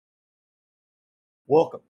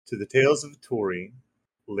Welcome to the Tales of Tori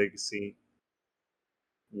Legacy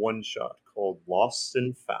one shot called Lost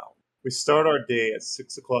and Found. We start our day at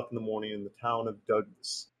 6 o'clock in the morning in the town of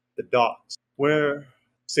Douglas, the docks, where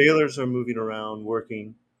sailors are moving around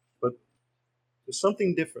working, but there's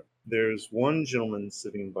something different. There's one gentleman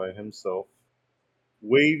sitting by himself,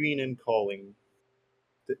 waving and calling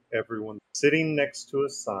to everyone, sitting next to a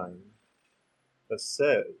sign that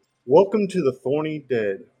says, "Welcome to the Thorny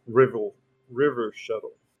Dead River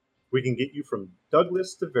Shuttle. We can get you from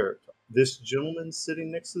Douglas to Veritas." This gentleman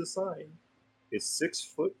sitting next to the sign is 6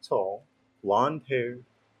 foot tall, blonde hair,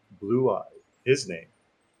 blue eyes. His name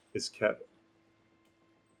is Kevin.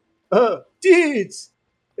 Dudes!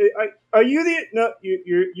 Are you the... No,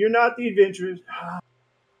 you're not the adventurers.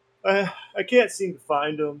 I can't seem to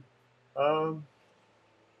find them.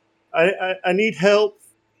 I need help.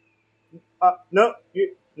 No,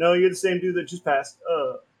 you're the same dude that just passed.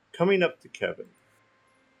 Coming up to Kevin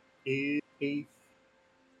is a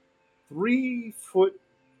 3'4"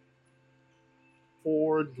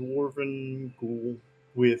 dwarven ghoul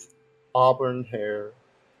with auburn hair.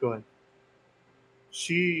 Going.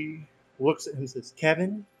 She looks at him and says,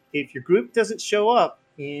 "Kevin, if your group doesn't show up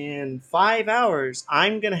in 5 hours,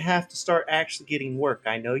 I'm going to have to start actually getting work.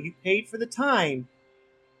 I know you paid for the time,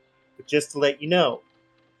 but just to let you know."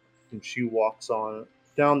 And she walks on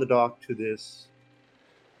down the dock to this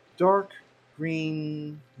dark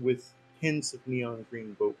green with hints of neon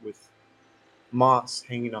green boat with moss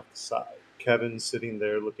hanging off the side. Kevin's sitting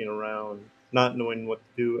there looking around, not knowing what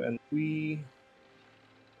to do, and we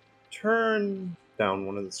turn down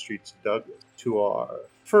one of the streets of Douglas to our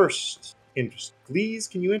first interest. Please,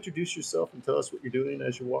 can you introduce yourself and tell us what you're doing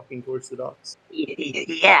as you're walking towards the docks?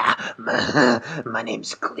 Yeah, my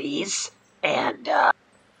name's Cleese, and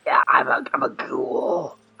I'm a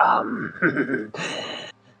ghoul.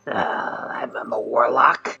 I'm a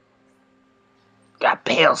warlock. Got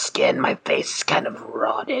pale skin. My face is kind of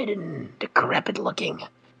rotted and decrepit looking,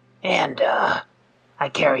 and I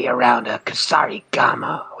carry around a Kasari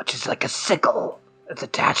Gama, which is like a sickle that's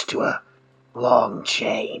attached to a long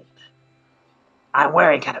chain. I'm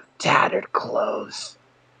wearing kind of tattered clothes,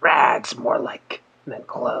 rags more like than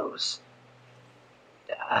clothes.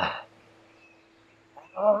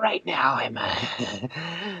 Right now I'm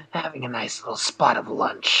having a nice little spot of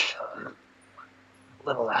lunch.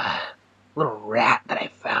 Little rat that I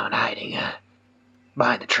found hiding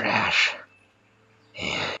behind the trash.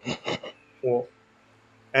 Well,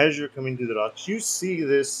 as you're coming to the docks, you see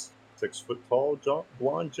this 6 foot tall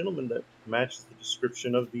blonde gentleman that matches the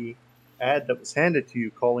description of the ad that was handed to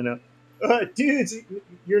you, calling out, "Dudes,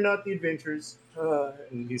 you're not the adventurers."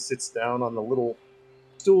 And he sits down on the little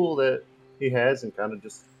stool that he has and kind of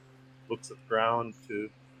just looks at the ground to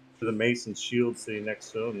the mason's shield sitting next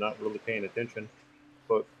to him, not really paying attention.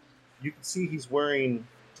 But you can see he's wearing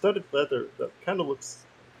studded leather that kind of looks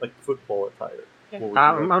like football attire. What would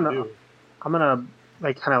you like to do? I'm gonna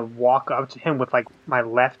kind of walk up to him with my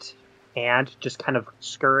left hand just kind of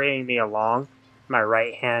scurrying me along, my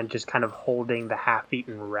right hand just kind of holding the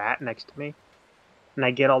half-eaten rat next to me. And I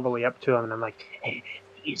get all the way up to him and I'm like, "Hey,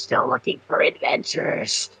 you still looking for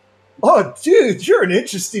adventures?" "Oh, dude, you're an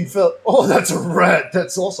interesting fellow." "Oh, that's a rat.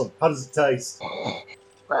 That's awesome. How does it taste?"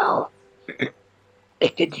 "Well,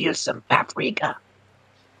 it could use some paprika."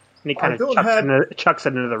 And he kind of chucks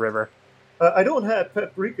it into the river. "I don't have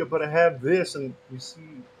paprika, but I have this." And you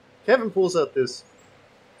see Kevin pulls out this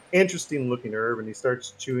interesting looking herb and he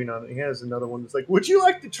starts chewing on it. He has another one that's like, "Would you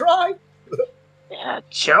like to try?" Yeah,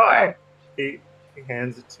 sure. He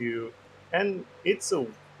hands it to you, and it's a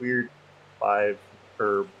weird 5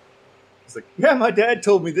 herb. He's like, "Yeah, my dad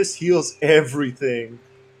told me this heals everything."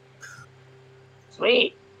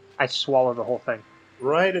 Sweet. I swallow the whole thing.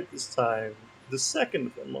 Right at this time, the second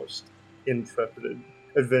of the most intrepid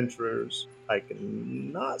adventurers, I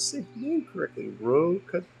cannot say the name correctly,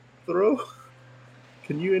 Rokatro.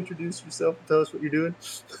 Can you introduce yourself and tell us what you're doing?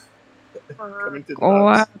 Coming to the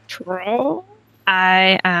Quattro.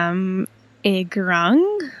 I am a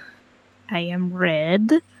grung. I am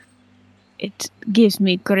red. It gives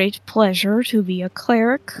me great pleasure to be a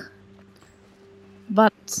cleric.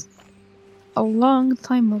 But a long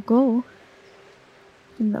time ago,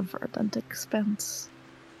 in the verdant expanse,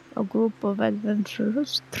 a group of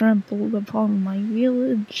adventurers trampled upon my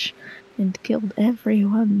village and killed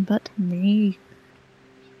everyone but me.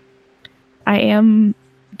 I am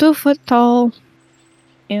 2 foot tall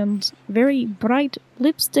and very bright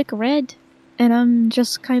lipstick red, and I'm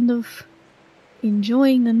just kind of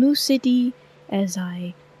enjoying a new city as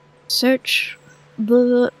I search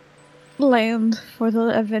the land for the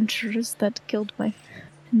adventurers that killed my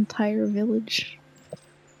entire village.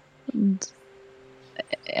 And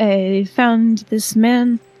I found this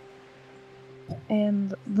man,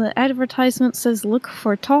 and the advertisement says look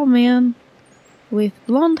for tall man with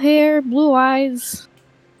blonde hair, blue eyes.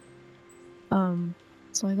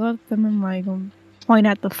 So I got them in my point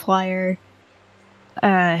at the flyer.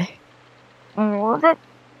 Oh,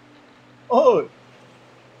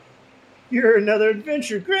 you're another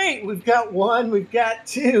adventure. Great. We've got one. We've got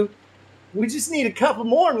two. We just need a couple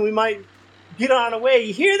more, and we might get on our way.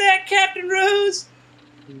 You hear that, Captain Rose?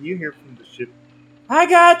 And you hear from the ship, I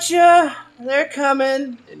gotcha. They're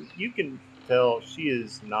coming. And you can tell she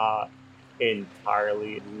is not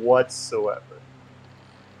entirely whatsoever.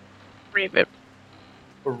 Raven.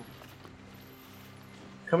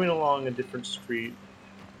 Coming along a different street,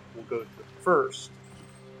 we'll go to First.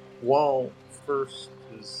 While First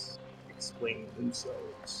is explaining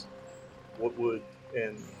themselves, Woodwood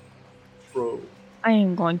and Fro. I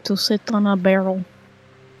am going to sit on a barrel.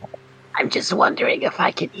 I'm just wondering if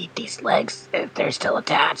I can eat these legs if they're still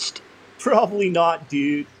attached. Probably not,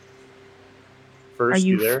 dude. First, Are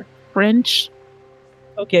you there? French?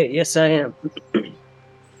 Okay, yes I am. I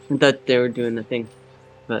thought they were doing the thing.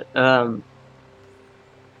 But,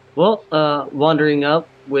 wandering up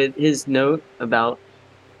with his note about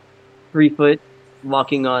 3 foot,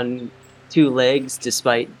 walking on 2 legs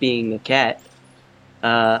despite being a cat,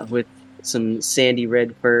 with some sandy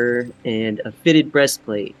red fur and a fitted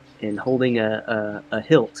breastplate, and holding a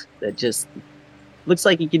hilt that just looks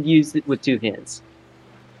like he could use it with 2 hands,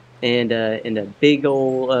 and a big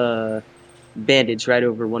old bandage right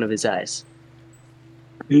over one of his eyes.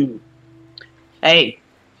 Hey,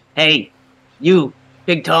 you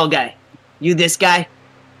big tall guy, you this guy?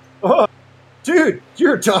 Oh, dude,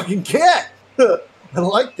 you're a talking cat. I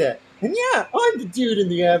like that. And yeah, I'm the dude in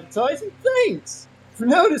the advertising. Thanks for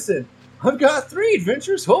noticing. I've got 3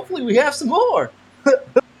 adventures. Hopefully we have some more.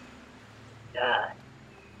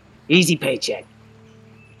 Easy paycheck.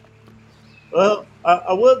 Well,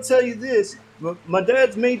 I will tell you this. My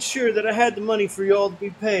dad's made sure that I had the money for y'all to be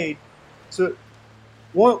paid. So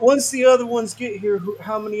once the other ones get here,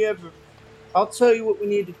 how many ever, I'll tell you what we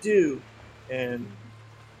need to do. And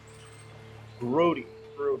Grody.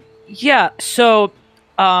 Yeah, so,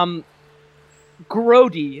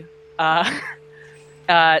 Grody,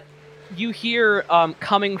 you hear,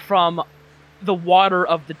 coming from the water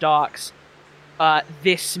of the docks,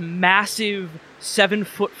 this massive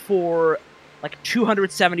 7'4", like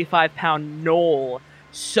 275-pound gnoll,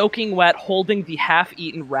 soaking wet, holding the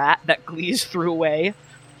half-eaten rat that Glees threw away,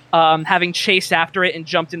 having chased after it and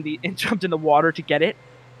jumped in the water to get it.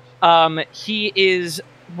 He is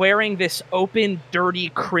wearing this open, dirty,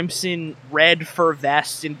 crimson red fur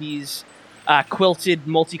vest and these quilted,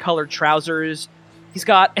 multicolored trousers. He's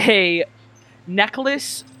got a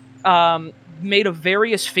necklace made of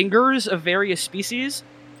various fingers of various species.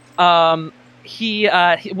 One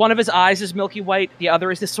of his eyes is milky white. The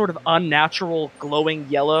other is this sort of unnatural, glowing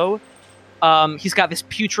yellow. He's got this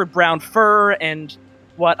putrid brown fur and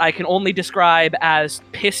what I can only describe as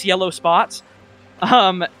piss yellow spots.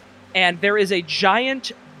 And there is a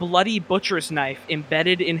giant bloody butcher's knife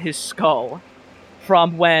embedded in his skull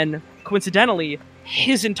from when, coincidentally,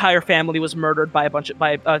 his entire family was murdered by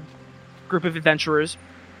a group of adventurers.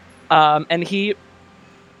 And he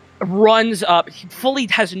runs up. He fully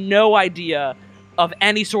has no idea of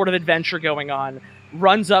any sort of adventure going on.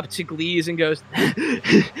 Runs up to Glees and goes,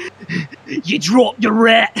 "You dropped your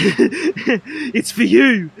rat. It's for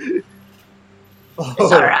you." It's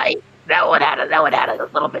alright. That one had a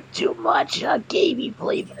little bit too much gamey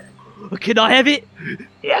flavor. Can I have it?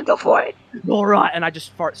 Yeah, go for it. All right, and I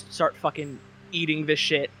just start fucking eating this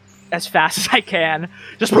shit as fast as I can.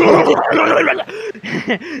 Just hi,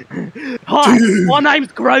 my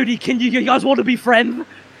name's Grody. Can you guys want to be friends?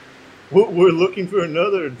 We're looking for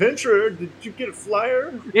another adventurer. Did you get a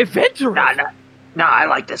flyer? Adventurer? No, I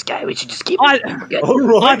like this guy. We should just keep I- it. Good. All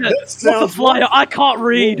right, that What's the sounds flyer? I can't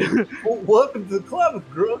read. Well, welcome to the club,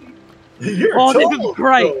 Grody. You're Oh, this tall, is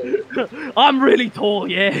great. I'm really tall,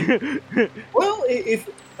 yeah. Well, if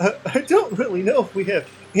I don't really know if we have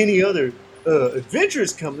any other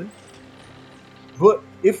adventures coming, but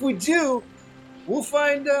if we do, we'll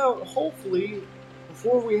find out. Hopefully,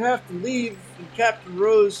 before we have to leave. And Captain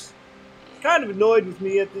Rose is kind of annoyed with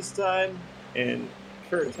me at this time, and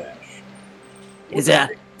Kurtash. Is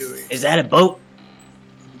that a boat?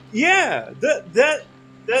 Yeah,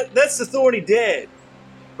 that's the Thorny Dead.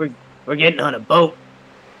 We're getting on a boat.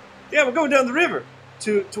 Yeah, we're going down the river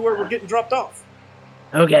to where we're getting dropped off.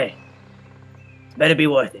 Okay. Better be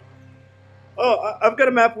worth it. Oh, I've got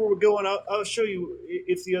a map where we're going. I'll show you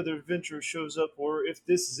if the other adventurer shows up or if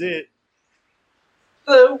this is it.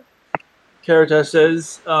 Hello. Caritas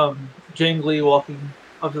says, jangly walking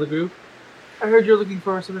up to the group. I heard you're looking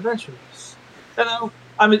for some adventures.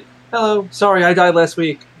 Hello. Sorry, I died last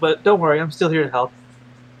week, but don't worry, I'm still here to help.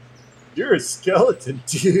 You're a skeleton,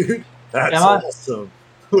 dude. That's Am I? awesome.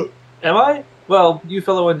 Am I? Well, you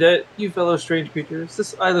fellow undead, you fellow strange creatures.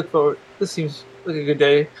 This seems like a good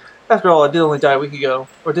day. After all, I did only die a week ago.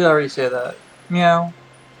 Or did I already say that? Meow.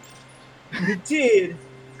 You did.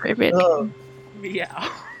 Ribbit.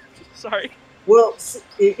 Meow. Sorry. Well,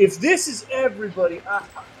 if this is everybody,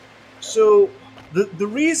 so the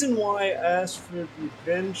reason why I asked for the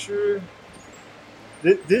adventure,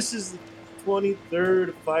 this is the 23rd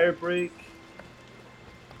of Firebreak,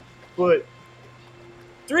 but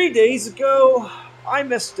 3 days ago I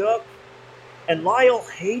messed up, and Lyle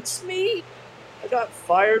hates me. I got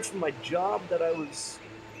fired from my job that I was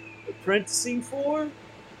apprenticing for.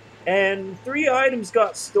 And 3 items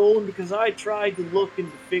got stolen because I tried to look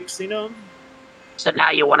into fixing them. So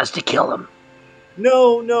now you want us to kill him?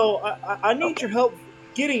 No, I need your help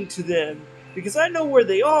getting to them because I know where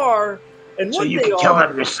they are and So what you they can kill are.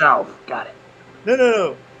 them yourself. Got it.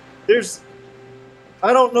 No.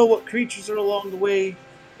 I don't know what creatures are along the way,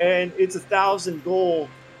 and it's 1,000 gold.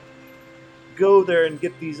 Go there and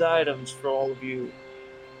get these items for all of you.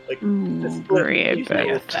 Like, just split Ribbit. You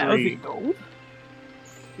say 1,000 gold?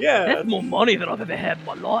 Yeah, That's more money than I've ever had in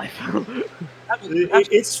my life.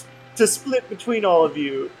 it's to split between all of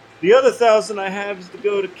you. The other 1,000 I have is to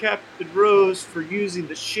go to Captain Rose for using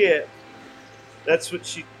the ship. That's what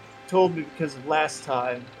she told me because of last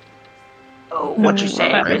time. Oh, what you're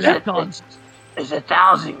saying Right, is that's that on. is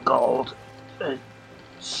 1,000 gold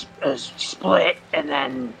split, and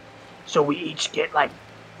then so we each get like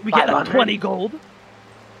We get like 500? 20 gold.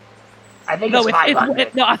 I think No, it's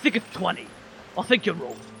 500. no, I think it's 20. I think you're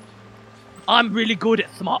wrong. I'm really good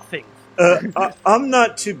at smart things. I'm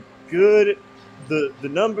not too good at the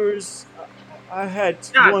numbers. I had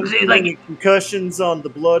No, one see, too like- many concussions on the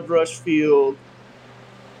Blood Rush field.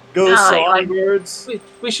 Go No, like- songbirds.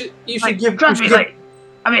 You should Like, give. trust we me, should like,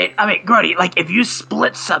 I mean, Grody, like if you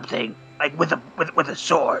split something like with a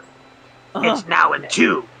sword, it's now in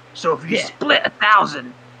 2. So if you Yeah. split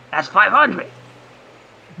 1,000, that's 500.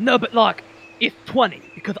 No, but like, it's 20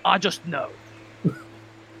 because I just know.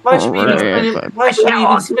 Why should we even spend Right. it? Why should we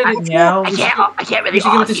even spend it now? I can't really We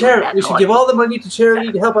should give it to argue with charity. that, We should Grody. give all the money to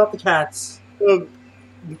charity to help out the cats.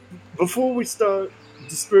 Before we start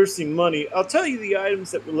dispersing money, I'll tell you the items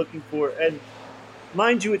that we're looking for. And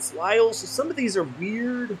mind you, it's Lyle, so some of these are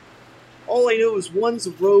weird. All I know is one's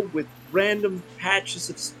a robe with random patches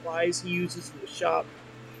of supplies he uses in the shop.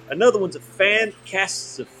 Another one's a fan that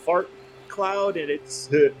casts a fart cloud, and it's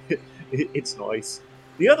it's nice.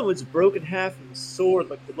 The other one's a broken half of a sword,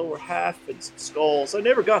 like the lower half, and some skulls. I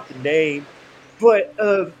never got the name, but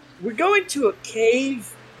we're going to a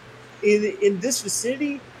cave in this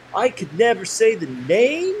vicinity. I could never say the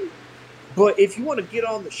name, but if you want to get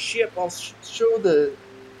on the ship, I'll show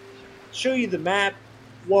you the map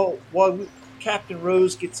while Captain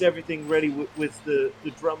Rose gets everything ready with the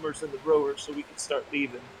drummers and the rowers, so we can start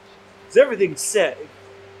leaving. Is everything set?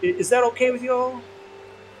 Is that okay with y'all?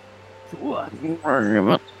 Sure.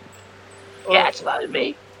 Yeah, it's fine with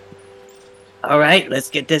me. All right, let's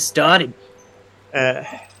get this started. As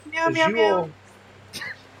you all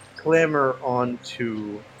clamber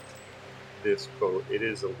onto this boat, it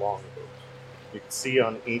is a long boat. You can see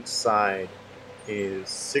on each side is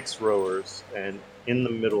 6 rowers, and in the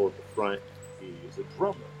middle of the front is a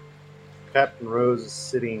drummer. Captain Rose is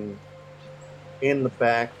sitting in the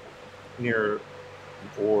back near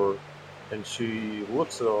the oar, and she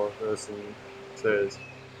looks at all of us and says,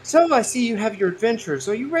 "So I see you have your adventures.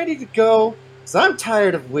 Are you ready to go? 'Cause I'm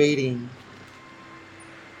tired of waiting."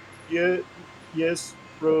 Yeah, yes,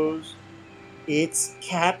 Rose. It's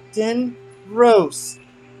Captain Roast.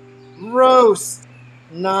 Roast,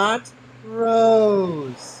 not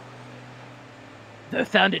Rose. They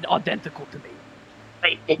sounded identical to me.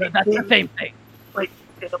 Wait, That's the same thing.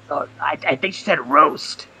 I think she said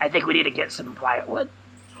roast. I think we need to get some firewood.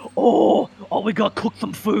 Oh, we gotta cook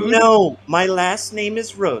some food? No, my last name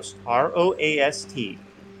is Roast. Roast.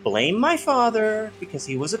 Blame my father because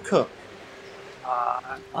he was a cook.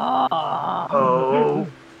 Oh.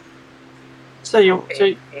 So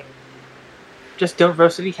just don't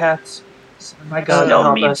roast any cats. My God, Still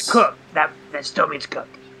help means us. cook. That still means cook.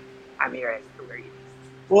 I'm here.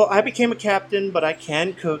 Well, I became a captain, but I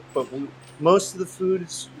can cook. But most of the food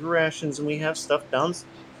is rations, and we have stuff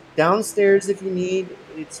downstairs if you need.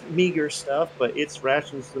 It's meager stuff, but it's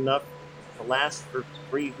rations enough to last for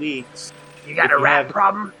 3 weeks. You got If a you rat have-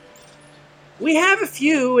 problem? We have a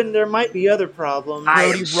few, and there might be other problems. I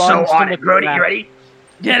Brody am so runs to on look it. Brody, back. you ready?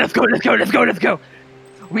 Yeah, let's go.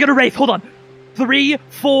 We got a race. Hold on. 3,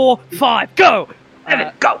 4, 5, go!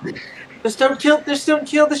 Evan, go! Just don't kill the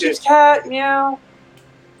ship's cat, meow.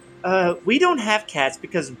 We don't have cats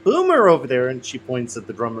because Boomer over there, and she points at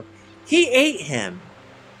the drummer, he ate him.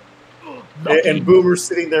 And Boomer's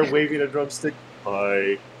sitting there waving a drumstick.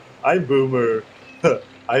 Hi, I'm Boomer.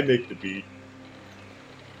 I make the beat.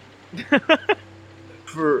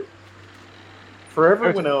 For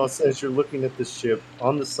everyone else, as you're looking at this ship,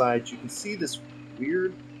 on the side you can see this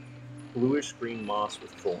weird bluish green moss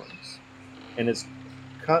with thorns. And it's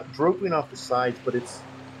dropping off the sides, but it's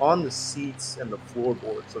on the seats and the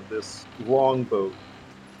floorboards of this longboat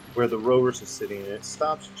where the rowers are sitting, and it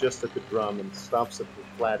stops just at the drum and stops at the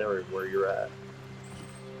flat area where you're at.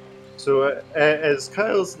 So as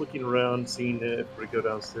Kyle's looking around, seeing everybody go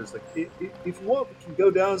downstairs, like, if you want, we can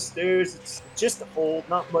go downstairs. It's just a hold,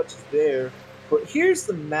 not much is there. But here's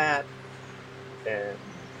the map, and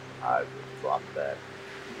I will drop that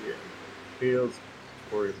here. Feels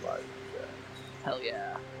for your life. Hell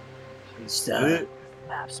yeah.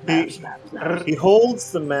 Maps. He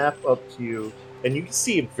holds the map up to you, and you can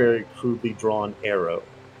see a very crudely drawn arrow.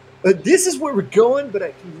 This is where we're going, but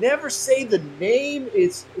I can never say the name.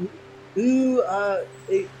 It's Umabas,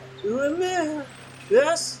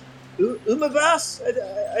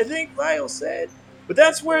 I think Lyle said. But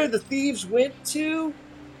that's where the thieves went to.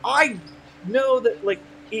 I know that, like,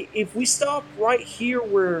 if we stop right here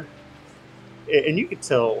where... And you can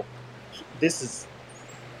tell this is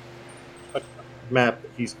a map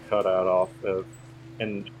that he's cut out off of.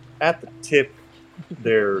 And at the tip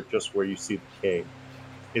there, just where you see the K,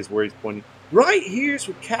 is where he's pointing. Right here's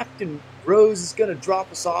where Captain Rose is going to drop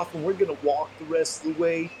us off, and we're going to walk the rest of the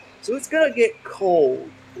way. So it's going to get cold.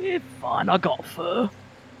 It's fine, I got fur.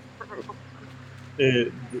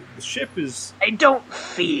 The ship is... I don't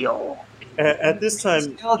feel. At this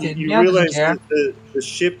time, Skeleton. you Yeah, realize doesn't that the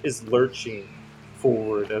ship is lurching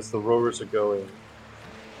forward as the rowers are going.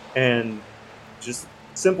 And just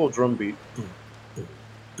simple drum beat.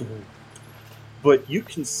 But you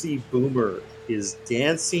can see Boomer is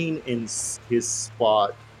dancing in his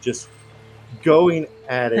spot, just going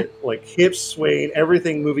at it, like hips swaying,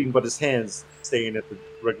 everything moving but his hands staying at the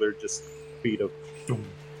regular just beat of doom.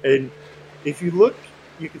 And if you look,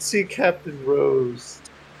 you can see Captain Rose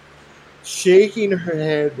shaking her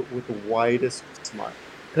head with the widest smile.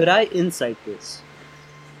 Could I insight this?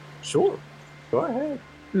 Sure, go ahead.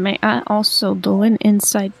 May I also do an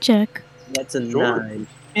insight check? That's a Sure. 9.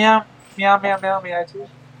 Meow, meow, meow, meow, meow, too.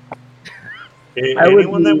 I would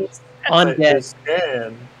Anyone that be wants on to deck.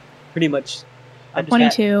 scan. Pretty much. I'm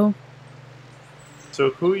 22,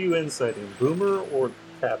 So who are you inciting, Boomer or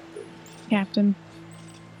Captain? Captain.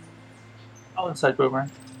 I'll inside Boomer.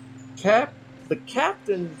 The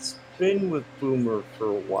captain's been with Boomer for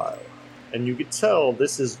a while, and you could tell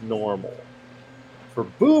this is normal. For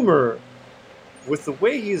Boomer, with the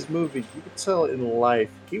way he's moving, you could tell in life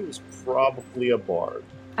he was probably a bard,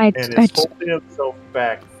 and is holding himself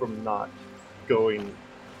back from not going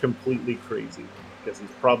completely crazy, because he's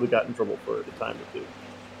probably got in trouble for it a time or two.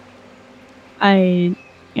 I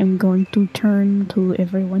am going to turn to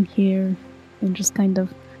everyone here and just kind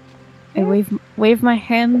of I wave my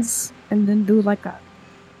hands and then do like a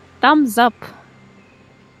thumbs up.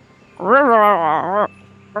 I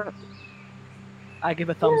give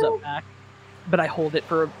a thumbs up back, but I hold it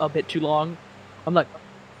for a bit too long. I'm like,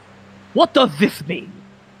 what does this mean?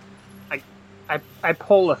 I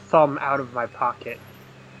pull a thumb out of my pocket.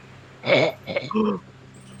 Can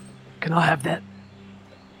I have that?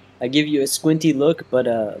 I give you a squinty look, but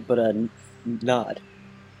a nod.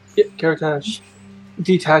 Yeah, Karatash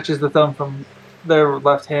detaches the thumb from their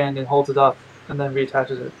left hand and holds it up, and then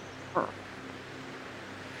reattaches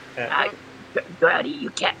it. Brody, you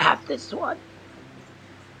can't have this one.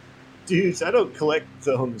 Dudes, I don't collect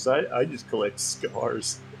thumbs. I just collect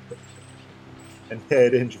scars and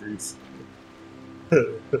head injuries.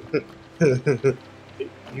 You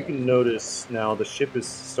can notice now the ship is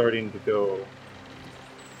starting to go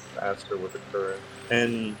faster with the current,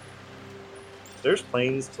 and there's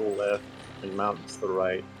plains to the left and mountains to the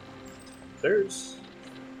right. There's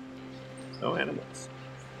no animals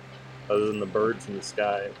other than the birds in the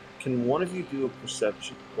sky. Can one of you do a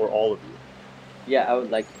perception, or all of you? Yeah, I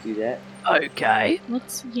would like to do that. Okay.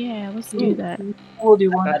 Let's do that. We'll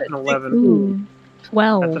do one. That's an 11. Ooh,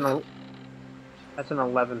 12. That's an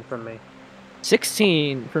 11 from me.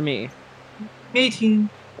 16 for me. 18.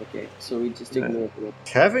 Okay, so we just ignore it.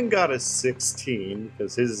 Kevin got a 16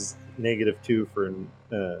 because his -2 for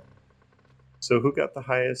So who got the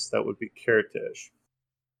highest? That would be Karatesh.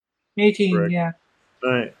 18, Correct. yeah.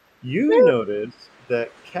 Alright. You notice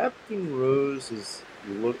that Captain Rose is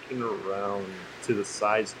looking around to the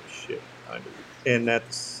sides of the ship, kind of. And at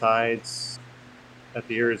the sides, at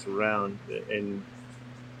the areas around, and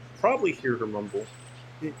probably hear her mumble,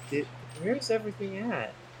 where's everything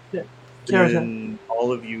at? Yeah. Karatesh. Then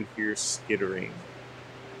all of you hear skittering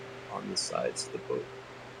on the sides of the boat.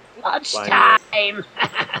 Lunchtime!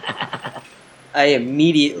 I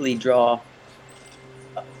immediately draw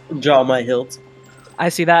my hilt. I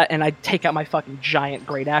see that, and I take out my fucking giant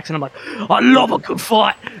great axe, and I'm like, I love a good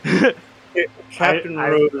fight! Captain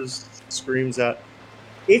Rose screams out,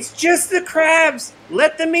 It's just the crabs!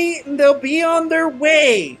 Let them eat and they'll be on their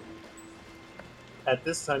way! At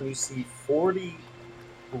this time, you see 40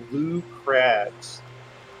 blue crabs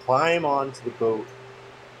climb onto the boat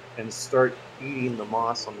and start eating the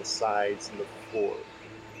moss on the sides and the floor.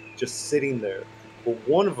 Just sitting there. But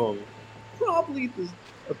one of them, probably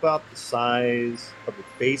about the size of a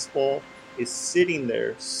baseball, is sitting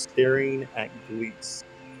there staring at Gleeks.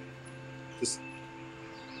 Just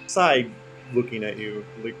side looking at you.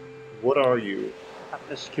 Like, what are you? I'm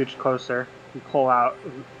gonna scooch closer and pull out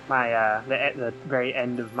my the very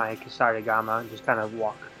end of my Kasarigama and just kind of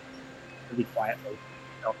walk really quietly.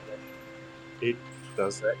 It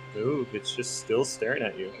doesn't move. It's just still staring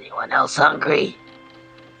at you. Anyone else hungry?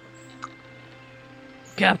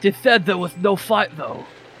 Captain said there was no fight, though.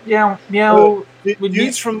 Yeah, meow.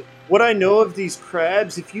 Dudes, from what I know of these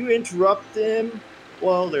crabs, if you interrupt them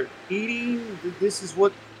while they're eating, this is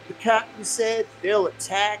what the captain said, they'll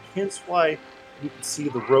attack. Hence why you can see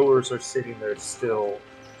the rowers are sitting there still,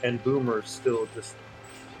 and Boomer's still just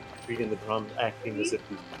beating the drum, acting as if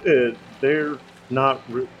they're not.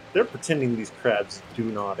 They're pretending these crabs do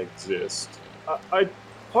not exist.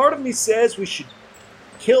 Part of me says we should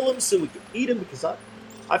kill them so we can eat them because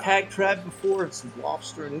I've had crab before and some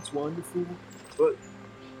lobster and it's wonderful. But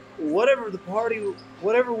whatever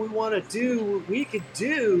we want to do, we could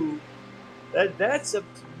do. That's up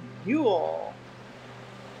to you all.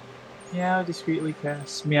 Meow discreetly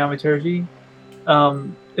casts Meowmaturgy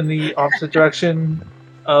in the opposite direction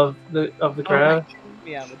of the crab.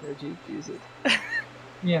 Yeah, Maturgy, Jesus.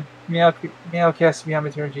 Yeah, Meow casts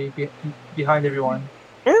Meowmaturgy behind everyone.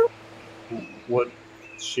 What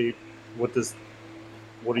shape? What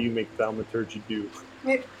do you make thaumaturgy do?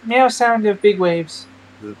 Meow sound of big waves.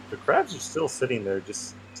 The crabs are still sitting there,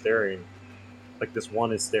 just staring. Like this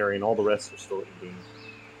one is staring, all the rest are still eating.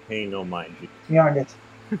 Paying no mind. Beyond it.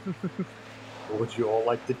 What would you all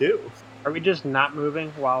like to do? Are we just not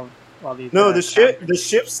moving while these? No, the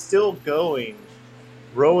ship's still going,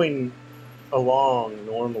 rowing along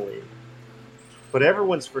normally, but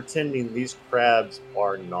everyone's pretending these crabs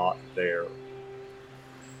are not there.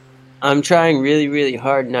 I'm trying really, really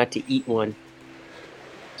hard not to eat one.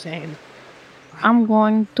 Same. I'm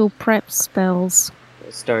going to prep spells.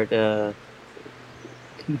 Start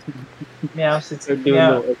Meow sits doing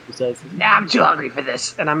little exercises. Nah, I'm too hungry for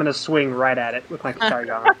this. And I'm gonna swing right at it with my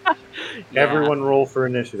Kasarigama. Yeah. Everyone roll for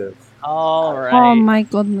initiative. All right. Oh my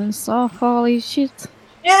goodness! Oh holy shit!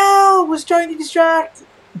 Meow was trying to distract.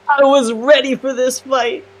 I was ready for this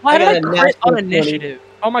fight. Why did I got a crit on natural 20. initiative?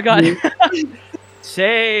 Oh my god.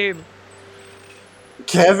 Same.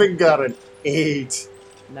 Kevin got an 8.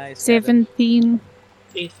 Nice. Kevin. 17.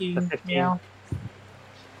 18. 15. Meow. Alright,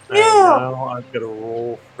 Yeah. now I've got to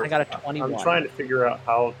roll. I got a 21. I'm trying to figure out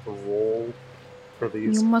how to roll for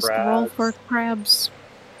these. You must roll crabs. for crabs.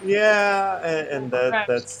 Yeah, and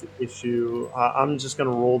that's the issue. I'm just gonna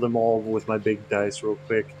roll them all with my big dice real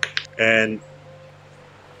quick, and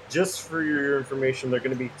just for your information, they're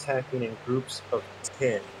gonna be attacking in groups of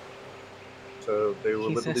 10. So they will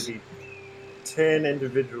Jesus. literally be 10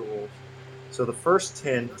 individuals. So the first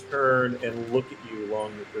 10 turn and look at you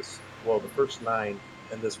along with this. Well, the first 9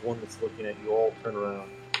 and this one that's looking at you all turn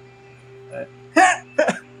around.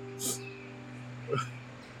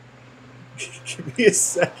 Give me a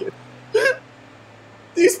second.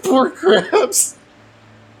 These poor crabs.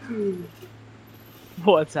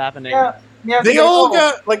 What's happening? Meow. They all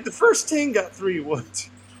got, like, the first 10 got 3 what?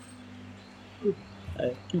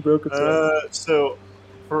 You broke a So,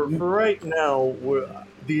 for right now,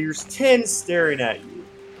 there's 10 staring at you.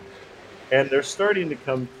 And they're starting to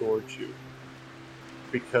come towards you.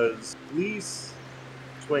 Because please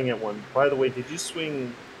swing at one. By the way, did you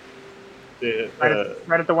swing the...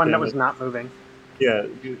 Right at the one that damn was it. not moving. Yeah,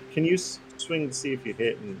 can you swing to see if you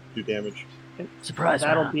hit and do damage? Surprise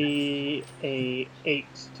That'll round. be a 8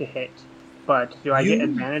 to hit. But do I get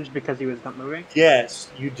advantage because he was not moving? Yes,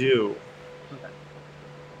 you do. Okay.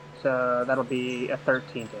 So that'll be a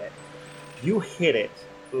 13 to hit. You hit it.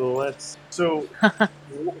 So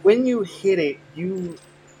when you hit it, you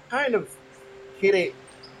kind of hit it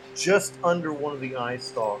just under one of the eye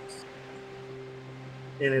stalks,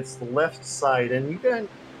 and it's the left side. And your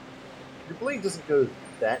blade doesn't go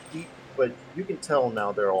that deep, but you can tell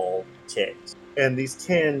now they're all ticked. And these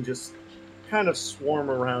 10 just kind of swarm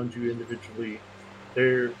around you individually.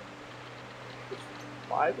 There's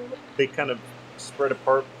 5 of them. They kind of spread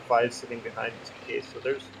apart, 5 sitting behind this case. So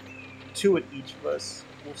there's 2 at each of us,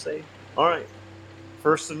 we'll say. All right.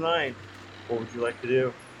 First of 9. What would you like to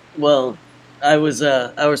do? Well, I was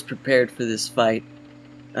prepared for this fight.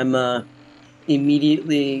 I'm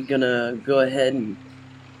immediately gonna go ahead and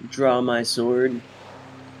draw my sword,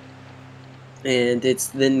 and it's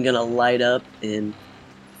then gonna light up, and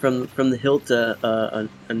from the hilt a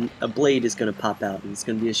blade is gonna pop out, and it's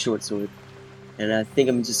gonna be a short sword, and I think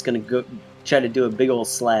I'm just gonna go try to do a big old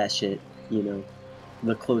slash at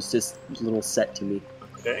the closest little set to me.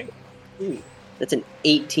 Okay. Ooh, that's an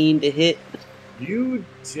 18 to hit. You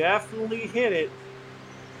definitely hit it.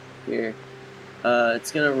 Here.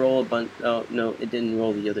 It's gonna roll a bunch. Oh, no, it didn't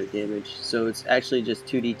roll the other damage. So it's actually just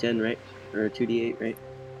 2d10, right? Or 2d8, right?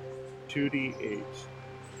 2d8.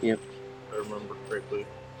 Yep. If I remember correctly.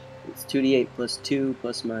 It's 2d8 plus 2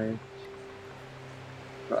 plus my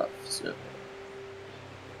buff,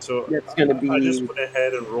 So that's gonna be... I just went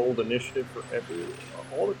ahead and rolled initiative for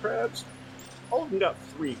all the crabs. All of them got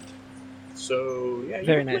 3. So, yeah,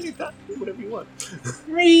 Very you nice. can do whatever you want.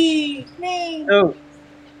 3! Oh!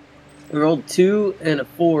 I rolled 2 and a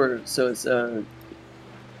 4, so it's,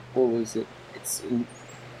 what was it? It's 2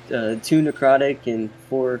 necrotic and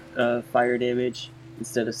 4 fire damage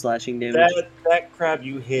instead of slashing damage. That crab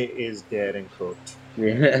you hit is dead and cooked.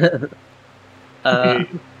 Yeah.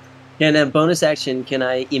 And a bonus action, can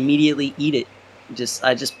I immediately eat it?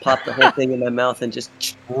 I just pop the whole thing in my mouth and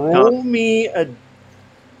just... Roll me a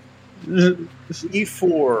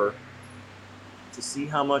d4 to see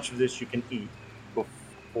how much of this you can eat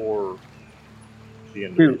before the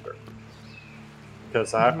end of the turn.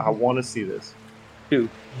 Because I want to see this. 2.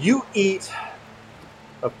 You eat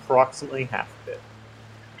approximately half of it.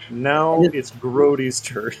 Now it's Grody's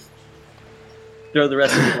turn. Throw the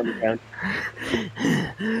rest of it on the ground.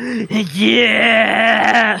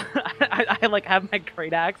 Yeah! I like have my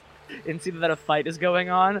great axe and see that a fight is going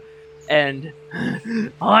on, and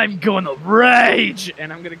I'm going to rage,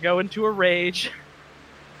 and I'm gonna go into a rage,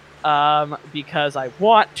 because I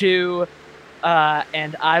want to,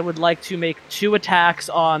 and I would like to make 2 attacks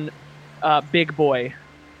on Big Boy.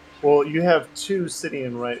 Well, you have 2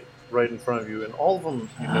 sitting right in front of you, and all of them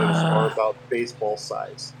you notice are about baseball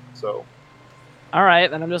size. So. All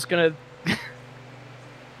right, then I'm just gonna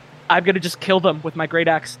just kill them with my great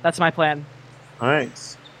axe. That's my plan.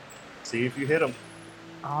 Nice. See if you hit them.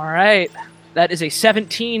 All right, that is a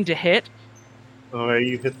 17 to hit. All right,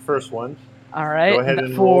 you hit the first one. All right, Go ahead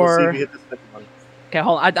and roll to see if you hit the second one. Okay,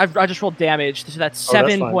 hold on. I just rolled damage, so that's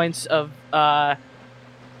 7 points of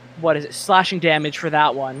what is it? Slashing damage for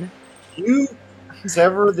that one. You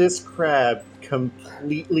sever this crab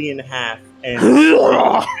completely in half and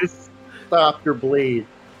just stop your blade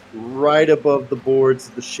right above the boards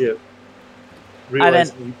of the ship.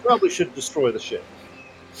 Realizing you probably should destroy the ship.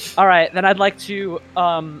 All right, then I'd like to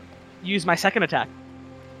use my second attack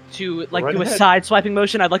to do a side swiping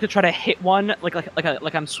motion. I'd like to try to hit one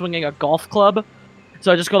like I'm swinging a golf club.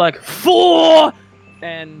 So I just go like 4,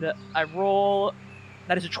 and I roll.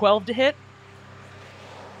 That is a 12 to hit.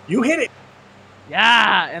 You hit it.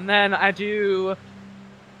 Yeah, and then I do.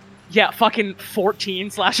 Yeah, fucking 14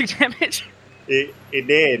 slashing damage. It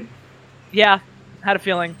did. Yeah, had a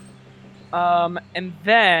feeling. And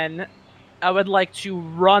then I would like to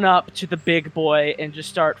run up to the big boy and just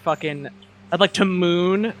start fucking... I'd like to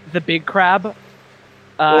moon the big crab.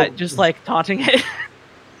 Just like taunting it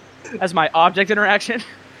as my object interaction.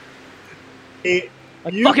 Like,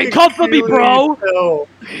 fucking come for me, bro! Tell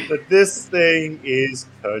that this thing is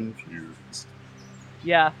confused.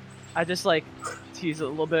 Yeah, I just like tease it a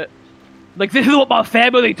little bit. Like, this is what my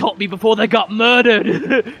family taught me before they got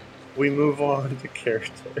murdered. We move on to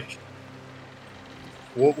characters.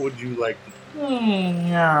 What would you like to do?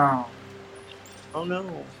 No. Oh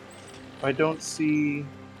no. I don't see...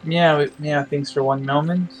 Meow thinks for one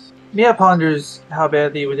moment. Meow ponders how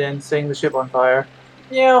badly it would end setting the ship on fire.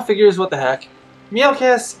 Meow figures what the heck. Meow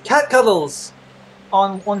casts Cat Cuddles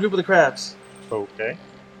on one group of the crabs. Okay.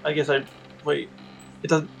 I guess wait. It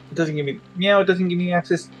doesn't give me... Meow, it doesn't give me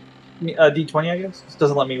access... D20, I guess? It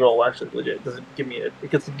doesn't let me roll, actually, legit. It doesn't give me it. It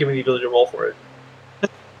doesn't give me the ability to roll for it.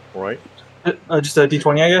 Right. Just a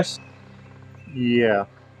D20, I guess? Yeah.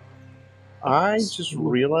 I just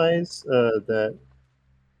realized that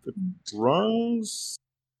the Grung's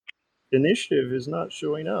initiative is not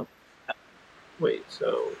showing up. Wait,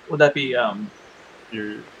 so would that be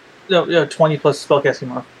You're 20 plus spellcasting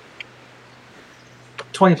mod?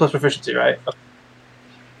 20 plus proficiency, right?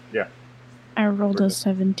 I rolled a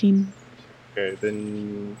 17. okay.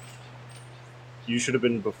 Then you should have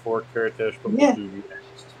been before Karatash, but Yeah. we'll do you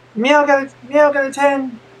next. Meow got a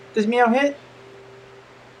 10. Does Meow hit?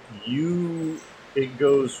 It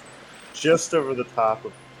goes just over the top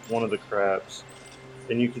of one of the crabs,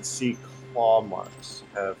 and you can see claw marks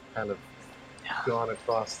have kind of gone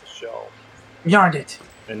across the shell. Yarned it.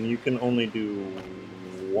 And you can only do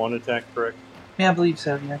one attack, correct? Yeah, I believe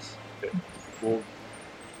so, yes. We'll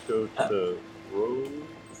go to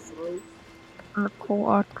Rothro.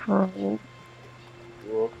 Quattro.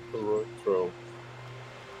 Rothro.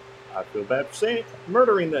 I feel bad for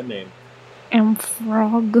murdering that name.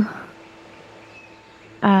 Frog.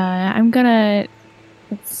 I'm gonna.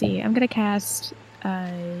 Let's see. I'm gonna cast.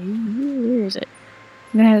 Where is it?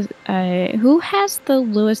 I'm gonna. Who has the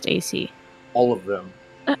lowest AC? All of them.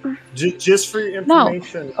 Just for your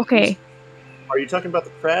information. No. Okay. Are you talking about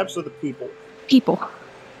the crabs or the people? People.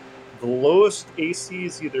 The lowest AC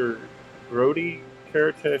is either Grody,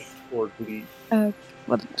 Karatash, or Glee.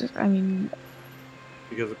 What? I mean,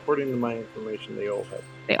 because according to my information, they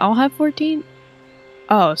all have 14.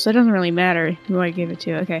 Oh, so it doesn't really matter who I give it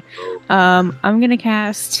to. Okay. I'm gonna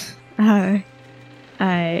cast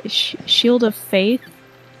Shield of Faith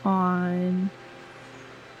on.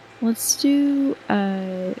 Let's do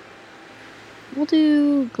we'll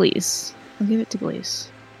do Glees. I'll give it to Glees.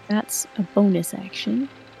 That's a bonus action.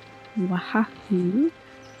 Wahoo!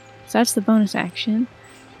 So that's the bonus action.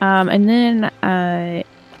 And then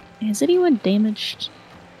has anyone damaged?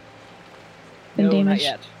 Been No, damaged?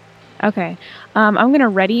 not yet. Okay. I'm gonna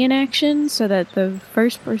ready an action so that the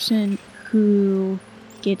first person who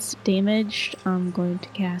gets damaged, I'm going to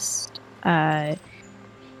cast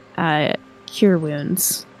Cure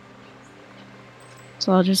Wounds.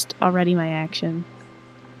 So I'll ready my action.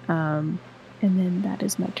 And then that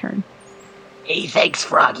is my turn. Hey, thanks,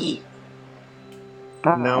 Froggy.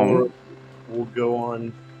 Now we'll go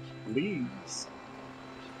on Glees.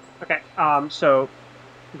 Okay, so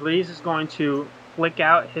Glees is going to flick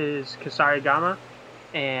out his Kasarigama,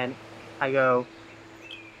 and I go,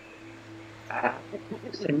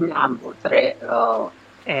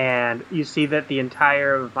 and you see that the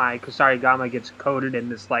entire of my Kasarigama gets coated in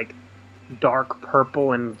this like dark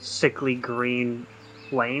purple and sickly green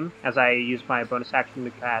flame as I use my bonus action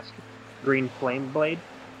to cast Green Flame Blade.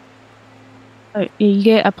 You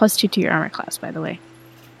get a +2 to your armor class, by the way.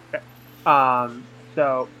 Okay.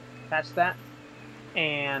 So that's that.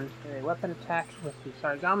 And a weapon attack with the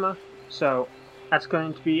Sarigama. So that's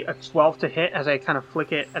going to be a 12 to hit as I kind of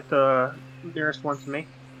flick it at the nearest one to me.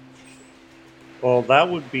 Well, that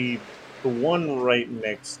would be the one right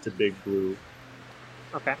next to Big Blue.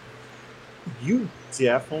 Okay. You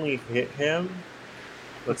definitely hit him.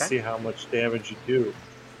 Let's see how much damage you do.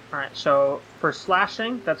 Alright, so for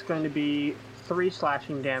slashing, that's going to be 3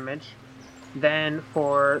 slashing damage. Then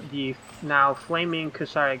for the now flaming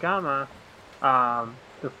Kusarigama,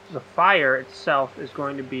 the fire itself is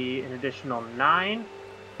going to be an additional 9.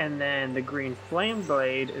 And then the green flame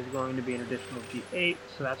blade is going to be an additional d8.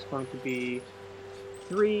 So that's going to be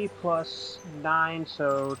 3 plus 9,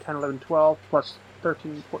 so 10, 11, 12, plus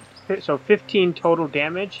 13, so 15 total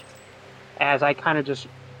damage. As I kind of just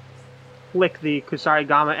flick the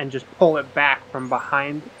Kusarigama and just pull it back from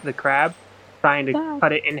behind the crab, trying to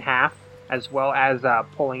cut it in half, as well as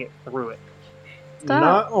pulling it through it.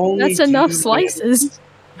 Not only that's enough slices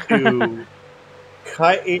to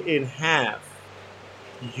cut it in half,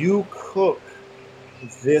 you cook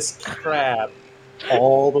this crab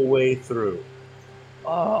all the way through.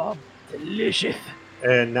 Oh, delicious.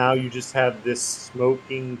 And now you just have this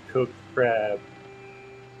smoking cooked crab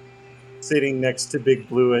sitting next to Big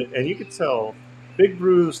Blue, and you can tell Big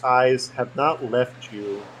Blue's eyes have not left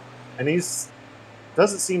you, and he's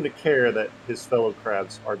doesn't seem to care that his fellow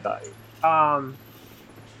crabs are dying.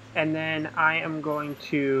 And then I am going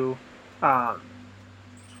to,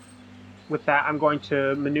 with that, I'm going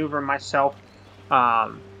to maneuver myself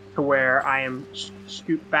to where I am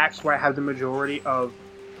scooped back, so I have the majority of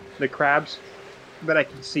the crabs that I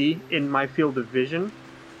can see in my field of vision,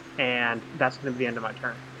 and that's going to be the end of my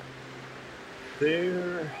turn.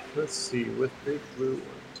 There, let's see, with Big Blue.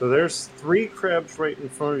 So there's 3 crabs right in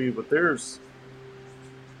front of you, but there's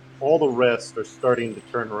all the rest are starting to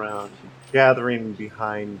turn around, gathering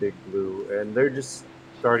behind Big Blue, and they're just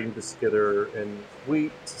starting to skither and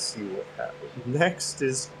wait to see what happens. Next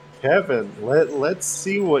is Kevin. Let's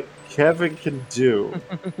see what Kevin can do.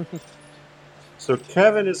 So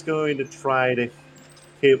Kevin is going to try to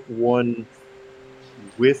hit one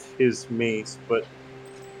with his mace, but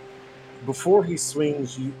before he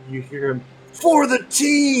swings, you hear him, "For the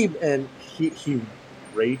team!" And he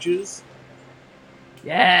rages.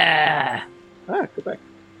 Yeah. Go back.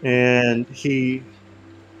 And he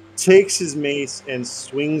takes his mace and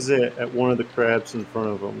swings it at one of the crabs in front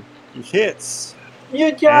of him. He hits.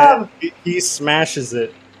 Good job! He smashes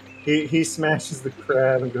it. He smashes the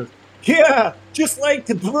crab and goes, "Yeah, just like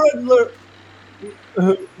the Blood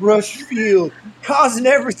Rush Field, causing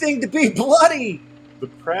everything to be bloody." The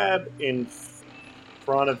crab in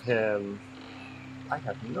front of him, I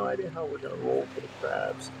have no idea how we're going to roll for the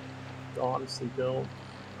crabs. Honestly, don't.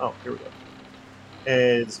 Oh, here we go.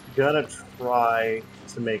 Is going to try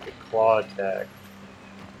to make a claw attack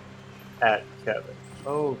at Kevin.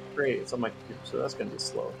 Oh, great. It's on my computer, so that's going to be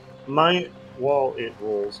slow. While it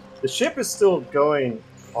rolls, the ship is still going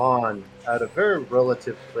on at a very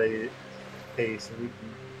relative pace, and you can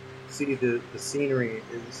see the scenery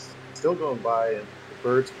is still going by, and the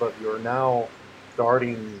birds above you are now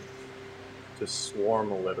starting to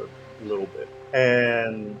swarm a little bit.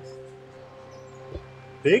 And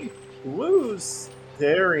Big Blue's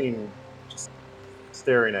just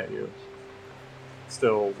staring at you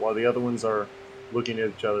still, while the other ones are looking at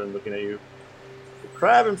each other and looking at you. The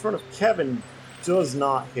crab in front of Kevin does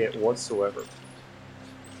not hit whatsoever.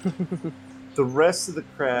 The rest of the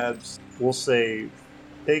crabs, we'll say,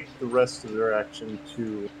 take the rest of their action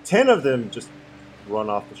to 10 of them just run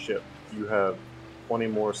off the ship. You have 20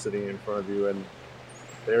 more sitting in front of you, and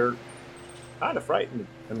they're kind of frightened.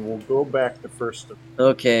 And we'll go back to first.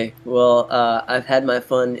 Okay, well, I've had my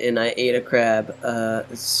fun and I ate a crab,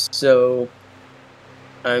 so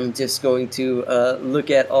I'm just going to look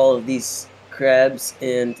at all of these crabs,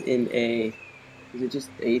 and in a... Is it just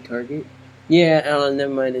a target? Yeah,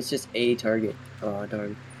 never mind, it's just a target. Oh,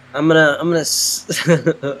 darn. I'm gonna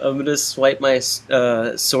swipe my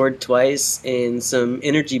sword twice, and some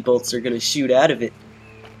energy bolts are gonna shoot out of it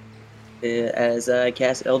as I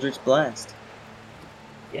cast Eldritch Blast.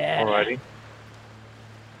 Yeah. Alrighty.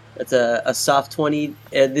 That's a soft 20.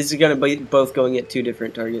 These are gonna be both going at 2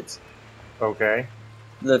 different targets. Okay.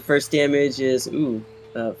 The first damage is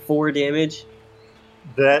 4 damage.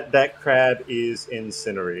 That crab is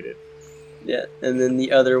incinerated. Yeah, and then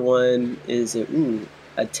the other one is a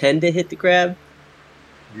 10 to hit the crab.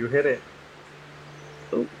 You hit it.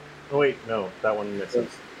 Oh wait, no, that one misses.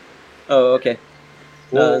 Oh, okay.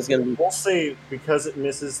 Well, It's gonna be... We'll say because it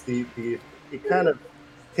misses it kind of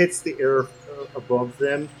hits the air above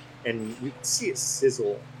them, and you can see it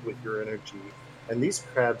sizzle with your energy. And these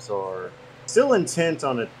crabs are still intent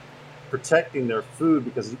on protecting their food,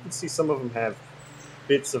 because you can see some of them have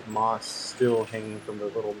bits of moss still hanging from their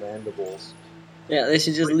little mandibles. Yeah, they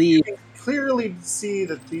should just leave. You can clearly see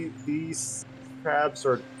that these crabs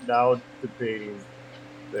are now debating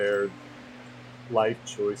their life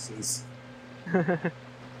choices.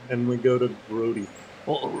 And we go to Grody.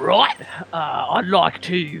 All right. I'd like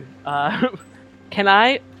to. Can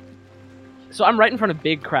I? So I'm right in front of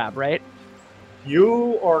Big Crab, right?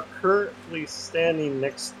 You are currently standing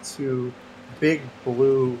next to Big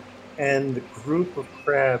Blue and the group of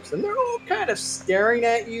crabs, and they're all kind of staring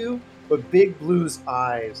at you, but Big Blue's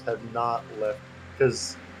eyes have not left,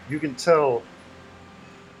 because you can tell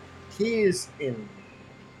he is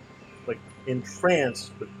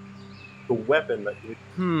entranced with the weapon that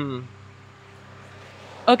you...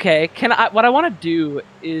 Okay, what I want to do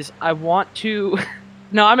is I want to...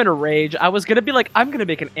 No, I'm in a rage. I was gonna be like, I'm gonna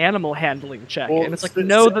make an animal handling check, Well, and it's like,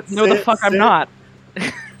 no, the fuck, I'm not.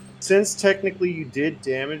 Since technically you did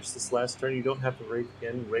damage this last turn, you don't have to rage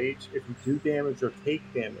again. Rage, if you do damage or take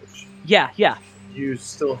damage, Yeah. you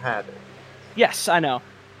still have it. Yes, I know.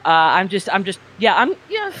 Fuck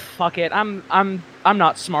it. I'm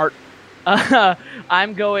not smart.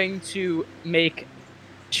 I'm going to make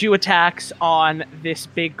 2 attacks on this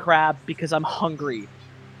big crab because I'm hungry.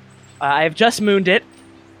 I have just mooned it,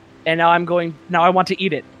 and now I want to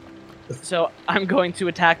eat it. So I'm going to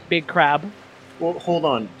attack Big Crab. Well, hold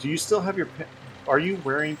on. Do you still have your... Are you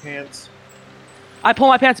wearing pants? I pull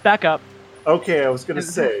my pants back up. Okay, I was going to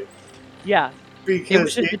say. Yeah.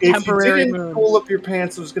 Because if you didn't pull up your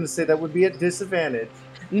pants, I was going to say that would be at disadvantage.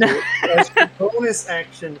 No. As your bonus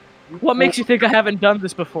action... What makes you think I haven't done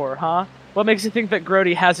this before, huh? What makes you think that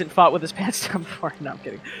Grody hasn't fought with his pants down before? No, I'm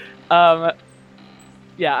kidding.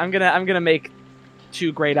 Yeah, I'm gonna make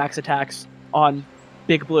 2 Great Axe attacks on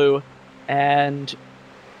Big Blue and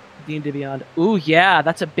D&D Beyond. Ooh, yeah,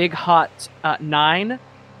 that's a big hot 9.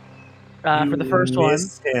 For the first one.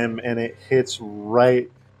 Missed him, and it hits right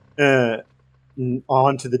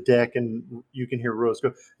onto the deck, and you can hear Rose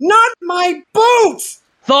go, "Not my boat!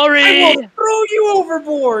 Sorry! I will throw you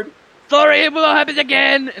overboard!" Sorry, it will happen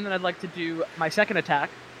again! And then I'd like to do my second attack.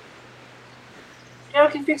 Yeah, I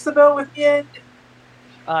can fix the boat with the end.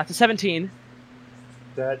 It's a 17.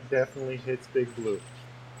 That definitely hits Big Blue.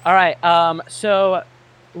 All right. So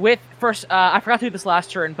with first, I forgot to do this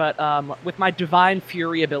last turn, but with my Divine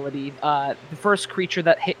Fury ability, the first creature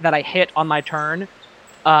that I hit on my turn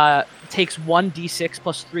takes 1d6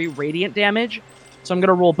 plus 3 radiant damage. So I'm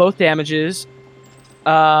gonna roll both damages.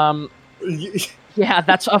 Yeah,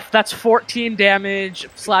 that's 14 damage,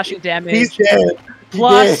 slashing damage. He's dead.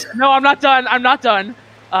 Plus, no, I'm not done. I'm not done.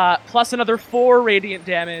 Plus another 4 radiant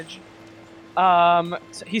damage. So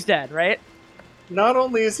he's dead, right? Not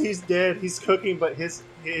only is he dead, he's cooking, but his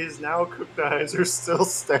now cooked eyes are still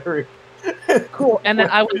staring. Cool. And then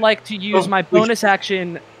I would like to use my bonus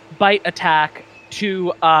action bite attack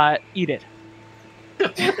to eat it.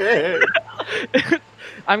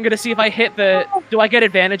 I'm gonna see if I hit the. Do I get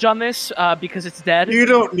advantage on this because it's dead? You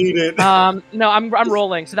don't need it. No, I'm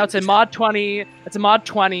rolling. So that's a mod 20. That's a mod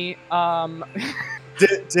 20.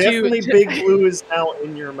 Definitely, Big Blue is now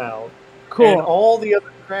in your mouth. Cool. And all the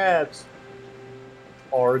other crabs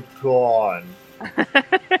are gone.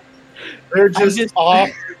 They're just off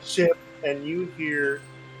the ship, and you hear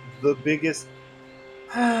the biggest.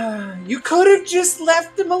 You could have just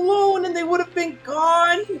left them alone, and they would have been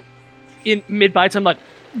gone. In mid bites, I'm like,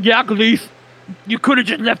 yeah, Gleef, you could have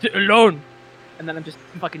just left it alone. And then I'm just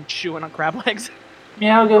fucking chewing on crab legs.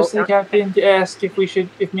 Meow goes to the captain to ask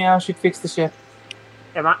if Meow should fix the ship.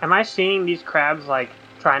 Am I seeing these crabs like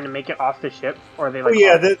trying to make it off the ship, or are they like? Oh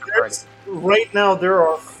yeah, right now there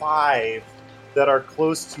are 5 that are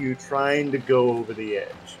close to you, trying to go over the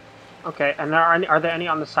edge. Okay, and are there any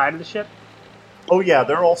on the side of the ship? Oh yeah,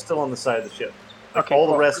 they're all still on the side of the ship. Like Okay, all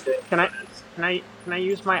cool. the rest. Can I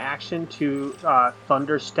use my action to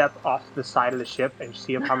thunder step off the side of the ship and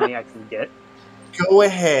see how many I can get? Go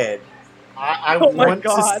ahead. I Oh my want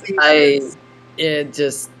God. to see.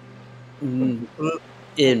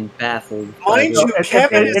 In baffled. Mind you,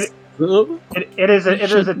 Kevin is. It is a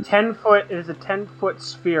 10-foot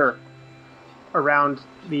sphere around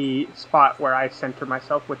the spot where I center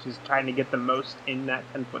myself, which is trying to get the most in that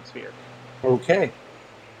 10-foot sphere. Okay.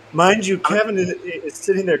 Mind you, Kevin is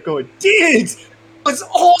sitting there going, "Diggs, it's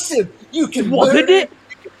awesome! You can Wasn't learn it?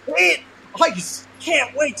 You can play it! I just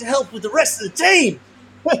can't wait to help with the rest of the team!"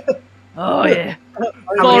 Oh yeah.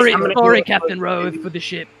 Sorry, Sorry, Captain Rose, for the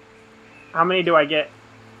ship. How many do I get?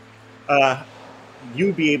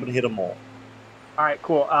 You'll be able to hit them all. All right,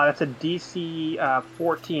 cool. That's a DC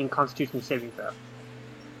 14 Constitution saving throw.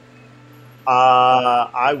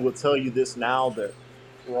 I will tell you this now: they're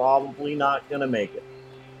probably not gonna make it.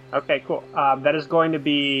 Okay, cool. That is going to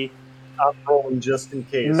be I'm rolling just in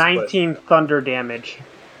case. 19 thunder damage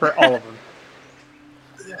for all of them.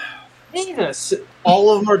 Jesus. All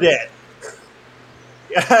of them are dead.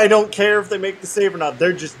 I don't care if they make the save or not;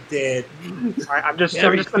 they're just dead. All right, I'm just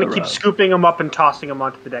Very going to keep thorough. scooping them up and tossing them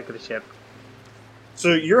onto the deck of the ship.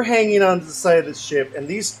 So you're hanging onto the side of the ship, and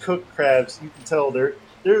these cooked crabs, you can tell their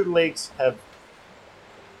legs have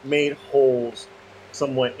made holes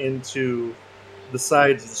somewhat into the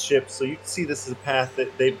sides of the ship, so you can see this is a path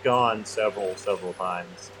that they've gone several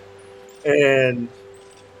times, and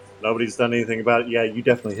nobody's done anything about it. Yeah, you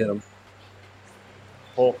definitely hit them.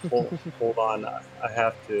 Hold on, I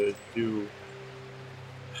have to do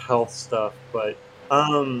health stuff, but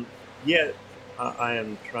yeah, I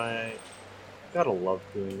am trying. Gotta love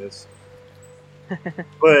doing this.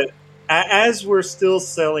 But as we're still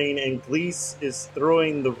selling, and Glees is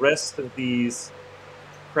throwing the rest of these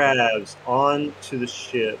crabs onto the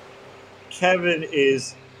ship, Kevin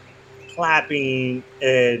is clapping,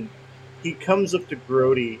 and he comes up to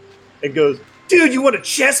Grody and goes, "Dude, you want a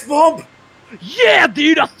chest bump?" Yeah,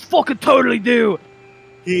 dude, I fucking totally do.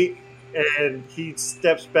 He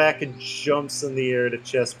steps back and jumps in the air to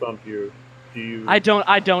chest bump you. Do you? I don't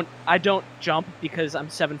jump because I'm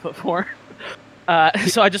 7'4".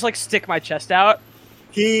 So I just like stick my chest out.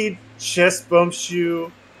 He chest bumps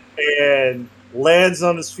you and lands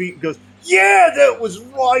on his feet and goes, "Yeah, that was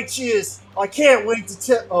righteous. I can't wait to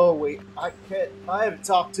tell." Oh wait, I can't. I haven't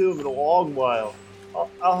talked to him in a long while.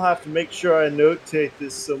 I'll have to make sure I notate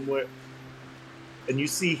this somewhere. And you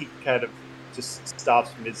see he kind of just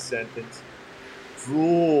stops mid-sentence.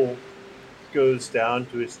 Drool goes down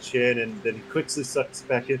to his chin, and then he quickly sucks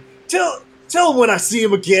back in. Tell him when I see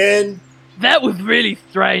him again. That was really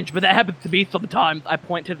strange, but that happens to me sometimes. I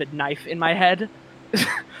point to the knife in my head.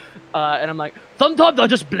 And I'm like, sometimes I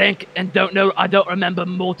just blank and don't know. I don't remember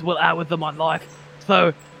multiple hours of my life,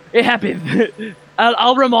 so it happens.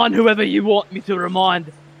 I'll remind whoever you want me to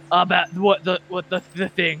remind about what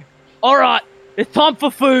the thing. All right, it's time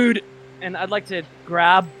for food, and I'd like to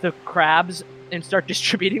grab the crabs and start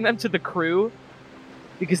distributing them to the crew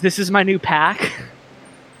because this is my new pack.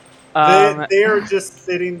 They are just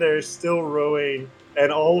sitting there, still rowing,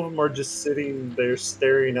 and all of them are just sitting there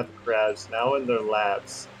staring at the crabs, now in their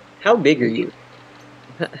laps. How big are you?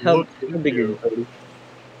 How Look at big are you, you. Cody?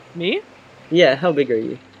 Me? Yeah, how big are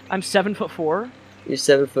you? I'm 7'4", You're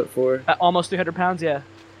 7'4". almost 300 pounds. Yeah.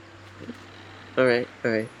 All right.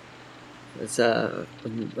 That's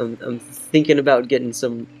I'm thinking about getting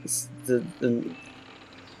some.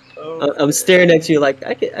 I'm staring at you like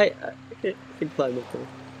I can climb up there.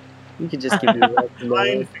 You can just give me a ride from now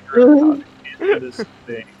Trying on. to figure out how to get this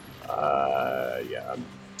thing. Yeah.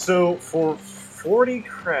 So for 40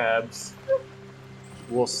 crabs,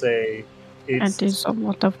 we'll say it's That is a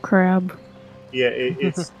lot of crab.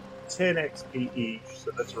 it's 10 XP each,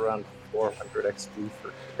 so that's around 400 XP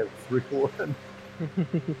for everyone.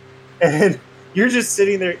 And you're just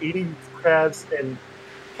sitting there eating crabs, and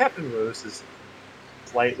Captain Rose is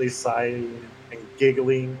slightly sighing and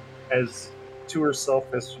giggling as to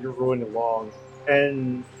herself as you're rowing along,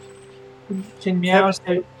 and Can Meow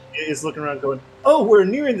say? is looking around going, "Oh, we're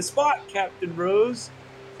nearing the spot, Captain Rose.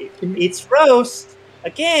 Can, It's roast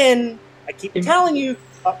again. I keep Im- telling you.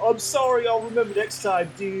 I'm sorry, I'll remember next time,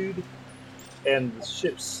 dude." And the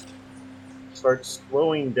ships start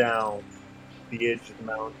slowing down the edge of the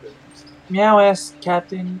mountains. Meow asks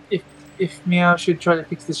Captain if Meow should try to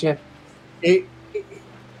fix the ship.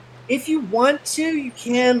 If you want to, you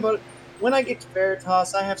can. But when I get to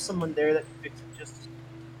Veritas, I have someone there that can fix it just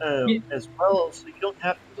as well, so you don't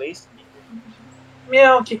have to waste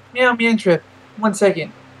anything. Meow Mantrip. 1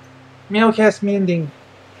 second. Meow cast Mending.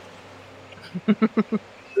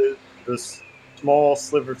 The small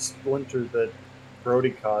slivered splinter that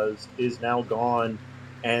Brody caused is now gone,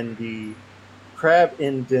 and the crab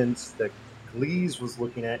indents that Glees was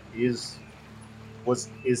looking at is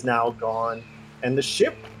now gone, and the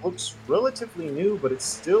ship looks relatively new, but it's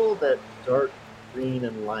still that dark green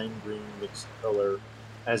and lime green mixed color.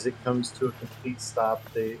 As it comes to a complete stop,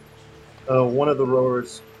 one of the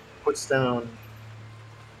rowers puts down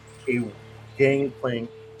a gangplank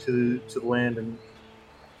to land, and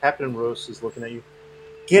Captain Rose is looking at you.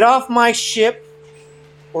 Get off my ship,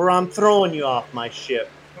 or I'm throwing you off my ship.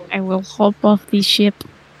 I will hop off the ship.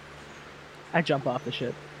 I jump off the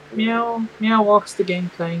ship. Meow walks the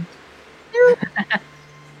gangplank.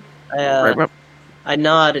 I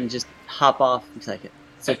nod and just hop off. It's like,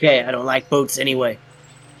 it's okay. I don't like boats anyway.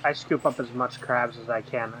 I scoop up as much crabs as I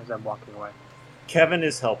can as I'm walking away. Kevin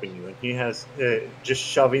is helping you, and he has just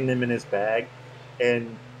shoving them in his bag.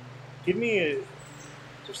 And give me a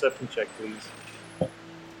perception check, please.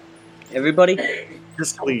 Everybody?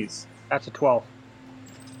 Just please. That's a 12.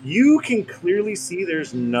 You can clearly see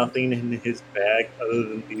there's nothing in his bag other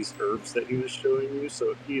than these herbs that he was showing you.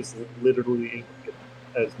 So he's literally able to get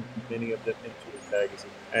as many of them into his bag as he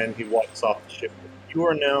can. And he walks off the ship. You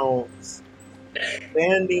are now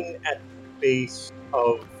standing at the base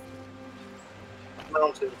of the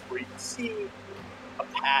mountain where you can see a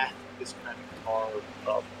path is kind of carved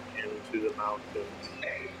up into the mountains.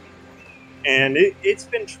 And it's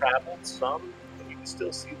been traveled some, but you can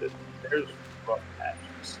still see that there's rough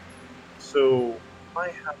patches. So you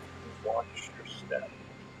might have to watch your step.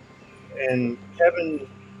 And Kevin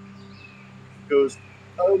goes,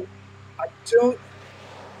 "Oh, I don't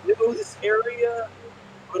know this area,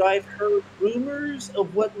 but I've heard rumors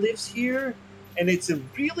of what lives here, and it's a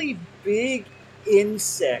really big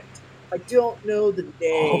insect. I don't know the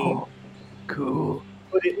name. Oh, cool.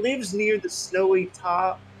 But it lives near the snowy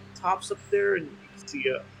tops up there, and you can see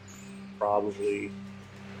it probably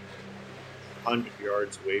 100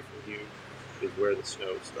 yards away from you is where the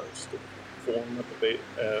snow starts to form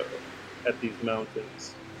at these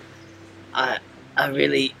mountains." I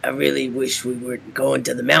really wish we weren't going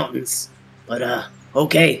to the mountains, but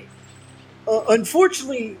okay.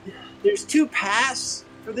 Unfortunately, there's two paths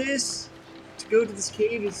for this. To go to this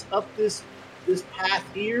cave is up this path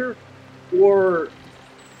here, or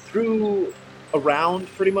through around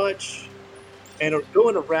pretty much. And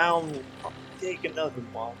going around will probably take another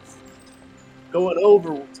month. Going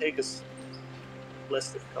over will take us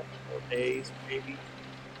less than a couple more days, maybe.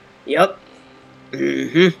 Yep.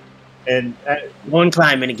 Mm-hmm. And One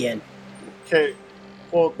climbing again. Okay,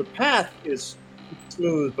 well, the path is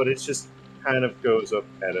smooth, but it just kind of goes up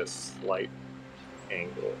at a slight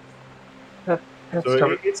angle. That's So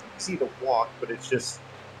covered. it's easy to walk, but it's just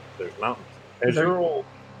there's mountains. As Is there- you're all,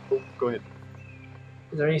 go ahead.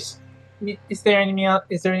 Is there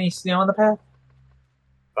any snow on the path?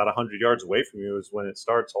 About 100 yards away from you is when it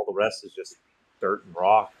starts. All the rest is just dirt and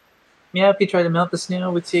rock. Meow can try to melt the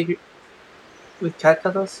snow with cat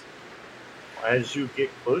cuddles. As you get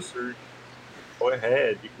closer, go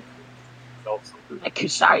ahead. You can melt something. My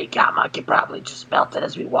Kusarigama can probably just melt it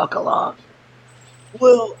as we walk along.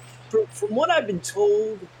 Well, from what I've been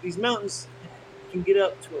told, these mountains can get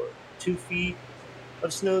up to 2 feet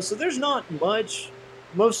of snow, so there's not much.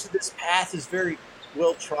 Most of this path is very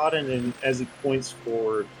well trodden, and as it points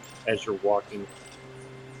forward as you're walking,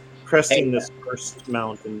 cresting this first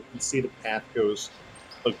mountain, you can see the path goes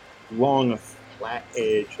along a flat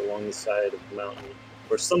edge along the side of the mountain,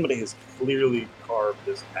 where somebody has clearly carved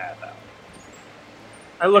this path out.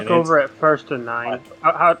 I look And over at First and Nine.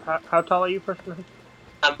 How tall are you, First and Nine?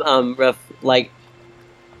 I'm rough, like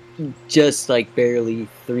just like barely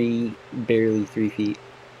 3 feet.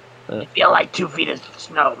 I feel like 2 feet of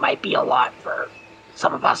snow might be a lot for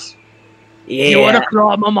some of us. Yeah. You want to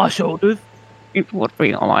climb on my shoulders? It would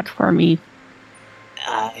be a lot for me.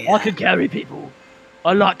 I can carry people.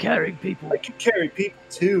 I like carrying people. I could carry people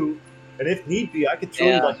too, and if need be, I could throw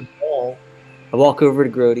Yeah. you like a ball. I walk over to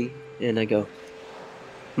Grody and I go,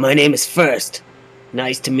 "My name is First.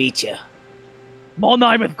 Nice to meet you." My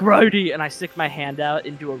name is Grody, and I stick my hand out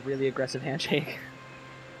and do a really aggressive handshake.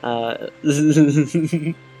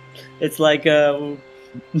 It's like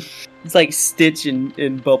Stitch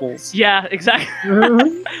in Bubbles. Yeah,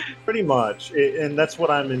 exactly. Pretty much, and that's what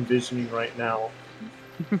I'm envisioning right now.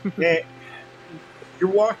 And you're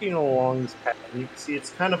walking along this path, and you can see it's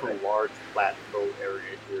kind of a large plateau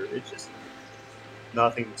area here. It's just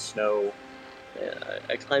nothing but snow.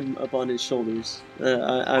 I climb up on his shoulders.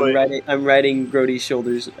 Wait. I'm riding Grody's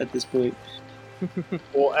shoulders at this point.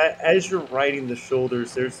 Well, as you're riding the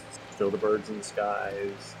shoulders, there's still the birds in the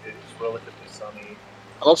skies. It's relatively sunny.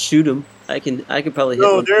 I'll shoot him. I can probably hit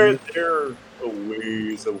No, one. they're a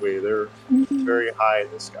ways away. They're very high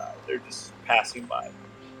in the sky. They're just passing by. You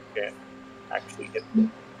can't actually hit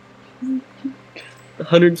them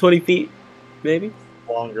 120 feet, maybe.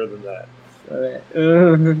 longer than that. All right.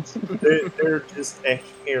 They're just a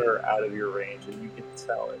hair out of your range, and you can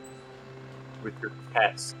tell it with your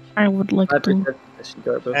pets. I would like to.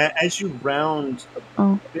 As you round a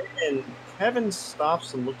Oh. bend, Kevin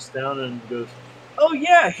stops and looks down and goes, Oh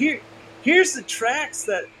yeah, here's the tracks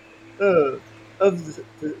that of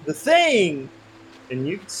the thing. and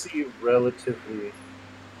you can see relatively.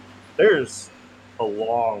 There's a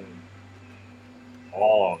long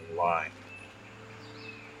line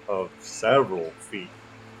of several feet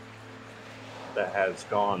that has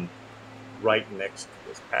gone right next to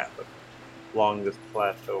this path along this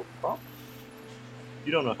plateau.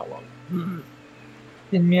 You don't know how long.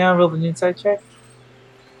 Can Meow roll an insight check?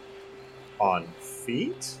 On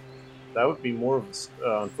feet, that would be more of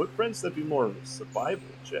on footprints. That'd be more of a survival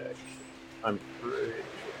check. I'm pretty sure.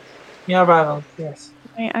 Meow rival, yes.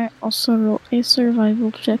 May I also roll a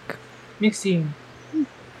survival check? Mixing.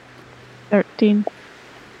 13.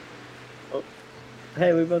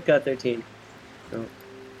 Hey, we both got 13.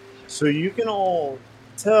 So you can all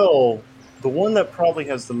tell the one that probably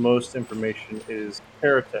has the most information is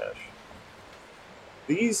Paratash.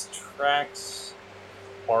 These tracks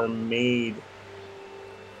are made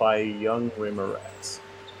by young Rimmerats.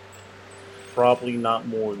 Probably not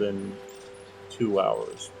more than 2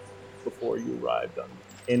 hours before you arrived on them.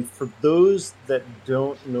 And for those that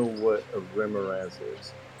don't know what a Rimmeraz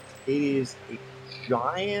is, it is a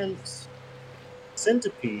giant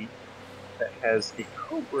centipede that has a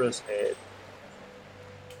cobra's head,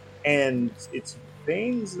 and its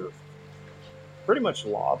veins of pretty much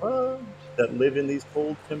lava that live in these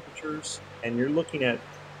cold temperatures. And you're looking at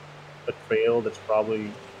a trail that's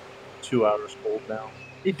probably 2 hours cold now.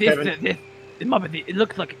 It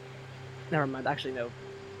looks like. Never mind. Actually, no.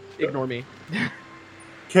 Ignore me.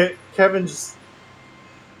 Kevin just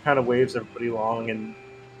kind of waves everybody along, and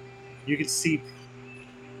you can see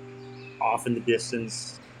off in the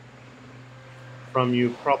distance from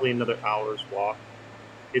you, probably another hour's walk,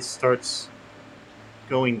 it starts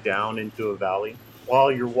going down into a valley.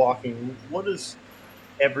 While you're walking, what does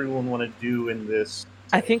everyone want to do in this?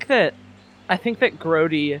 I think that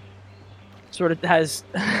Grody sort of has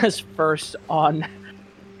First on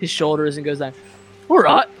his shoulders and goes down. All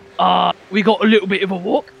right, we got a little bit of a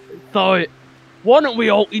walk, so why don't we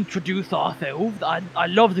all introduce ourselves? I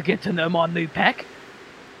love to get to know my new pack.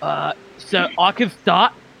 So I can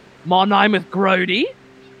start. My name is Grody.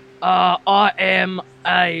 I am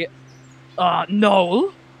a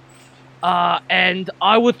Gnoll. and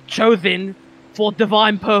I was chosen for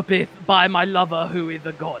divine purpose by my lover, who is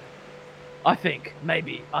a god. I think,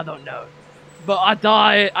 maybe, I don't know. But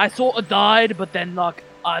I sort of died, but then, like,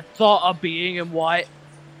 I thought of being in white,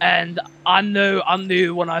 and I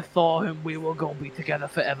knew when I saw him we were gonna be together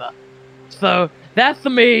forever. So, that's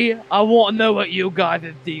me. I want to know what you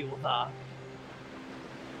guys' deals are.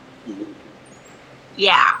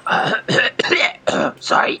 Yeah.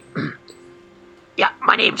 Sorry. Yeah,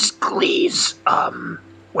 my name's Glees.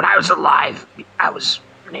 When I was alive, I was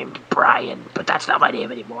named Brian, but that's not my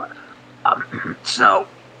name anymore. So,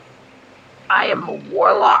 I am a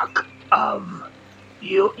warlock of...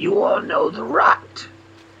 You all know the Rot.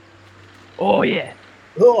 Oh, yeah.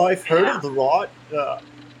 Oh, I've heard of the Rot.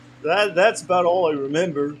 That's about all I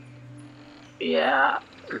remember. Yeah.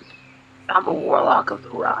 I'm a warlock of the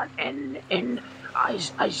Rot, and I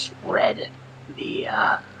spread the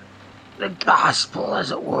gospel,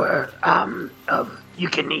 as it were, of you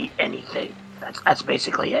can eat anything. That's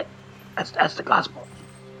basically it. That's the gospel.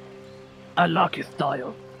 I like your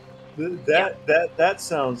style. That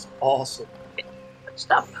sounds awesome.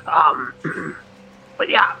 Stuff. But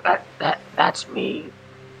yeah, that's me.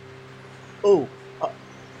 Oh,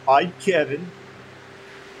 I'm Kevin.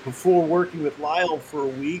 Before working with Lyle for a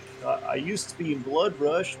week, I used to be in Blood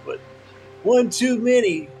Rush, but one too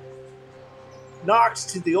many knocks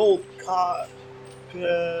to the old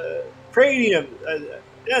cranium.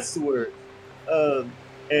 That's the word.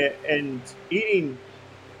 And eating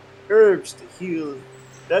herbs to heal.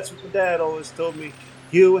 That's what my dad always told me.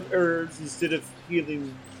 Heal with herbs instead of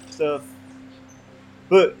healing stuff.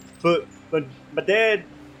 But my dad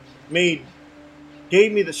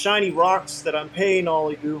gave me the shiny rocks that I'm paying all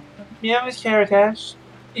of you. Meow is Karakash.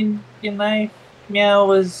 In life, Meow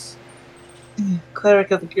was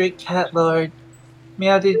cleric of the great cat lord.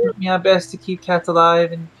 Meow did Meow best to keep cats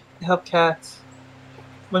alive and help cats.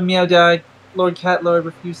 When Meow died, Lord Cat Lord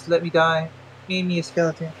refused to let me die. Made me a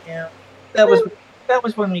skeleton. Meow. That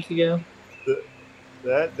was 1 week ago.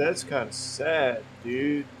 That's kind of sad,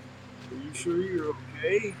 dude. Are you sure you're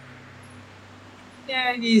okay?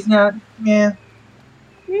 Yeah, he's not. Yeah.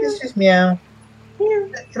 It's just Meow.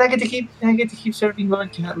 Can I get to keep serving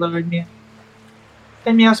Lord Cat Lord? Meow.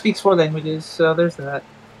 And Meow speaks 4 languages, so there's that.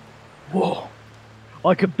 Whoa.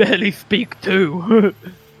 I can barely speak too.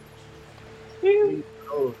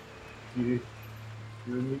 Oh, you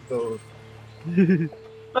and me both.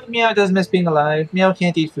 But Meow does miss being alive. Meow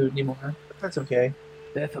can't eat food anymore. That's okay.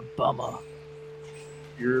 That's a bummer.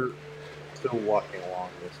 You're still walking along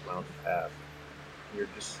this mountain path. You're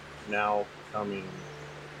just now coming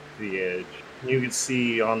to the edge. You can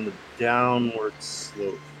see on the downward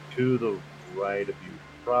slope to the right of you,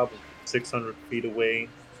 probably 600 feet away,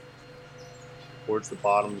 towards the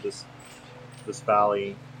bottom of this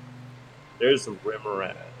valley, there's a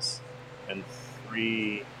Remoraz and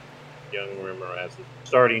 3 young Remorazes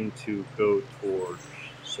starting to go towards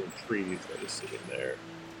some trees that are sitting there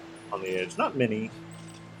on the edge. Not many.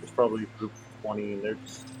 There's probably a group of 20, and they're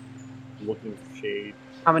just looking for shade.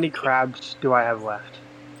 How many crabs do I have left?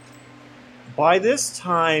 By this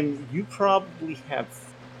time, you probably have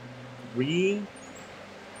 3,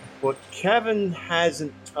 but Kevin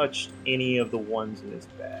hasn't touched any of the ones in his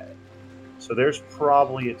bag. So there's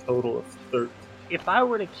probably a total of 13. If I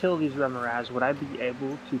were to kill these Remoraz, would I be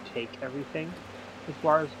able to take everything as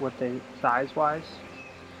far as what they size-wise?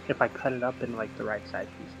 If I cut it up in like the right size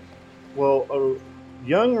pieces. Well, a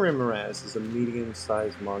young Remoraz is a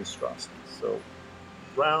medium-sized monstrosity, so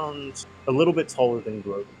around a little bit taller than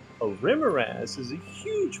Grogu. A Remoraz is a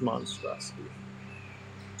huge monstrosity.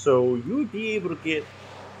 So you would be able to get,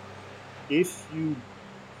 if you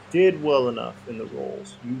did well enough in the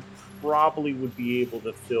rolls, you probably would be able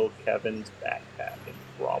to fill Kevin's backpack. And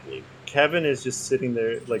probably Kevin is just sitting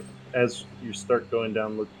there, like, as you start going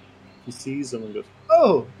down, look, he sees them and goes,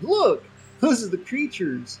 "Oh, look, those are the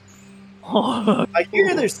creatures. I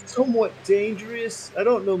hear they're somewhat dangerous. I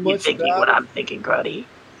don't know You much thinking about what it." I'm thinking, Grody?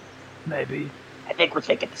 Maybe. I think we're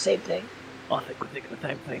thinking the same thing. I think we're thinking the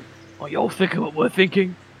same thing. Are y'all thinking what we're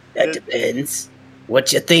thinking? That depends.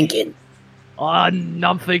 What you thinking?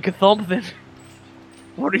 I'm thinking something.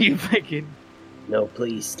 What are you thinking? No,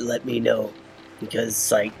 please let me know,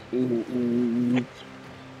 because like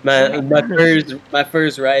my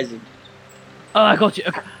fur's rising. Oh, I got you.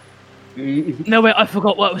 Okay. No, wait, I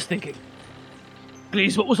forgot what I was thinking.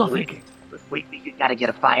 Please, what was I thinking? we gotta get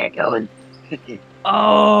a fire going.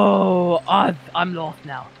 Oh, I'm lost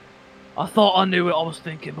now. I thought I knew what I was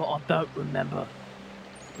thinking, but I don't remember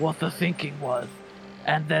what the thinking was.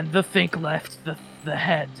 And then the think left the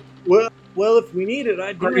head. Well, if we need it,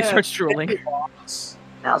 I do Grody have starts drooling. candy box.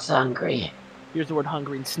 Smells hungry. Here's the word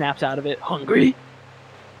hungry and snaps out of it. Hungry?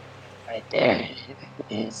 Right there.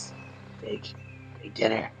 It's big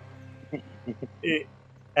dinner.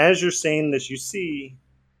 As you're saying this, you see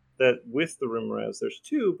that with the Rimraz, there's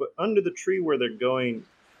two, but under the tree where they're going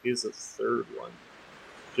is a third one,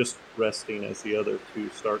 just resting as the other two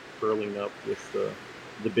start curling up with the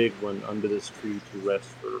big one under this tree to rest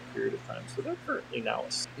for a period of time. So they're currently now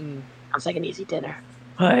asleep. Sounds like an easy dinner.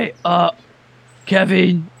 Hey,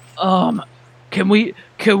 Kevin, can we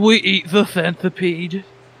eat the centipede?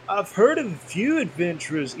 I've heard of a few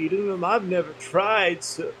adventurers eating them. I've never tried,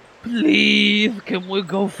 so Please, can we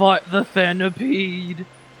go fight the centipede?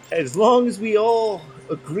 as long as we all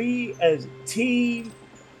agree as a team,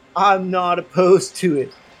 I'm not opposed to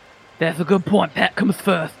it. That's a good point. Pat comes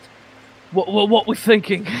first. What we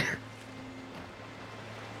thinking?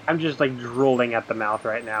 I'm just like drooling at the mouth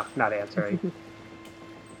right now, not answering.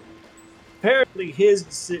 Apparently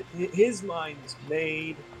his mind's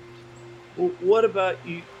made. Well, what about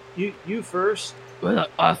you? You first? Well,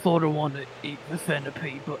 I thought I wanted to eat the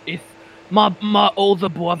centipede, but if my older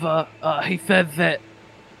brother, he said that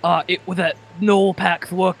it was that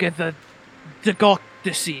Norpax work as a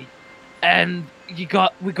democracy, and we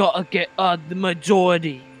gotta get the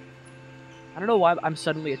majority. I don't know why I'm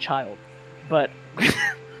suddenly a child, but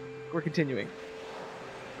we're continuing.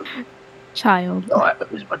 Child. No,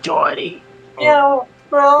 it was majority. Meow.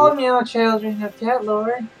 We're all meow children of Cat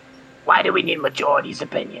Lord. Why do we need majority's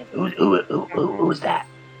opinion? Who's that?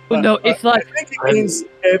 No, it's like I think it means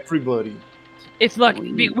everybody. it's like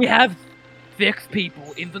we have 6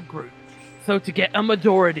 people in the group, so to get a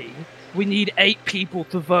majority, we need 8 people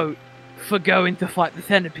to vote for going to fight the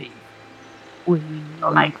centipede.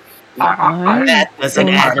 Like, That doesn't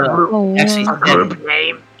add up. Actually,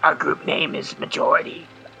 our group name is majority.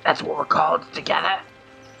 That's what we're called together.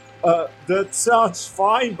 That sounds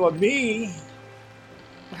fine by me.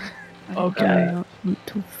 Okay. I don't want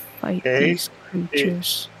to fight Okay. these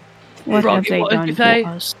creatures. What Rocky, have they what did done you say? to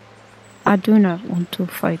us? I do not want to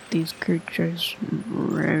fight these creatures.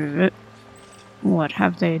 What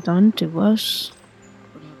have they done to us?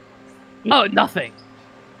 Oh, nothing.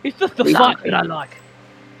 It's just the fight that I like.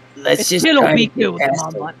 let's It's just still try a to big get deal with past my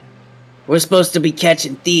it. mind. We're supposed to be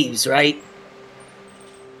catching thieves, right?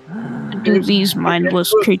 Do these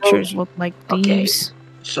mindless creatures look like Okay. thieves?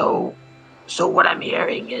 So what I'm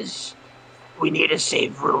hearing is we need to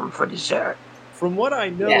save room for dessert. From what I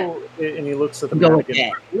know, and he looks at the We'll go map with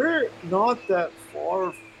again, that. we're not that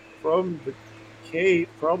far from the cave.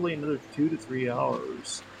 Probably another 2 to 3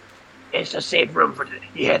 hours. It's to save room for.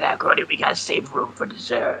 You hear that, Cody? We gotta save room for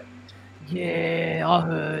dessert. Yeah, I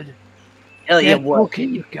heard. Hell yeah, Let's what? look at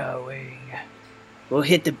you going. We'll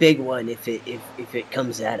hit the big one if it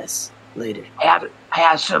comes at us later. I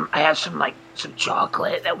have some like some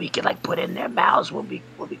chocolate that we can like put in their mouths when we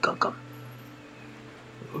cook them.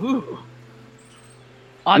 Ooh.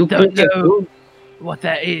 I You don't cook your know food? what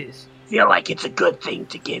that is. Feel like it's a good thing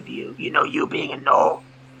to give you. You know, you being a no,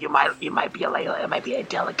 you might be it might be a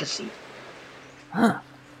delicacy. Huh.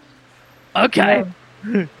 Okay.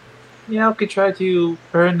 Meow could try to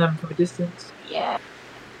burn them from a distance. Yeah.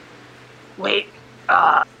 Wait,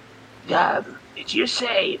 did you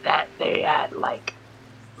say that they had like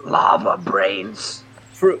lava brains?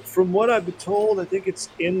 From what I've been told, I think it's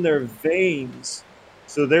in their veins,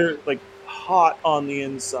 so they're like hot on the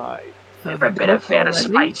inside. Never been a fan of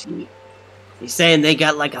spicy. You saying they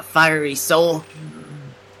got like a fiery soul?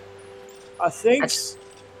 I think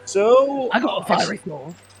so. I got a fiery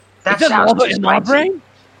soul. That Is there sounds lava too in my spicy. brain?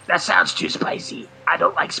 That sounds too spicy. I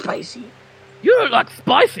don't like spicy. You don't like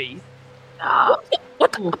spicy?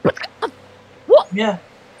 What? Yeah.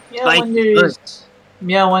 Meow Like wonders.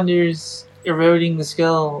 Meow wonders eroding the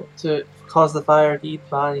skull to cause the fire to eat the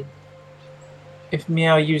body. If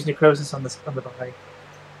Meow used necrosis on the body.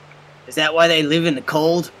 Is that why they live in the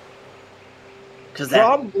cold? Because that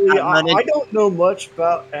Probably. I hot-blooded- don't know much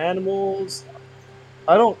about animals.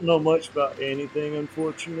 I don't know much about anything,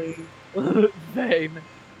 unfortunately. Same.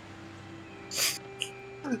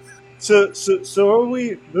 So are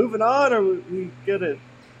we moving on, or we gonna?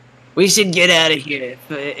 we should get out of here.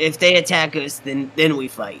 If they attack us, then we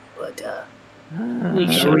fight. But We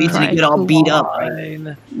no should reason to try get all to, beat up. Right?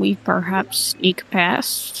 Fine. We perhaps sneak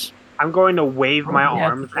past. I'm going to wave my Oh, yeah,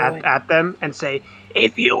 arms right. at them and say,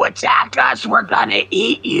 If you attack us, we're gonna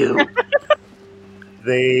eat you.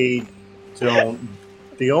 They don't.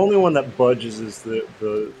 The only one that budges is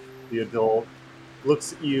the adult.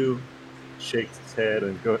 Looks at you, shakes his head,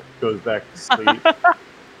 and goes back to sleep.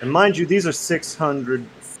 And mind you, these are 600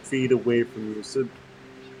 feet away from you, so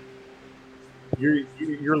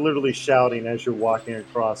you're literally shouting as you're walking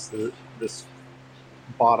across this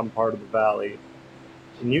bottom part of the valley,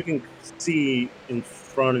 and you can see in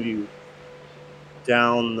front of you,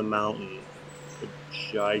 down the mountain, a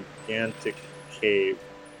gigantic cave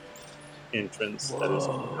entrance that is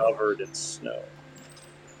covered in snow.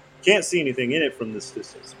 Can't see anything in it from this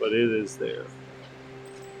distance, but it is there.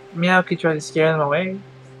 Meow could try to scare them away.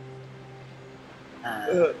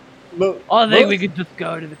 I think we could just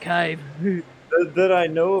go to the cave. That I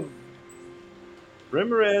know of,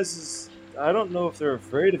 Rimmerez is. I don't know if they're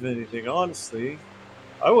afraid of anything, honestly.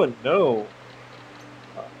 I wouldn't know.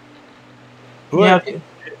 But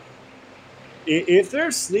if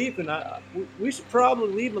they're sleeping, we should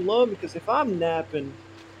probably leave them alone, because if I'm napping,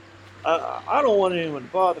 I don't want anyone to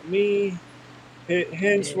bother me.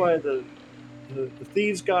 Hence why the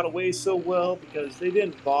thieves got away so well, because they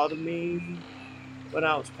didn't bother me when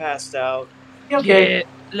I was passed out. Okay.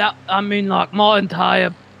 Yeah, I mean, like, my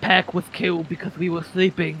entire pack was killed because we were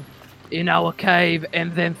sleeping in our cave,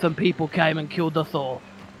 and then some people came and killed us all.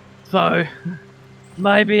 So,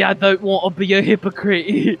 maybe I don't want to be a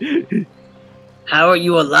hypocrite. How are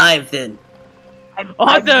you alive then?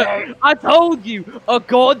 I told you, a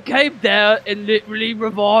god came down and literally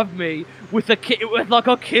revived me with like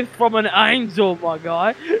a kiss from an angel, my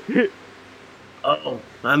guy. Oh,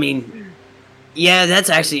 I mean, yeah, that's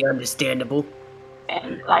actually understandable.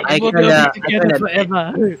 And like, We'll go be together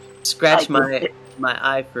forever. Scratch Like, my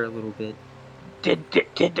eye for a little bit. did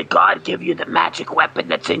the god give you the magic weapon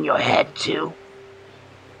that's in your head too?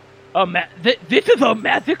 This is a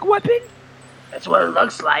magic weapon? That's what it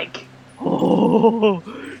looks like. Oh,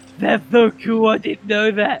 that's so cool. I didn't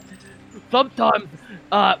know that. Sometimes,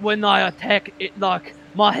 when I attack, it like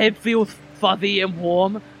my head feels fuzzy and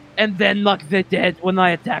warm, and then like they're dead when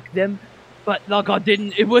I attack them. But like I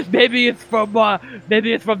didn't. It was maybe it's from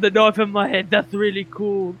the knife in my head. That's really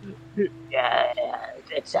cool. Yeah,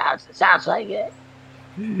 it sounds like it.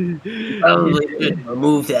 Probably should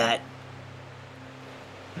remove that.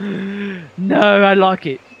 No, I like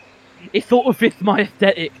it. It sort of fits my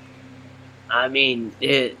aesthetic. I mean,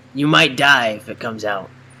 you might die if it comes out.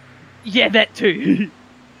 Yeah, that too.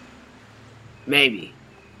 Maybe.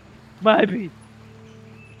 Maybe.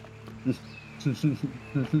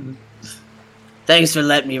 Thanks for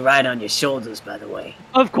letting me ride on your shoulders, by the way.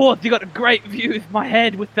 Of course, you got a great view of my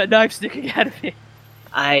head with the knife sticking out of it.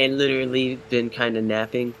 I literally been kind of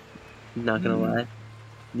napping. I'm not gonna lie.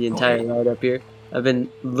 The entire ride up here. I've been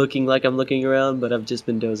looking like I'm looking around, but I've just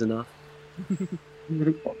been dozing off.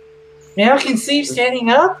 Meow can see you standing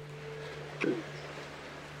up?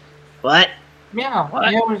 What? Meow.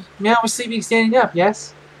 What? Meow was sleeping standing up,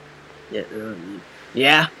 yes?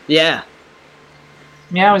 Yeah.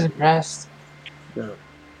 Meow was impressed. No.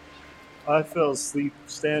 I fell asleep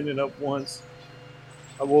standing up once.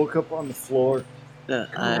 I woke up on the floor.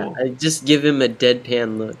 I just give him a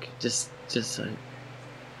deadpan look. Just like,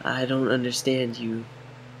 I don't understand you.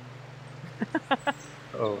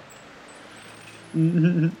 Oh.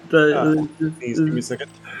 Please Give me a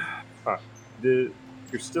second.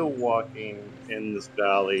 You're still walking in this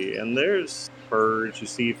valley, and there's birds. You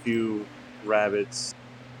see a few rabbits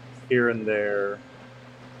here and there.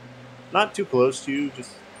 Not too close to you,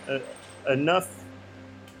 just enough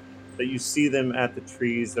that you see them at the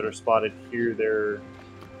trees that are spotted here, there,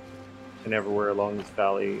 and everywhere along this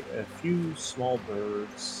valley. A few small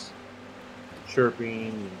birds chirping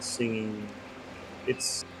and singing.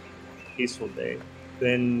 It's a peaceful day.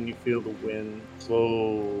 Then you feel the wind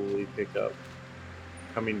slowly pick up,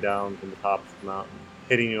 coming down from the top of the mountain,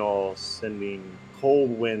 hitting you all, sending cold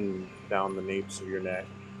wind down the napes of your neck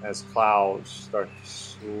as clouds start to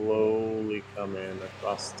slowly come in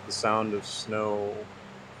across the sound of snow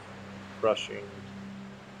crushing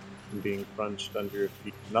and being crunched under your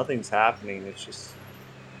feet. Nothing's happening, it's just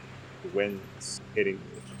the wind's hitting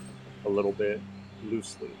you a little bit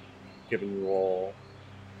loosely, giving you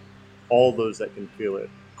all those that can feel it,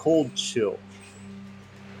 cold chill.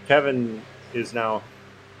 Kevin is now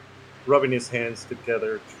rubbing his hands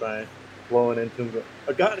together, blowing into him.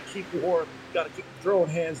 I gotta keep warm. Gotta keep throwing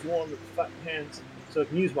hands warm with the fighting hands, so I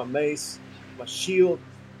can use my mace, my shield.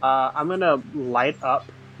 I'm gonna light up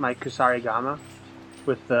my Kusarigama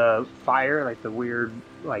with the fire, like the weird,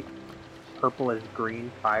 like purplish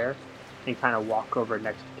green fire, and kind of walk over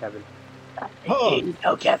next to Kevin.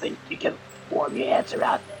 No, Kevin, you can warm your hands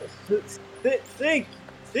around this. Thank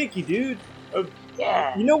you, dude.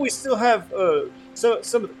 Yeah. You know, we still have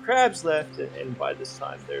some of the crabs left, and by this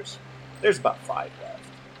time there's about 5 left.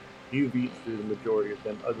 You've eaten through the majority of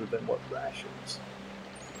them, other than what rations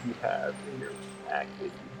you have in your pack, if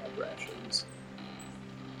you have rations.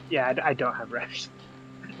 Yeah, I don't have rest.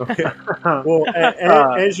 Okay. Well,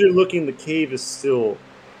 as you're looking, the cave is still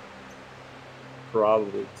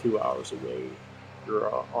probably 2 hours away.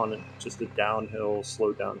 You're on just a downhill,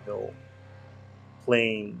 slow downhill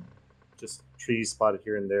plain, just trees spotted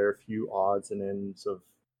here and there, a few odds and ends of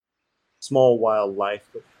small wildlife,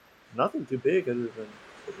 but nothing too big other than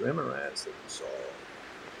the remoras that you saw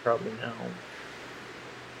probably now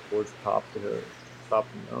towards the top of the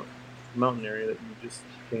mountain area that you just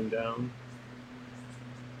came down.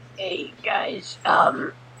 Hey guys,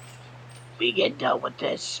 we get done with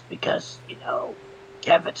this because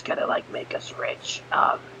Kevin's gonna make us rich.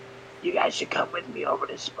 You guys should come with me over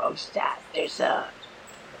to Smokestack. There's the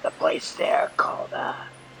place there called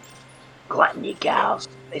Gluttony Gals.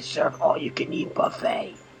 They serve all you can eat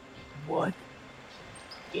buffet. What?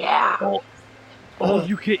 Yeah. All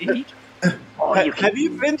you can eat? Have you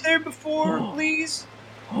been there before, please?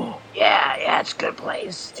 Yeah, it's a good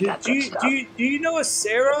place. Do you know a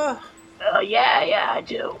Sarah? Yeah, I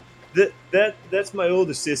do. That's my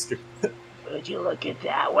older sister. Would you look at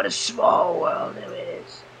that? What a small world it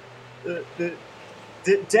is.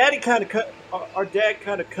 Daddy kind of cut. Our dad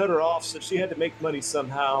kind of cut her off, so she had to make money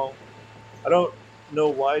somehow. I don't know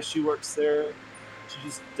why she works there. She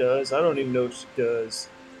just does. I don't even know if she does.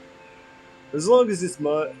 As long as it's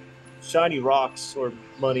shiny rocks or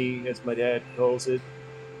money, as my dad calls it.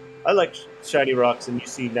 I like shiny rocks, and you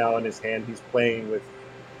see now in his hand he's playing with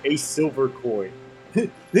a silver coin.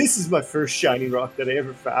 This is my first shiny rock that I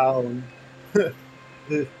ever found. I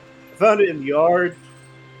found it in the yard,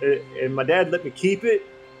 and my dad let me keep it.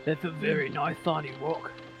 That's a very nice shiny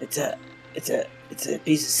rock. It's a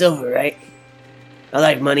piece of silver, right? I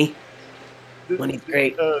like money. Money's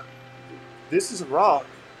great. This is a rock.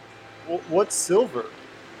 What's silver?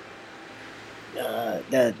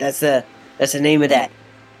 That's the name of that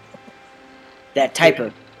type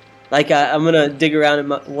of. Like I'm gonna dig around in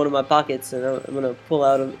one of my pockets and I'm gonna pull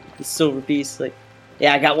out a silver piece. Like,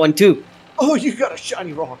 yeah, I got one too. Oh, you got a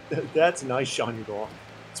shiny rock. That's a nice shiny rock.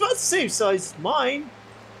 It's about the same size as mine.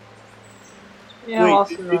 Yeah,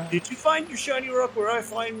 Wait, did you find your shiny rock where I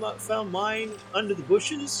found mine under the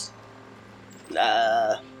bushes?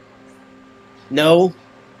 No.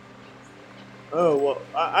 Oh, well,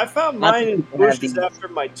 I found mine in the bushes after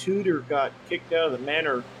my tutor got kicked out of the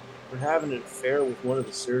manor for having an affair with one of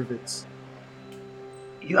the servants.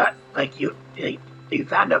 You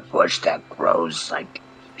found a bush that grows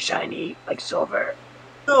shiny, silver.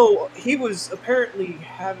 No, he was apparently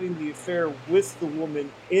having the affair with the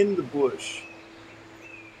woman in the bush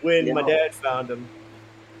when my dad found him.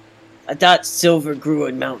 I thought silver grew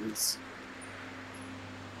in mountains.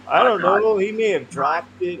 I don't know. He may have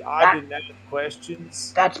dropped it. I didn't ask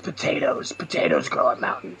questions. That's potatoes. Potatoes grow in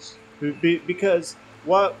mountains. Because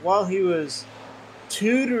while he was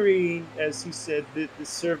tutoring, as he said, the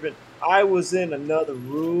servant, I was in another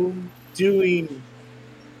room doing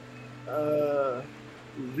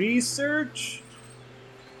research.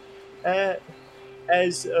 As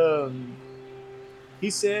he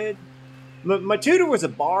said, my tutor was a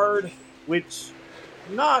bard, which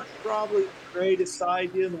not probably the greatest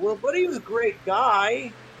idea in the world, but he was a great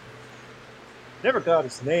guy. Never got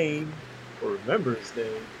his name or remember his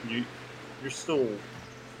name. You're still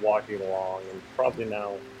walking along, and probably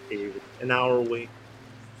now an hour away.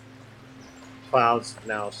 Clouds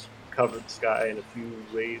now covered the sky, and a few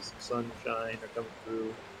rays of sunshine are coming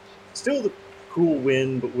through. Still the cool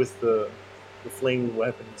wind, but with the flaming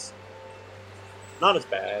weapons. Not as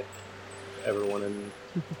bad. Everyone in.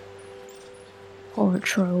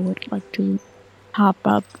 Portro would like to hop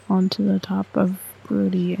up onto the top of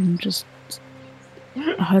Brody and just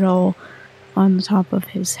huddle on the top of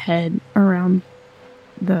his head around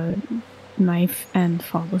the knife and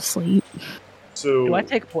fall asleep. So, do I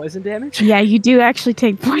take poison damage? Yeah, you do actually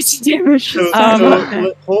take poison damage.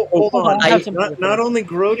 Hold on. Not only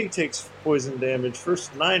Grody takes poison damage,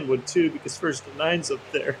 First 9 would too, because First 9's up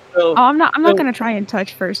there. I'm not gonna try and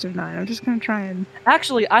touch First of 9. I'm just gonna try and.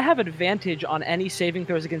 Actually, I have advantage on any saving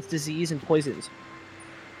throws against disease and poisons.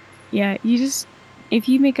 Yeah, if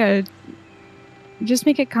you make a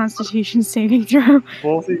Constitution saving throw.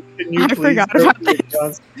 Both of you, can you please go make a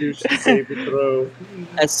Constitution saving throw?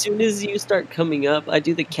 As soon as you start coming up, I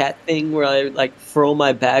do the cat thing where I furl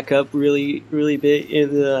my back up really, really big,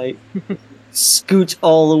 and then I scooch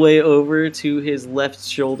all the way over to his left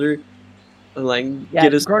shoulder, and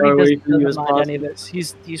get as far away from you as possible. Any of this.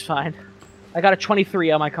 He's fine. I got a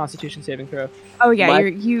 23 on my Constitution saving throw. Oh yeah,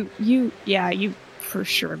 you for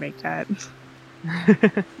sure make that.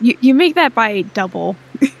 you make that by double.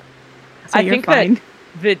 So I think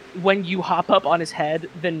that when you hop up on his head,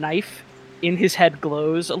 the knife in his head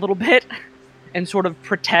glows a little bit and sort of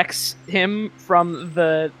protects him from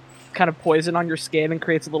the kind of poison on your skin and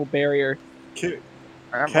creates a little barrier.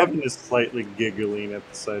 Kevin is slightly giggling at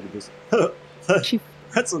the sight of this. She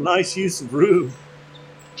That's a nice use of room.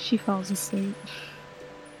 she falls asleep.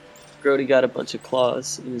 Grody got a bunch of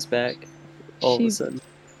claws in his back all of a sudden.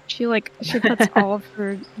 She puts all of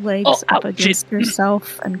her legs up against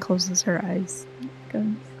herself and closes her eyes.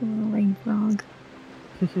 Going a rain frog.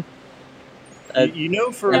 You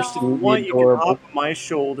know, first, if you want, you can hop on my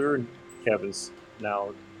shoulder, and Kevin's now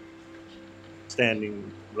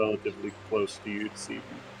standing relatively close to you to see if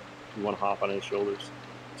you want to hop on his shoulders.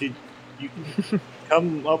 You can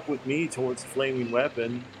come up with me towards the flaming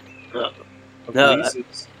weapon.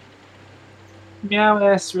 Meow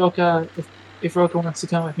asks Roka if Roka wants to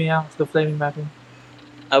come with Meow to the flaming weapon.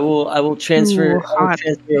 I will transfer. Ooh, I will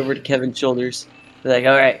transfer over to Kevin's shoulders. Like,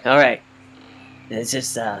 all right. It's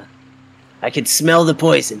just I can smell the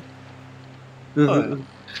poison.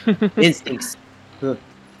 Instincts.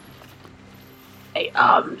 Hey,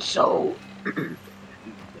 so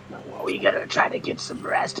are we gonna try to get some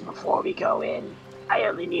rest before we go in? I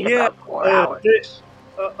only need about 4 hours.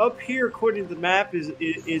 Up here, according to the map,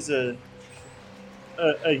 is a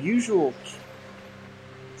usual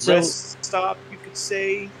rest stop, you could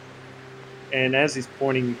say. And as he's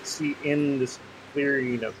pointing, you can see in this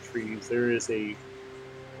clearing of trees, there is a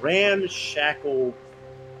ramshackle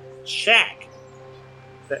shack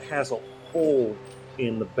that has a hole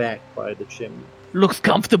in the back by the chimney. Looks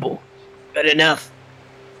comfortable. Good enough.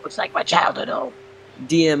 Looks like my childhood home.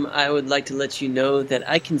 DM, I would like to let you know that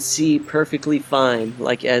I can see perfectly fine,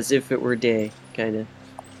 like as if it were day, kind of.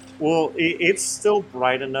 Well, it's still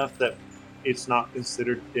bright enough that it's not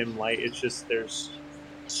considered dim light. It's just there's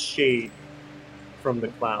shade from the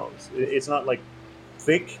clouds. It's not like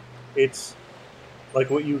thick. It's like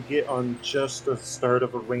what you get on just the start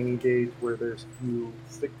of a rainy day, where there's a few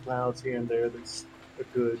thick clouds here and there. There's a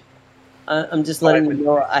good. I'm just letting you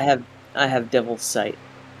know I have devil's sight.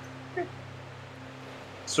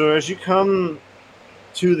 So as you come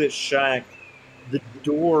to this shack, the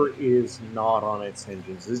door is not on its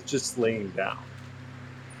hinges. It's just laying down.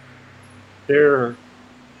 There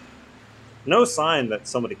no sign that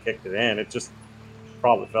somebody kicked it in. It just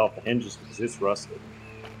probably fell off the hinges because it's rusted.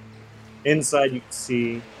 Inside you can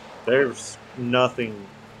see there's nothing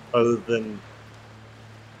other than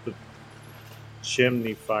the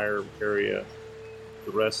chimney fire area.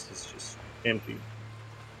 The rest is just empty.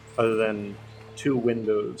 Other than 2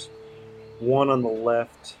 windows, one on the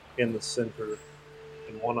left in the center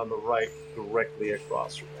and one on the right directly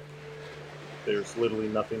across from it. There's literally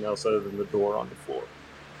nothing else other than the door on the floor.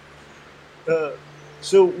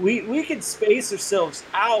 So we can space ourselves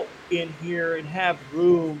out in here and have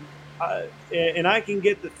room, and I can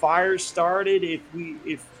get the fire started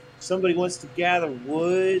if somebody wants to gather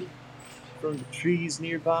wood from the trees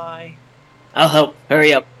nearby. I'll help.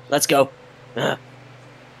 Hurry up. Let's go.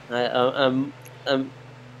 I'm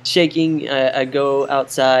shaking. I go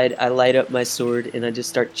outside. I light up my sword and I just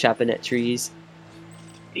start chopping at trees.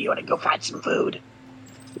 Do you want to go find some food?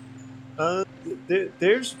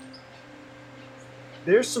 There's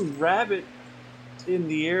some rabbit in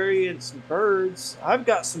the area and some birds. I've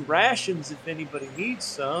got some rations if anybody needs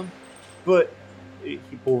some. But he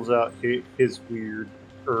pulls out his weird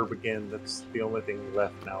herb again. That's the only thing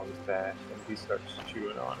left now in his bag, and he starts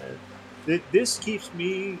chewing on it. This keeps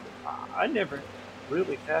me. I never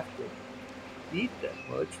really have to eat that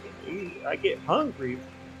much. I get hungry,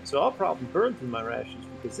 so I'll probably burn through my rations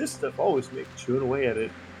because this stuff always makes chewing away at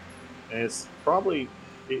it. And it's probably,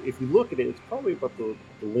 if you look at it, it's probably about the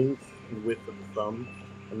length and width of the thumb.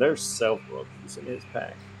 And there's several of these in his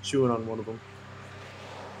pack, chewing on one of them.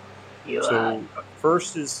 So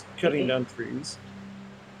first is cutting down trees.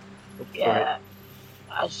 Yeah.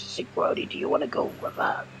 I was just saying, Brody, do you want to go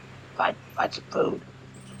find some food?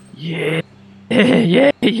 Yeah,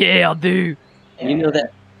 I'll do.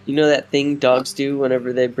 You know that thing dogs do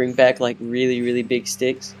whenever they bring back like really, really big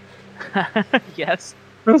sticks? Yes.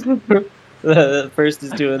 The first is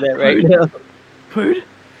doing that right now. Food?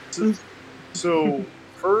 So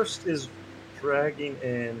first is dragging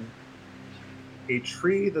in a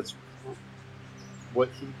tree that's what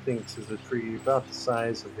he thinks is a tree about the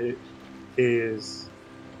size of his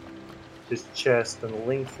chest and the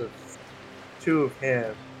length of 2 of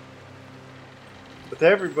him. But to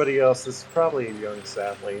everybody else, this is probably a young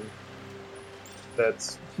sapling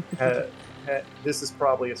that's this is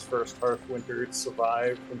probably his first harsh winter it's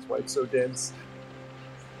survived. That's why it's so dense.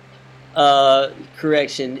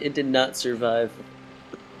 Correction, it did not survive.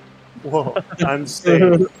 Well, I'm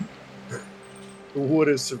saying would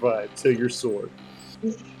have survived to your sword.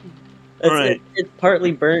 It's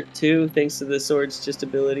partly burnt too, thanks to the sword's just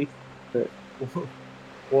ability.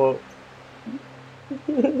 Well,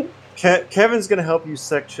 Kevin's gonna help you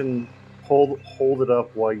hold it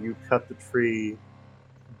up while you cut the tree.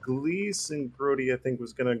 Glees and Grody, I think,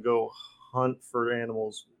 was gonna go hunt for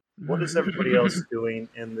animals. What is everybody else doing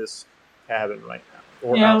in this cabin right now,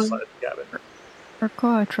 or outside the cabin?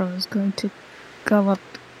 Coatro is going to go up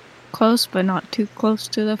close, but not too close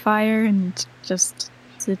to the fire, and just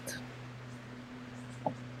sit.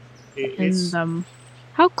 And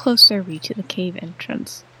how close are we to the cave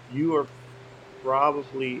entrance? You are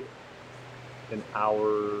probably an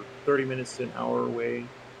hour, 30 minutes to an hour away.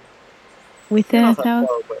 Within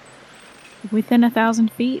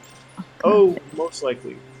 1,000 feet? Oh, most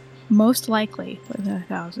likely. Most likely within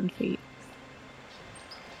 1,000 feet.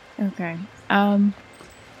 Okay.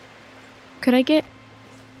 Could I get...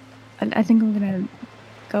 I think I'm gonna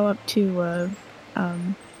go up to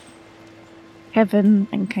Kevin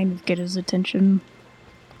and kind of get his attention,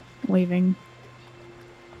 waving.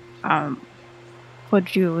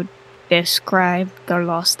 Would you describe the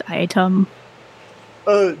lost item?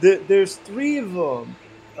 There's 3 of them.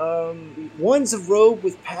 One's a robe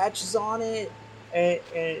with patches on it,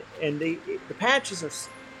 and the patches are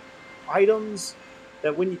items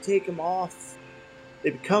that when you take them off, they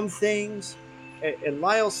become things. And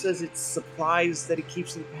Lyle says it's supplies that he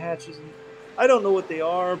keeps in the patches. And I don't know what they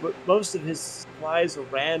are, but most of his supplies are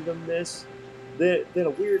randomness. Then a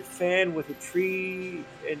weird fan with a tree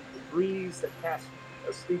and a breeze that casts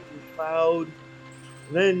a sleeping cloud.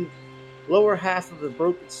 And then lower half of the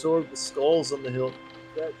broken sword with skulls on the hilt.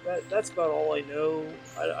 That's about all I know.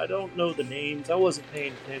 I don't know the names. I wasn't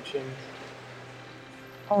paying attention.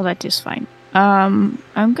 Oh, that is fine.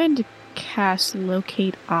 I'm going to cast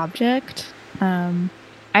Locate Object. I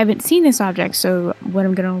haven't seen this object, so what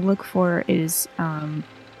I'm going to look for is,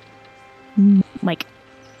 like,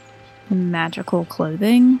 magical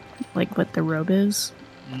clothing, like what the robe is.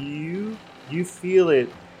 You feel it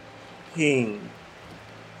ping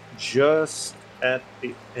just at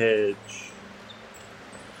the edge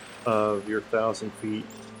of your 1,000 feet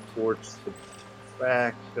towards the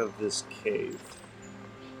back of this cave.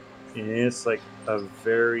 And it's like a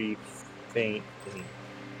very faint thing.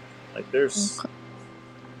 Like there's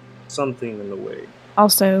something in the way.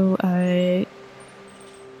 Also,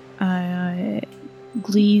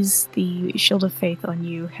 Glees, the Shield of Faith on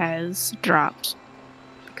you has dropped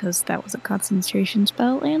because that was a concentration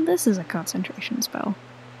spell, and this is a concentration spell.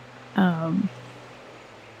 All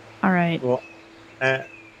right. Well,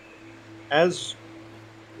 as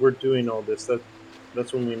we're doing all this,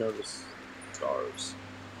 that's when we notice stars.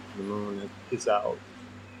 The moon is out.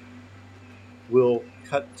 We'll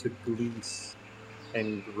cut to Glees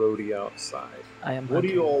and Grody outside. I am. What are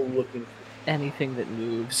you all looking for? Anything that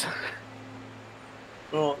moves.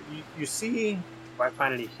 Well, you see... Do I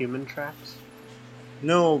find any human tracks?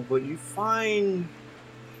 No, but you find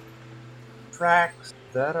tracks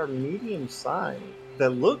that are medium-sized, that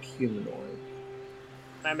look humanoid.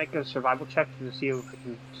 Can I make a survival check to see if I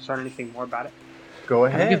can discern anything more about it? Go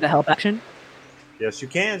Can I ahead. give the help action? Yes, you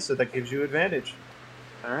can, so that gives you advantage.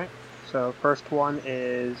 Alright. So, first one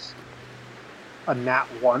is a nat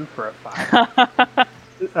 1 for a 5.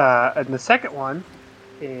 And the second one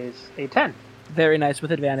is a 10. Very nice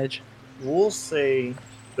with advantage. We'll say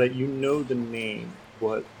that you know the name,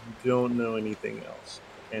 but you don't know anything else.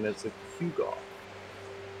 And it's a Hugoth.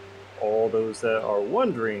 All those that are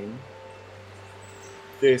wondering,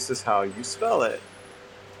 this is how you spell it.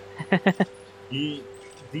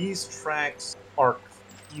 These tracks are,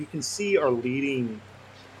 you can see, are leading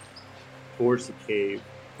towards the cave,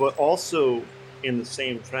 but also in the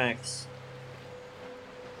same tracks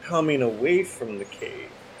coming away from the cave.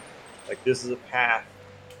 Like this is a path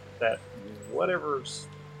that whatever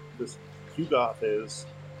this Hugoth is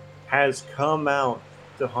has come out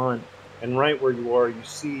to hunt, and right where you are, you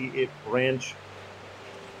see it branch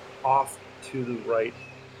off to the right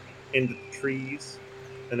into the trees,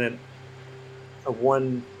 and then a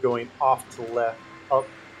one going off to the left, up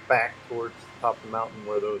back towards the top of the mountain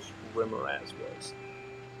where those Remoraz was.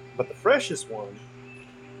 But the freshest one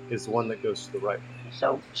is the one that goes to the right.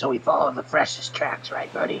 So we follow the freshest tracks,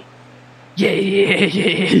 right, buddy?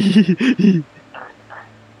 Yeah.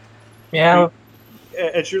 Meow.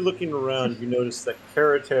 As you're looking around, you notice that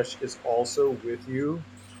Karatesh is also with you,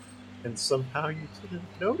 and somehow you didn't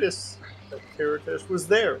notice that Karatesh was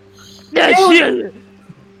there.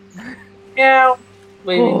 Meow.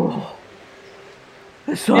 Waiting. Oh.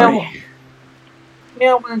 Sorry.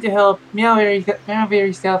 Meow wanted to help. Meow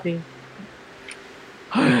very stealthy.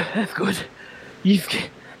 That's good. You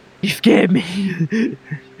scared me.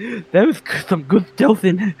 That was some good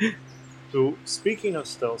stealthing. So, speaking of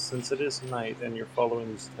stealth, since it is night and you're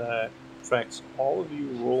following these tracks, all of you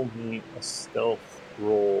roll me a stealth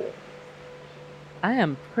roll. I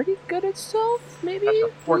am pretty good at stealth, maybe?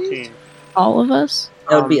 That's a 14. All of us?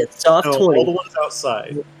 That would be a soft No, 20. all the ones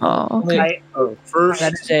outside. Oh, okay. First,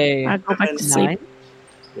 That is a I go back to sleep.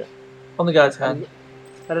 9. Only got a 10.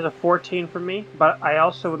 That is a 14 for me, but I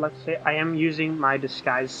also would like to say I am using my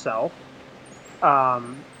disguise self,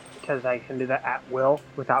 because I can do that at will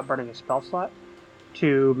without burning a spell slot,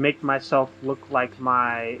 to make myself look like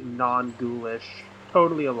my non-ghoulish,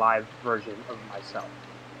 totally alive version of myself,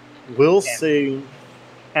 we'll say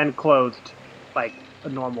and clothed like a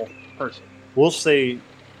normal person.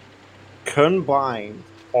 Combined,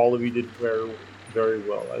 all of you did very, very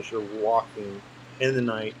well as you're walking in the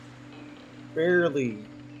night, barely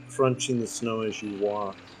crunching the snow as you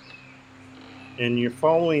walk. And you're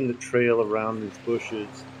following the trail around these bushes.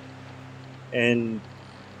 And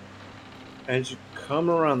as you come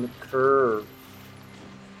around the curve,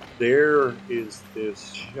 there is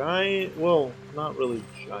this giant, well, not really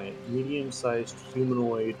giant, medium-sized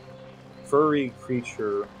humanoid furry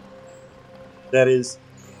creature that is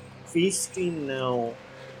feasting now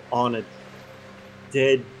on a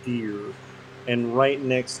dead deer, and right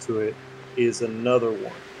next to it is another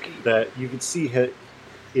one that you can see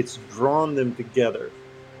it's drawn them together.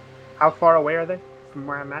 How far away are they from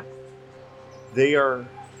where I'm at? They are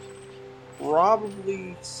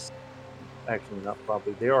probably, actually not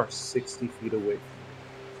probably, they are 60 feet away.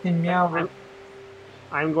 And meow.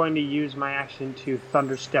 I'm going to use my action to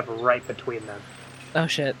thunder step right between them. Oh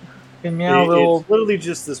shit. And meow will. It's literally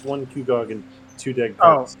just this one Kugog and two dead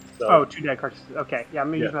cards. Oh, 2 dead carcasses. Okay, yeah, I'm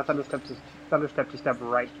gonna use Yeah. my thunder step to step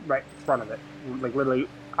right in front of it, like literally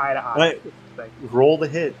eye to eye. Right. Thing. Roll the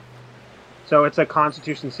hit. So it's a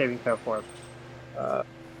Constitution saving throw for it.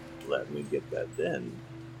 Let me get that then.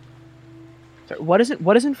 Sorry, what is it?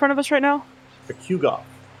 What is in front of us right now? A Kugog.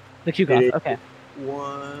 The Q-Goth. It- Okay.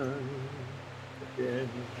 One. Again.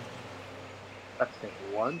 That's the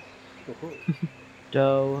one.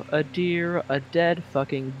 Doe, a deer, a dead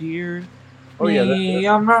fucking deer. Oh yeah. Me,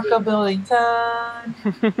 I'm rockabilly time.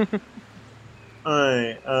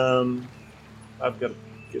 Alright, I've got to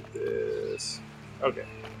get this. Okay.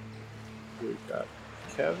 We've got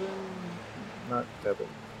Kevin. Not Kevin.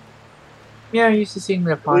 Meow used to sing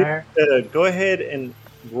the fire. Go ahead and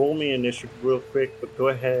roll me initiative real quick, but go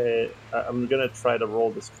ahead. I'm going to try to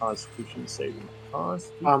roll this Constitution saving.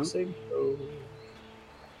 Constitution saving throw.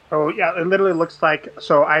 Oh yeah, it literally looks like.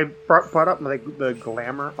 So I brought up the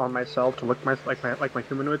glamour on myself to look like my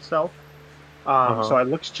humanoid self. So it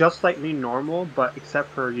looks just like me normal, but except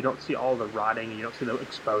for you don't see all the rotting, you don't see the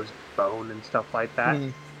exposed bone and stuff like that,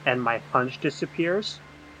 and my punch disappears.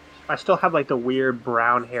 I still have like the weird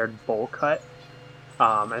brown-haired bowl cut.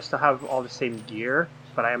 I still have all the same gear,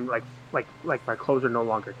 but I am like my clothes are no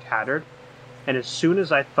longer tattered. And as soon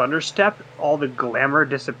as I thunderstep, all the glamour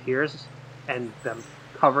disappears, and I'm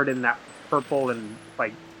covered in that purple and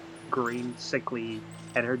like green sickly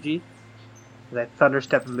energy. And I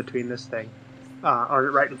thunderstep in between this thing,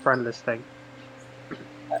 or right in front of this thing,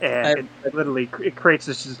 and it literally creates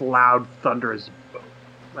this just loud thunderous boom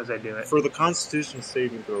as I do it. For the Constitution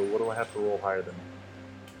saving throw, what do I have to roll higher than?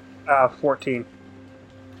 14.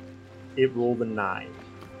 It rolled a 9.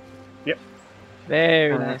 Yep.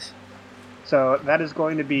 Very nice. So that is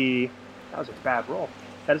going to be. That was a bad roll.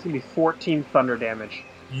 That is going to be 14 thunder damage.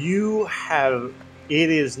 You have. It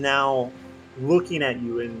is now looking at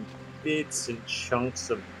you, and bits and chunks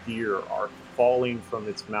of deer are falling from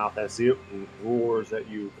its mouth as it roars at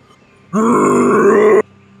you.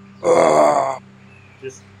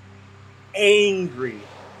 Just angry.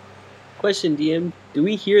 Question, DM. Do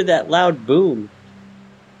we hear that loud boom?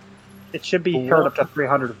 It should be heard up to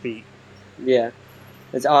 300 feet. Yeah.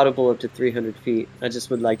 It's audible up to 300 feet. I just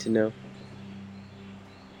would like to know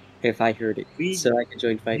if I heard it, so I could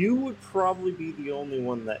join fight. You would probably be the only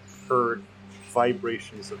one that heard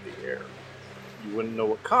vibrations of the air. You wouldn't know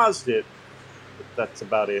what caused it, but that's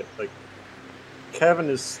about it. Like, Kevin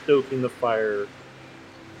is stoking the fire.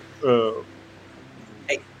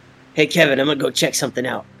 Hey, Kevin, I'm gonna go check something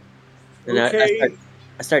out. And Okay.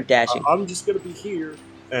 I start dashing. I'm just gonna be here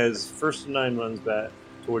as First and 9 runs back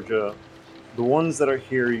towards you. The ones that are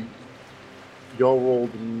here, y'all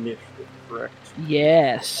rolled initiative, correct?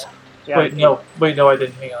 Yes. Yeah, Wait, no, I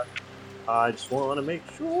didn't. Hang on. I just want to make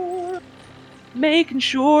sure. Making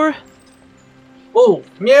sure. Oh,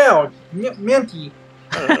 meow, Minty.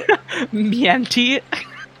 Mianti.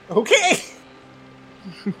 Okay.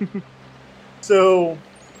 So,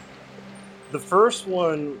 the first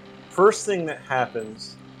thing that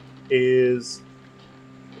happens is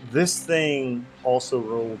this thing also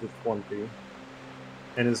rolled a 20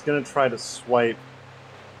 and is going to try to swipe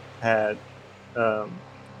at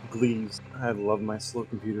Glees. I love my slow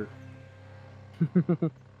computer.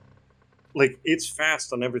 Like, it's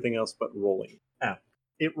fast on everything else but rolling.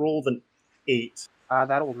 It rolled an 8.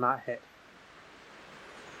 That will not hit.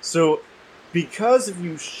 So, because of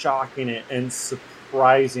you shocking it and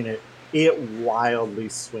surprising it, it wildly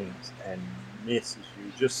swings and misses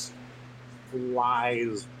you. Just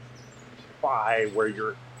flies by where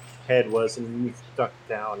your head was, and you duck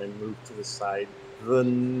down and move to the side. The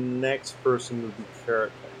next person would be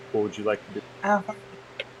Carrot. What would you like to do?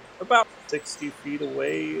 About 60 feet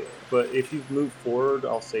away, but if you've moved forward,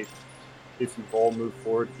 I'll say if you've all moved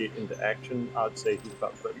forward to get into action, I'd say he's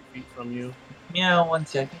about 30 feet from you. Meow, 1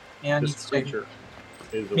 second. Meow This needs to check. creature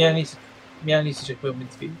is Meow away. needs to check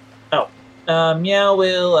movement speed. Oh. Meow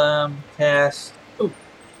will cast. Ooh.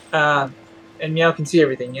 And Meow can see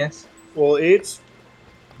everything, yes? Well,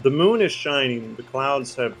 the moon is shining. The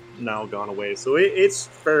clouds have now gone away, so it's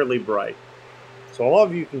fairly bright. So all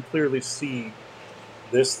of you can clearly see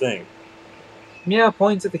this thing. Meow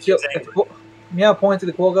points at the kill. Meow points at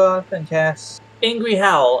the Quolgoth and casts Angry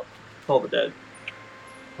Howl. Toll the dead.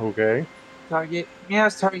 Okay.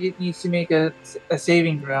 Meow's target needs to make a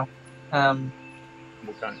saving throw.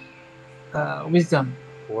 What kind? Wisdom.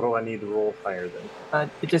 What do I need to roll higher than?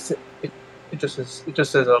 It just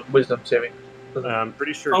says a wisdom saving. I'm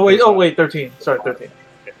pretty sure. Oh wait, 13. Sorry, 13.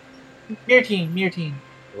 Okay. Mirteen.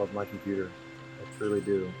 I love my computer. I truly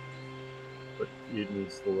do. But it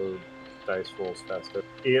needs to load dice rolls faster.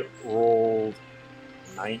 It rolled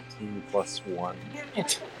 19 plus 1. Damn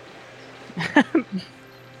it.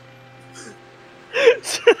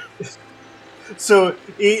 So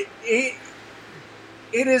it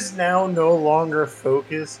is now no longer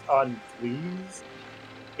focused on Glees.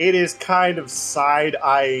 It is kind of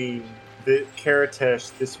side-eyeing the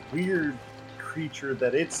Karatesh, this weird creature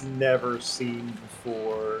that it's never seen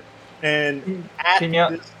before. And at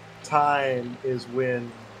this time is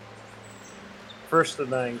when First of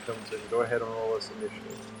 9 comes in. Go ahead and roll us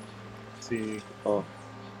initiative. See. Oh,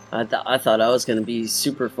 I thought I was going to be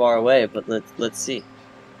super far away, but let's see.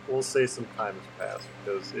 We'll say some time has passed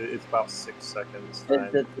because it's about 6 seconds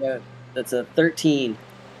time. That's a 13.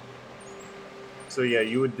 So yeah,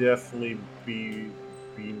 you would definitely be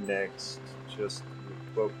next.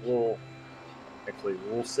 But we'll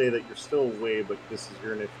say that you're still away, but this is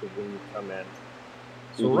your initiative when you come in.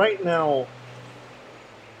 So right now,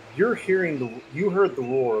 you heard the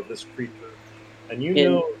roar of this creature, and you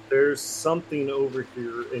know there's something over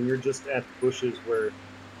here, and you're just at the bushes where.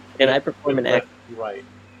 Can I perform an action? Right.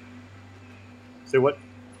 Say what?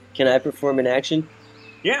 Can I perform an action?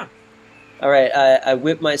 Yeah. All right. I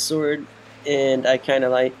whip my sword, and I kind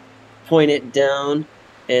of like point it down,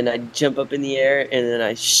 and I jump up in the air, and then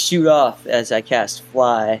I shoot off as I cast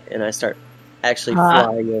Fly, and I start actually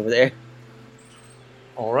flying over there.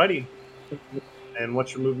 Alrighty. And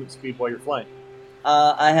what's your movement speed while you're flying?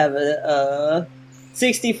 I have a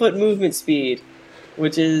 60-foot movement speed,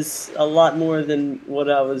 which is a lot more than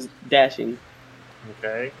what I was dashing.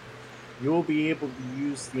 Okay. You'll be able to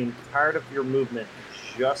use the entirety of your movement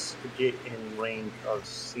just to get in range of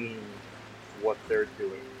seeing what they're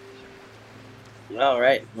doing. All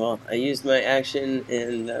right. Well, I used my action,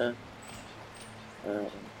 and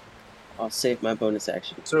I'll save my bonus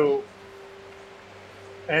action. So,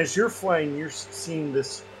 as you're flying, you're seeing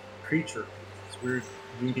this creature, this weird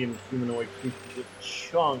medium humanoid creature with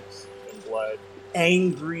chunks of blood,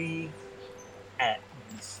 angry at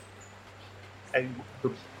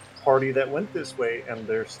the party that went this way, and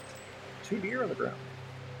there's 2 deer on the ground.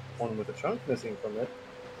 One with a chunk missing from it,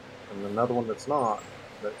 and another one that's not,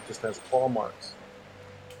 that just has claw marks.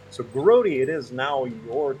 So, Grody, it is now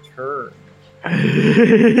your turn.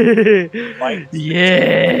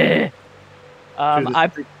 Yeah.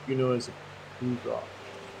 You know, as a Kuzak.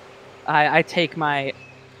 I take my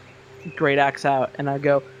great axe out and I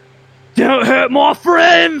go, "Don't hurt my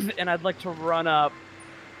friends!" And I'd like to run up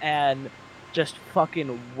and just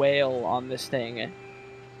fucking wail on this thing.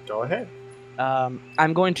 Go ahead.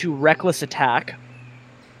 I'm going to reckless attack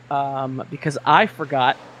because I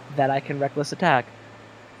forgot that I can reckless attack.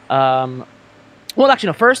 Well, actually,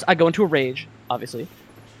 no. First, I go into a rage, obviously,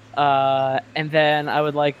 and then I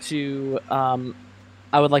would like to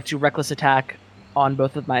reckless attack on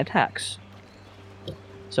both of my attacks.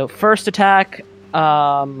 So first attack.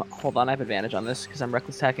 Hold on, I have advantage on this because I'm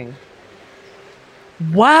reckless attacking.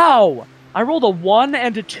 Wow! I rolled a 1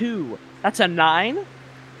 and a 2. That's a 9.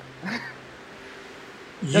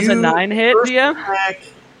 Does a 9 hit, first DM? attack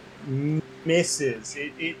misses.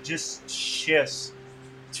 It just shifts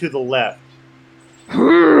to the left.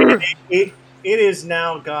 it is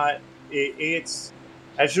now got it's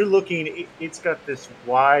as you're looking. It's got this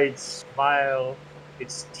wide smile.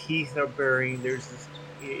 Its teeth are baring. There's this.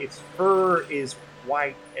 Its fur is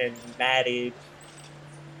white and matted,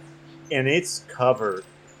 and it's covered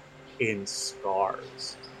in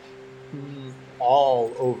scars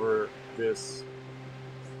all over this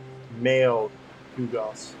male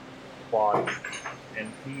Kugos body,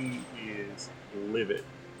 and he is livid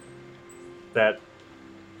that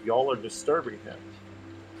y'all are disturbing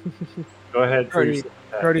him. Go ahead. For your second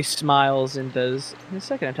attack. Brody smiles and does his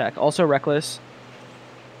second attack. Also reckless.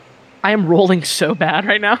 I am rolling so bad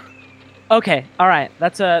right now. Okay, all right.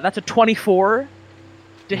 That's a 24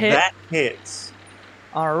 to hit. That hits.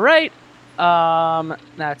 All right.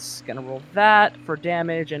 That's gonna roll that for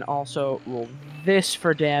damage and also roll this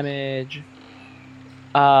for damage.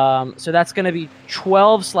 So that's gonna be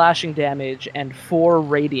 12 slashing damage and 4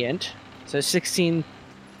 radiant. So 16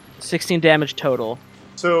 damage total.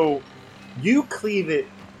 So you cleave it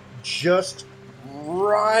just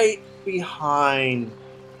right behind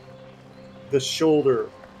the shoulder,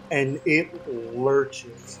 and it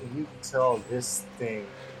lurches, and you can tell this thing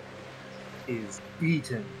is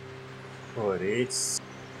beaten, but it's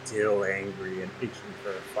still angry and itching for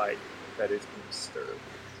a fight that is being disturbed.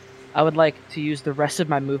 I would like to use the rest of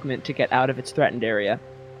my movement to get out of its threatened area.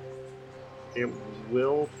 It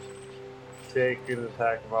will take an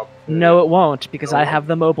attack of opportunity. No, it won't, because I No. have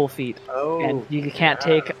the mobile feat, Oh, and you can't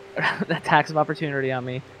take attacks of opportunity on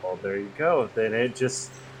me. Well, there you go. Then it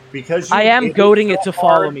just because you I am hit goading so it to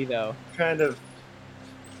follow hard, me, though. Kind of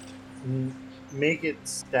make it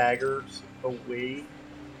stagger away,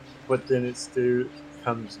 but then it still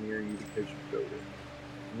comes near you because you goaded.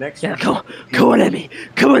 Next, Yeah, round, go on at me!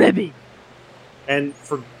 Come on at me! And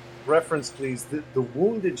for reference, please, the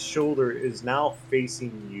wounded shoulder is now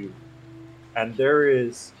facing you, and there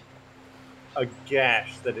is a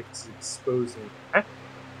gash that it's exposing.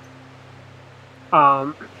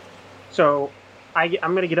 So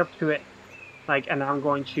I'm gonna get up to it, and I'm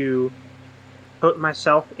going to put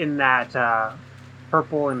myself in that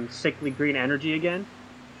purple and sickly green energy again,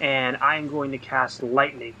 and I'm going to cast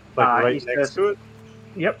lightning. Right next to it.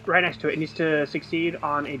 Yep, right next to it. It needs to succeed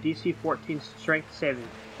on a DC 14 strength saving.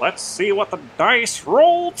 Let's see what the dice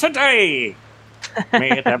roll today.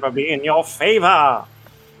 May it ever be in your favor.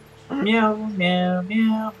 Meow, meow, meow,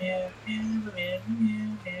 meow, meow, meow,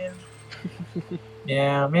 meow,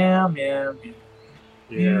 meow, meow, meow, meow.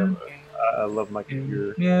 Yeah, I love my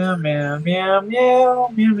computer. Meow, meow, meow, meow,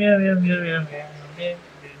 meow, meow, meow, meow, meow,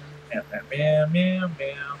 meow, meow, meow,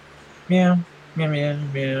 meow, meow, meow,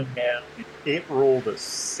 meow, meow. It rolled a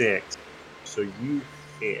 6, so you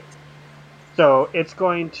hit. So it's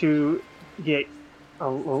going to get a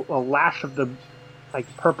lash of the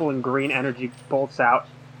purple and green energy bolts out.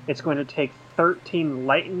 It's going to take 13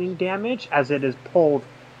 lightning damage as it is pulled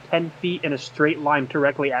 10 feet in a straight line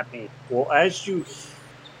directly at me. Well, as you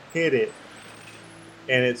hit it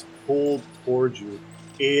and it's pulled towards you,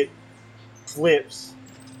 it flips,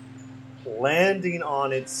 landing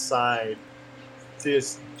on its side.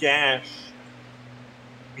 This gash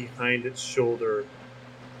behind its shoulder,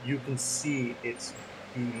 you can see its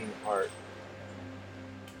beating heart.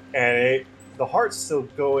 And the heart's still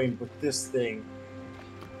going, but this thing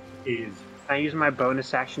is... I use my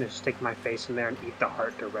bonus action to stick my face in there and eat the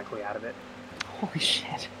heart directly out of it. Holy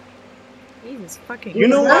shit. Jesus fucking. You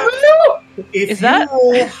know what? If Is you that-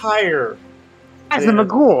 roll higher As a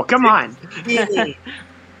Magul, come on!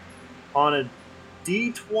 on a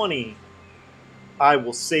D20, I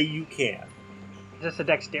will say you can. Is this a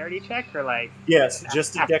dexterity check or Yes,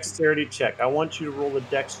 just a dexterity check. I want you to roll a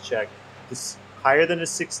dex check higher than a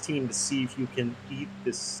 16 to see if you can eat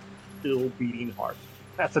this still beating heart.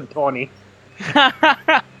 That's a 20.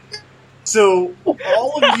 So,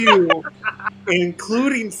 all of you,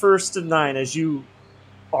 including First of Nine, as you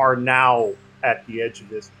are now at the edge of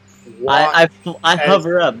this, I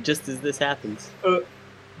hover up just as this happens.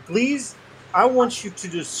 Please, I want you to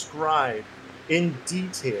describe in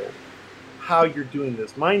detail how you're doing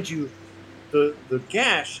this. Mind you, the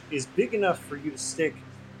gash is big enough for you to stick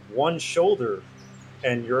one shoulder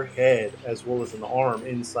and your head as well as an arm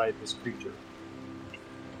inside this creature.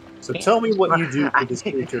 So tell me what you do to this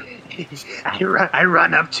creature. I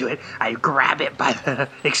run up to it. I grab it by the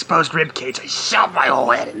exposed rib cage. I shove my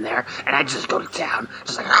whole head in there, and I just go to town.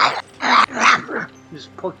 Just like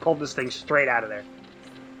Just pull this thing straight out of there.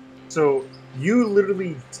 So you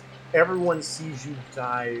literally, everyone sees you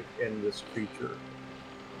dive in this creature.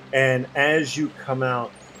 And as you come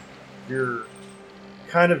out, you're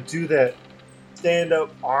kind of do that stand up,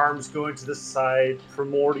 arms going to the side,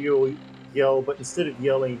 primordial yell, but instead of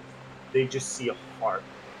yelling, they just see a heart.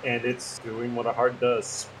 And it's doing what a heart does,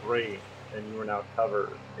 spraying. And you are now covered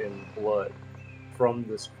in blood from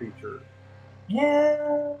this creature.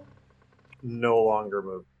 Yeah. No longer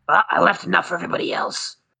moving. Well, I left enough for everybody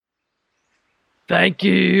else. Thank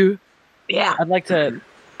you. Yeah. I'd like to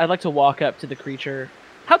walk up to the creature.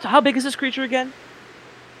 How big is this creature again?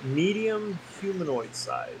 Medium humanoid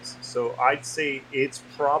size. So I'd say it's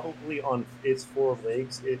probably on its 4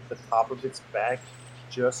 legs. The top of its back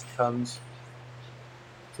just comes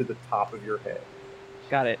to the top of your head.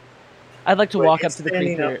 Got it. I'd like to But walk up it's to the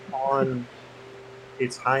standing creature. up on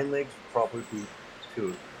its hind legs would probably be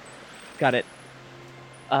 2. Got it.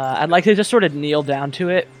 I'd like to just sort of kneel down to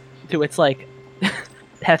its like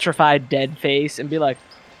petrified dead face and be like,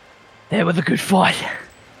 "There was a good fight.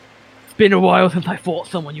 It's been a while since I fought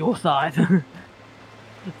someone your size.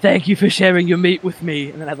 Thank you for sharing your meat with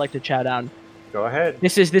me." And then I'd like to chow down. Go ahead.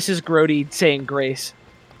 This is Grody saying grace.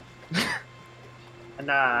 And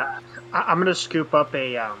I'm gonna scoop up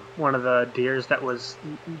a one of the deers that was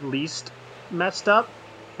least messed up,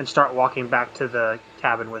 and start walking back to the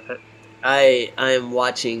cabin with it. I am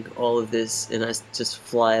watching all of this, and I just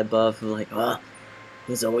fly above. I'm like, oh,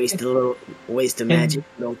 it was a waste of magic.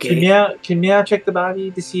 Okay. Can Meow check the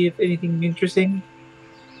body to see if anything interesting?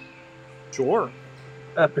 Sure.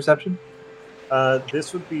 Perception.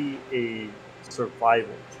 This would be a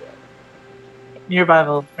survival check.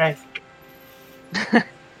 Survival, right?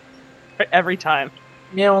 Every time.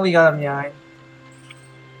 Meow only got a 9.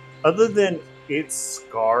 Other than its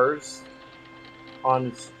scars on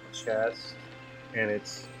its chest and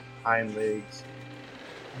its hind legs,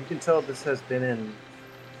 you can tell this has been in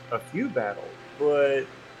a few battles, but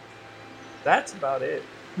that's about it.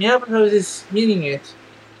 Meow proposes meeting it,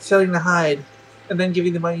 selling the hide, and then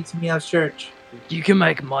giving the money to Meow's church. You can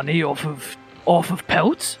make money off of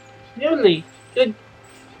pelts? Nearly.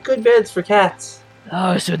 Good beds for cats.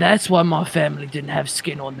 Oh, so that's why my family didn't have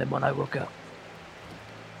skin on them when I woke up.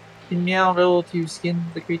 Can Meow roll to skin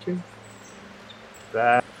the creature?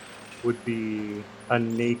 That would be a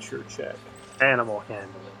nature check. Animal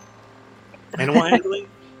handling. Animal handling?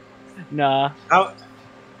 Nah. How?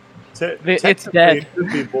 It's Technically, dead. It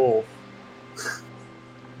could be both.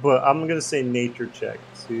 But I'm gonna say nature check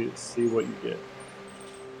to see what you get.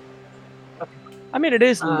 I mean, it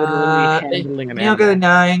is literally handling an Meow got a animal.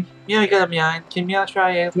 9. Meow got a 9. Can Meow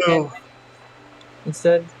try it No.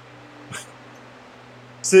 instead?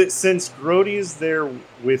 Since Grody is there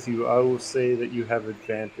with you, I will say that you have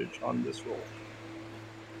advantage on this roll.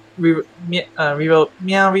 Reroll.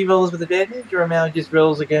 Meow rerolls with advantage, or Meow just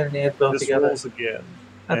rolls again and adds both This together? rolls again,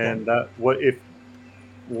 Okay. and that what if?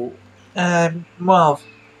 Well, 12.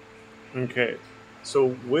 okay,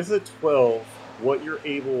 so with a 12, what you're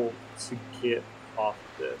able to get off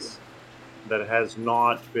this that has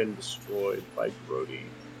not been destroyed by Grody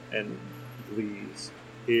and Glees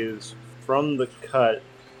is from the cut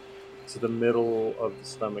to the middle of the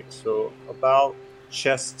stomach, so about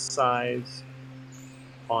chest size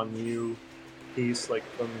on you, piece like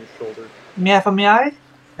from your shoulder. Meow for Meow?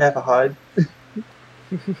 Half a hide.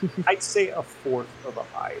 I'd say a fourth of a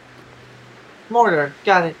hide. Mortar.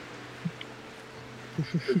 Got it.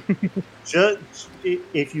 Just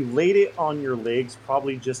if you laid it on your legs,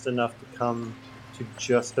 probably just enough to come to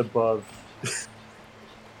just above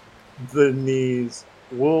the knees.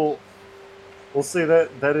 We'll say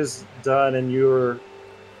that is done, and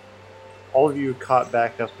all of you caught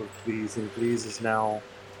back up with Glees, and Glees is now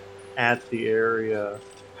at the area,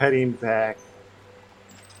 heading back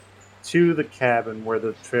to the cabin where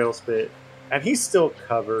the trail spit, and he's still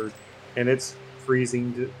covered, and it's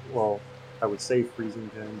freezing. Well, I would say freezing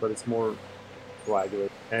to him, but it's more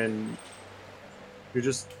coagulated, and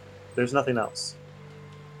there's nothing else.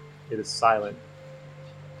 It is silent,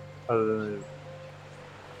 other than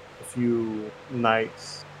a few night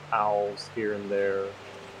owls here and there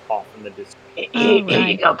off in the distance. Here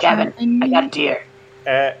you go, Kevin. I got a deer.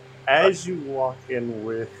 As you walk in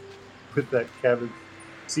with that, Kevin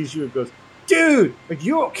sees you and goes, "Dude, are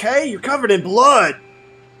you okay? You're covered in blood."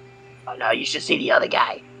 Oh no, you should see the other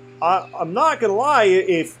guy. I'm not gonna lie.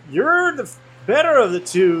 If you're the better of the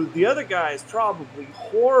two, the other guy is probably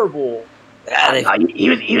horrible. No,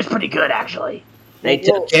 he was pretty good, actually. They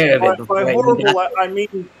took care of it By before I horrible, I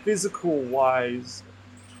mean physical wise.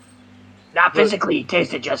 Not physically, he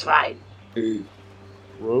tasted just fine.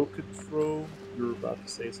 Row control. You were about to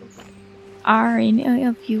say something. Are any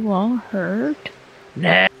of you all hurt?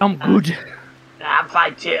 Nah, I'm good. I'm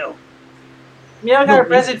fine too. Meow got No a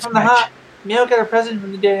present from the respect. hide. Meow got a present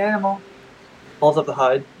from the dead animal. Holds up the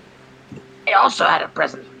hide. I also had a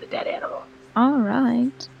present from the dead animal. All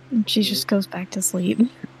right. And she just goes back to sleep.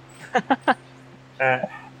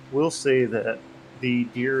 We'll say that the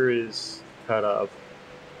deer is cut up.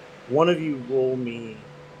 One of you roll me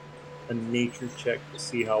a nature check to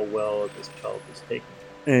see how well this pelt is taken.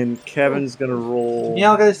 And Kevin's gonna roll.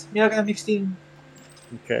 Meow got a 16.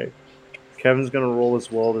 Okay. Kevin's gonna roll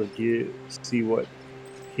as well to see what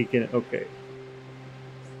he can. Okay.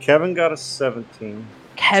 Kevin got a 17.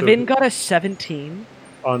 Kevin got a 17.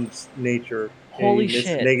 On nature. Holy and he missed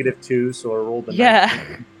shit. -2, so I rolled a Yeah.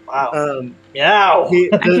 19. Wow. Meow.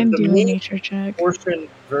 I can do a meat nature check. portion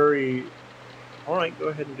very. Alright, go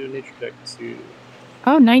ahead and do a nature check to see.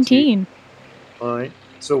 Oh, 19. Alright.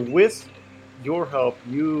 So with your help,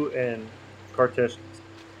 you and Kartesh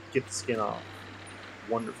get the skin off.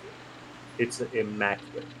 Wonderful. It's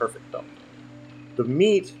immaculate. Perfect belt. The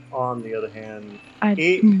meat, on the other hand,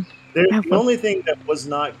 the only thing that was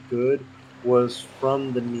not good was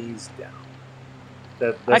from the knees down.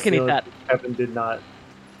 That's I can the eat only that. thing Kevin did not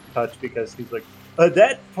touch because he's like,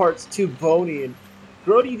 that part's too bony. And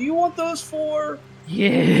Brody, do you want those for?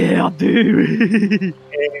 Yeah, I do.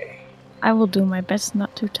 I will do my best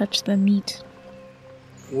not to touch the meat.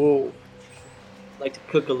 Well, I like to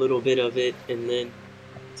cook a little bit of it and then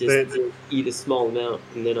just eat a small amount,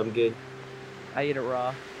 and then I'm good. I eat it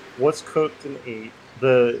raw. What's cooked and ate?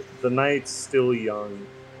 The night's still young,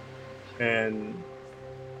 and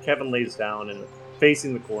Kevin lays down and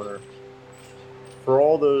facing the corner. For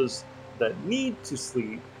all those that need to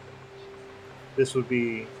sleep, this would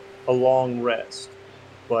be a long rest.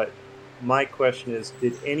 But my question is,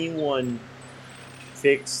 did anyone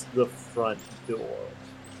fix the front door?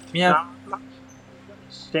 Meow.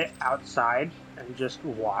 Sit outside and just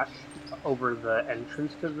watch over the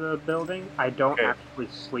entrance to the building. I don't actually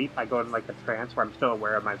sleep. I go in like a trance where I'm still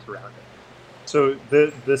aware of my surroundings. So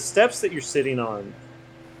the steps that you're sitting on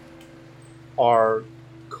are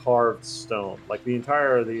carved stone. Like the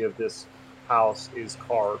entirety of this house is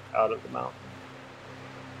carved out of the mountain.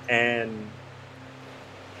 And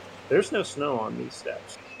there's no snow on these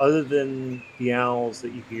steps, other than the owls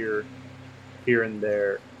that you hear here and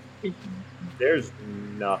there. There's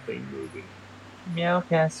nothing moving. Meow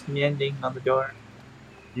casts mending on the door.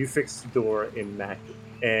 You fix the door immaculate,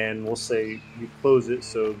 and we'll say you close it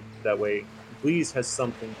so that way Bleeze has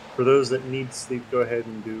something. For those that need sleep, go ahead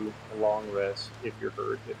and do a long rest if you're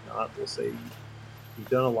hurt. If not, we'll say you've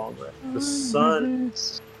done a long rest. The sun,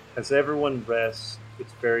 as everyone rests,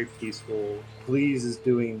 it's very peaceful. Bleeze is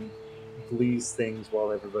doing Bleeze things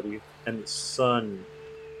while everybody, and the sun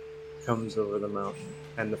comes over the mountain,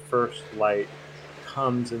 and the first light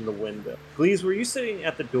comes in the window. Bleeze, were you sitting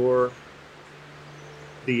at the door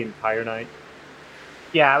the entire night?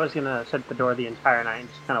 Yeah, I was gonna sit at the door the entire night and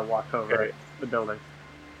just kind of walk over the building.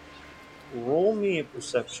 Roll me a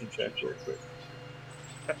perception check real quick.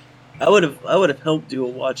 I would have helped you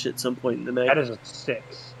watch at some point in the night. That is a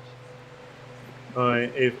 6.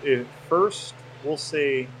 If first we'll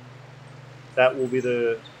say that will be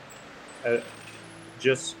the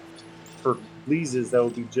just for Bleezes, that will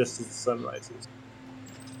be just as the sun rises.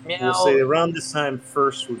 Meow. We'll say around this time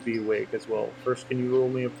First would be awake as well. First, can you roll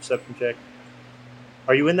me a perception check?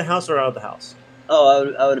 Are you in the house or out of the house?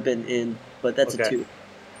 Oh, I would have been in, but that's a 2.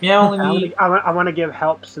 Meow only I want to give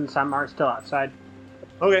help since I'm still outside.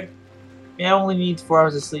 Okay. Meow only needs 4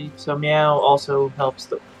 hours of sleep, so Meow also helps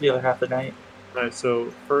the other half of the night. Alright,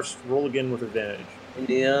 so First, roll again with advantage.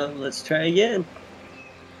 Yeah, let's try again.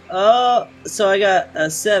 So I got a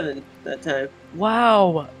 7 that time.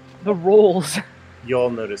 Wow, the rolls. Y'all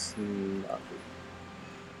notice nothing.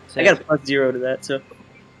 I got a +0 to that, so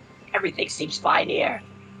Everything seems fine here.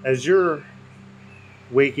 As you're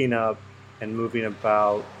waking up and moving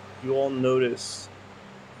about, you all notice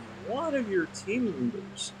one of your team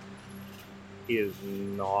members is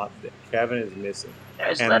not there. Kevin is missing.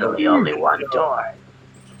 There's And literally the only one window- door.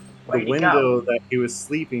 Where'd The he window go? that he was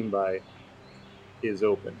sleeping by is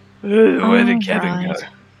open. Where did Kevin go?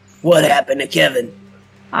 what happened to Kevin?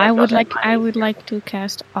 I would got that money. like to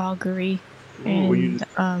cast augury. Ooh, you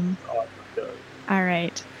And just- all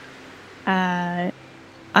right.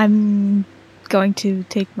 I'm going to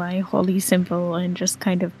take my holy symbol and just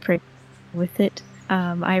kind of pray with it.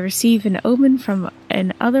 I receive an omen from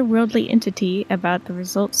an otherworldly entity about the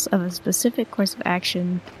results of a specific course of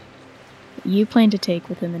action you plan to take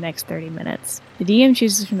within the next 30 minutes. The DM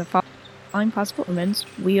chooses from the following possible omens: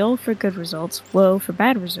 wheel for good results, woe for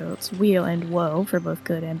bad results, wheel and woe for both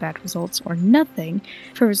good and bad results, or nothing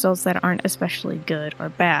for results that aren't especially good or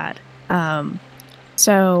bad.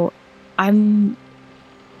 So I'm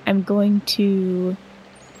going to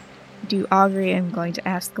do augury. I'm going to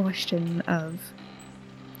ask the question of,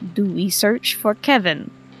 do we search for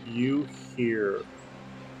Kevin? You hear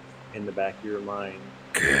in the back of your mind,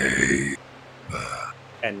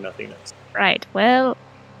 and nothing else. Right, well,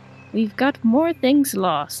 we've got more things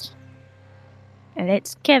lost. And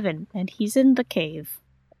it's Kevin, and he's in the cave.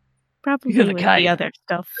 Probably He's in the with cave. the other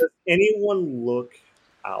stuff. Does anyone look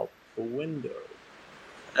out the window?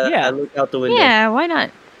 Yeah. I look out the window. Yeah, why not?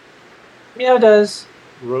 Meow does.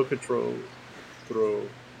 Rokatro,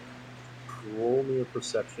 roll me a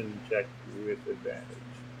perception check with advantage.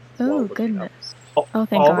 while Oh, looking goodness. out. Oh,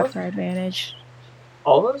 thank all God of us? for advantage.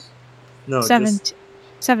 All of us? No,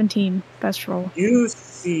 17. Best roll. you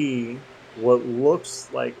see what looks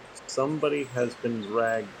like somebody has been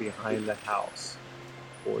dragged behind the house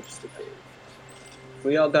towards the cave.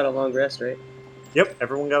 We all got a long rest, right? Yep,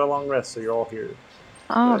 everyone got a long rest, so you're all here.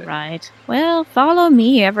 Alright. Well, follow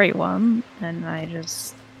me, everyone. And I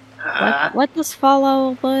just... Let us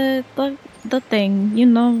follow the thing, you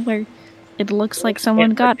know, where it looks like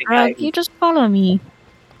someone got the guy drugged. You just follow me.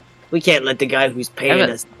 We can't let the guy who's paying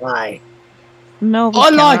Evan. us lie. No, we I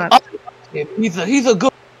like cannot. he's a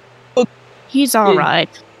good. He's alright.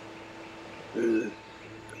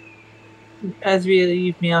 As we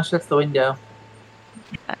leave, Meow shuts the window.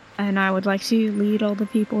 And I would like to lead all the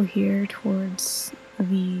people here towards where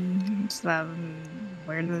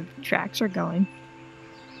the tracks are going.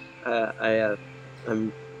 I'd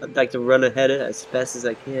like to run ahead as fast as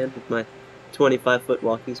I can with my 25-foot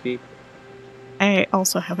walking speed. I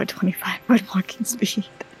also have a 25-foot walking speed.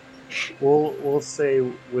 We'll say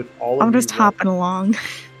with all of I'm you just hopping along.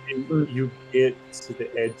 you get to the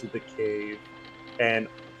edge of the cave, and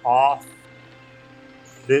off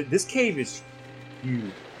this cave is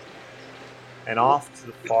huge, and off to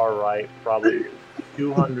the far right, probably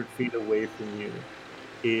 200 feet away from you,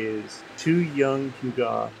 is two young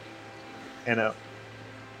Huga and a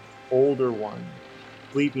older one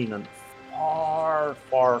sleeping on the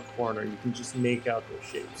far corner. You can just make out their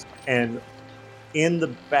shapes, and in the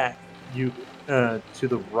back, you to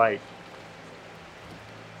the right,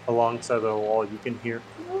 alongside the wall, you can hear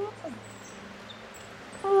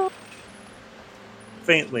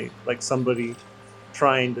faintly, like somebody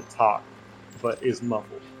trying to talk, but is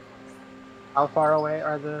muffled. How far away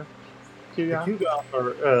are the two The guys? Kuga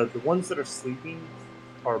are the ones that are sleeping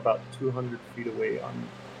are about 200 feet away on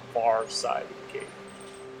the far side of the cave.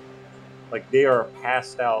 Like they are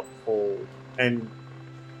passed out cold. And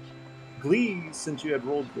Glee, since you had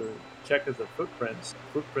rolled the check as the footprints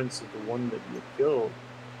of the one that you had killed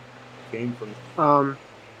came from. I'm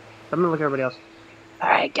gonna look at everybody else.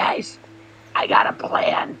 Alright, guys. I got a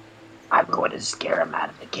plan. I'm going to scare him out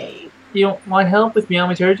of the cave. You don't want help with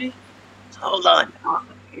Meowmaturgy? Hold on.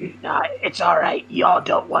 No, it's alright. Y'all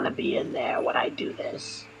don't want to be in there when I do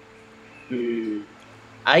this.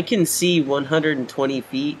 I can see 120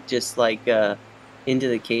 feet just like into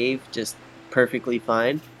the cave just perfectly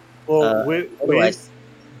fine. Well, with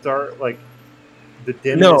dark, like the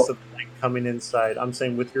dimness of light coming inside. I'm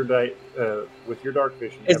saying with your dark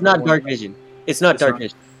vision. It's not dark vision. It's not dark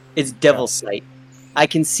vision. It's devil's sight. I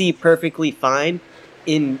can see perfectly fine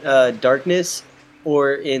in darkness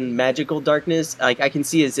or in magical darkness. Like I can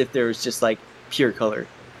see as if there was just like pure color.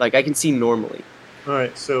 Like I can see normally. All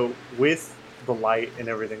right. So with the light and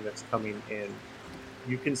everything that's coming in,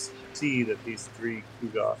 you can see that these three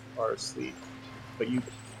Kuga are asleep, but you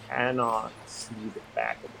cannot see the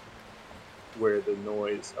back of it, where the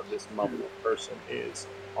noise of this muffled person is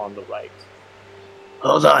on the right.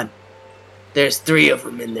 Hold on. There's 3 of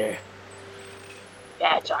them in there.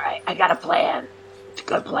 Yeah, it's alright. I got a plan. It's a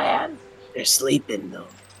good plan. They're sleeping though.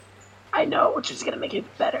 I know, which is going to make it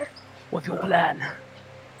better. What's your plan?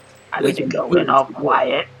 I'm going to go in all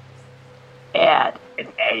quiet. And if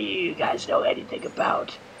any of you guys know anything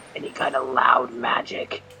about any kind of loud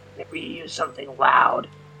magic, if we use something loud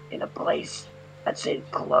in a place that's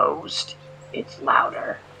enclosed, it's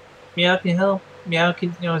louder. Meow can help. Meow can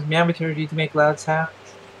use Meowmaturgy to make loud sounds.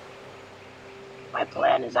 My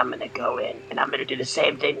plan is I'm going to go in, and I'm going to do the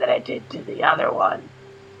same thing that I did to the other one,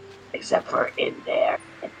 except for in there,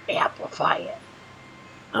 and amplify it.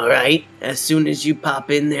 Alright, as soon as you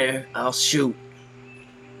pop in there, I'll shoot.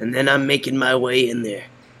 And then I'm making my way in there.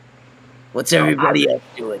 What's everybody else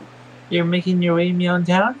doing? You're making your way Meow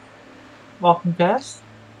town? Walking fast?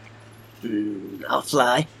 I'll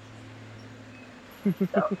fly.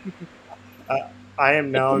 I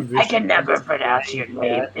am now envisioning. I can never pronounce your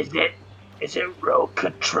name. Is it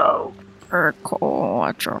Rokatro?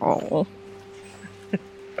 Urquatro.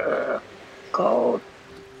 Cold.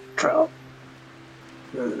 Tro.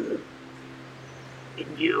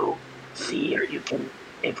 can you see, or you can,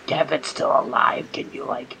 if Kevin's still alive, can you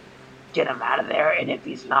like get him out of there? And if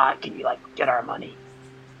he's not, can you like get our money?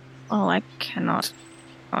 Oh, I cannot.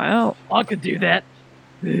 Well, I could do that.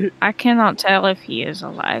 I cannot tell if he is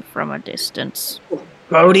alive from a distance.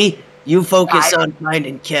 Brody, you focus on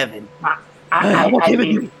finding Kevin. I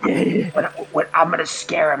mean, what, I'm gonna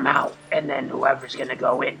scare him out, and then whoever's gonna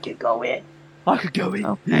go in can go in. I could go in.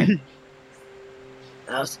 Okay.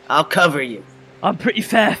 I'll cover you. I'm pretty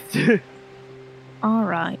fast.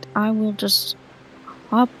 Alright, I will just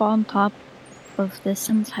hop on top of this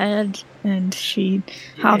one's head, and she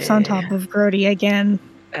hops on top of Grody again.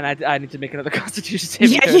 And I need to make another Constitution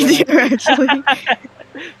saving Yeah, throw. you do, actually.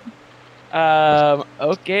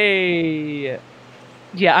 Okay.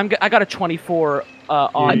 Yeah, I got a 24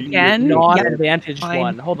 on Again? non-advantage Fine.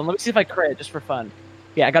 one. Hold on, let me see if I crit just for fun.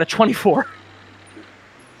 Yeah, I got a 24.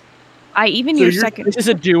 Even So your you're- second. This is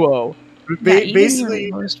a duo. Yeah, even Basically,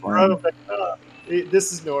 your lowest we're one.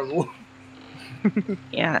 this is normal.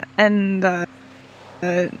 Yeah, and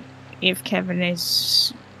if Kevin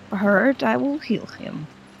is hurt, I will heal him.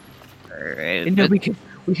 And then we could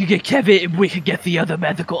get Kevin and we could get the other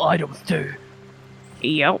medical items too.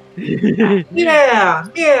 Yep, Yeah.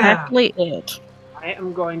 exactly it. I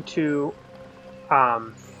am going to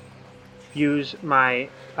use my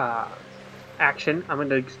action. I'm going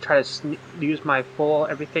to try to use my full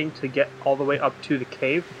everything to get all the way up to the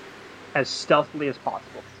cave as stealthily as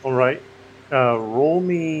possible. All right. Roll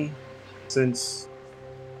me, since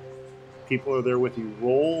people are there with you.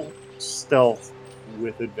 Roll stealth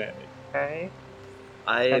with advantage. Okay.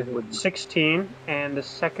 I That would. is 16, and the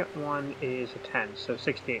second one is a 10, so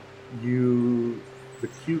 16. The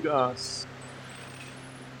Kugos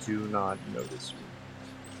do not notice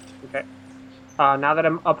you. Okay. Now that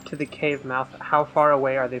I'm up to the cave mouth, how far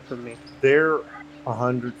away are they from me? They're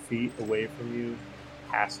 100 feet away from you,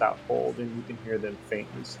 passed out cold, and you can hear them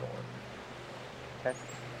faintly snoring. Okay.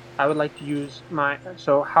 I would like to use my.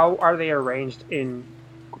 So, how are they arranged in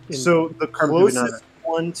So the terms of another? closest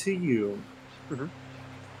one to you Mhm.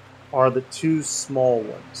 are the two small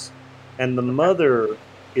ones, and the mother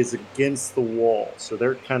is against the wall, so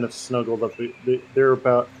they're kind of snuggled up. They're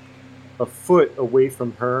about a foot away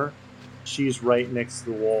from her. She's right next to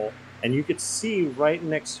the wall, and you could see right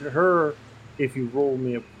next to her if you roll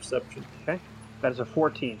me a perception. That is a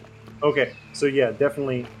 14. Okay, so yeah,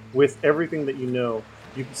 definitely with everything that you know,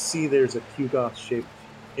 you can see there's a Kugos-shaped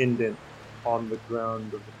indent on the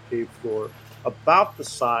ground of the cave floor, about the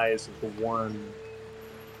size of the one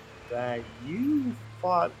that you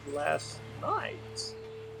fought last night.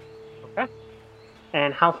 Okay.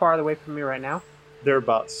 And how far are they away from me right now? They're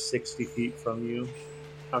about 60 feet from you.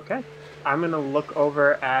 Okay. I'm going to look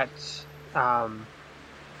over at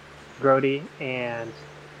Grody and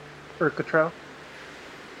Urkatro.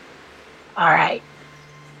 All right.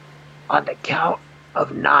 On the count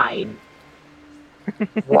of 9.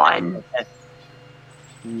 1,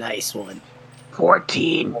 Nice one.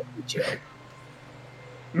 14,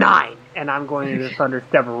 9. And I'm going to thunder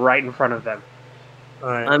step right in front of them. All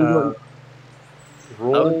right, I'm going- I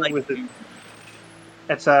roll would like with it. to-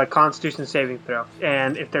 It's a Constitution saving throw.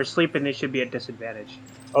 And if they're sleeping, they should be at disadvantage.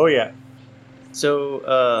 Oh yeah,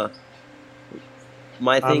 So,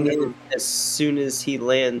 my thing I'm is, as soon as he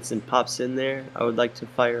lands and pops in there, I would like to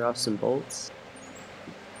fire off some bolts.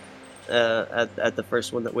 At the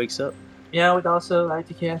first one that wakes up. Yeah, I would also like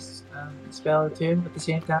to cast a spell or two at the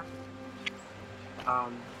same time.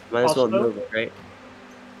 Might as well Also- move it, right?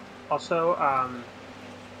 Also,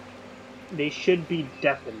 they should be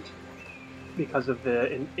deafened because of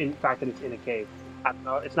the in fact that it's in a cave. I don't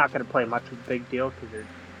know. It's not going to play much of a big deal because they're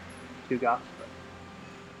two goths. But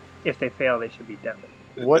if they fail, they should be deafened.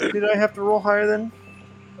 what did I have to roll higher than?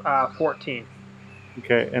 14.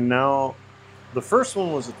 Okay, and now the first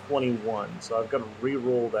one was a 21, so I've got to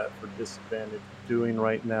re-roll that for disadvantage. Doing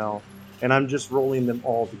right now, and I'm just rolling them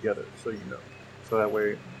all together, so you know. So that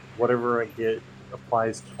way, whatever I get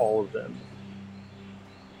applies to all of them.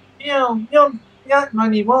 You got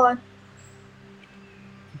money one.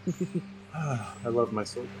 I love my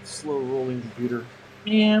slow rolling computer.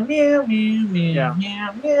 Meow, meow, meow, meow, Yeah.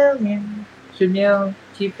 meow, meow, meow. Should meow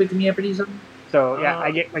keep with the meow pretty zone? So yeah,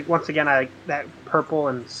 I get like once again, that purple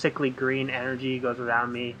and sickly green energy goes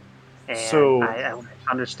around me, and So- I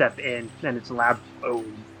understep in, and it's loud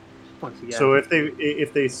boom once again. So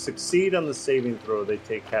if they succeed on the saving throw, they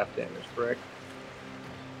take half damage, correct?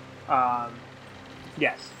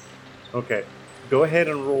 Yes. Okay. Go ahead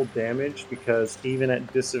and roll damage because even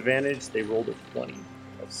at disadvantage, they rolled a 20.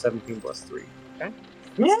 That's 17 plus 3.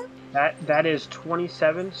 That is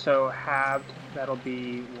 27. So halved, that'll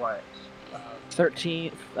be what?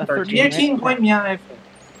 13. 13. 13 point meow.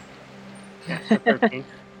 Yeah, so 13.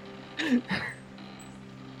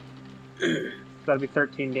 That'd be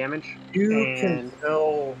 13 damage. You can And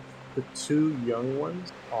tell the two young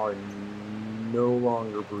ones are no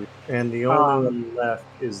longer breathing. And the only one left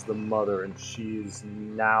is the mother, and she is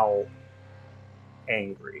now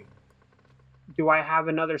angry. do I have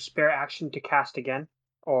another spare action to cast again?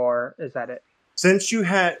 Or is that it? Since you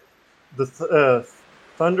had the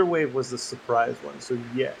Thunder Wave was the surprise one, so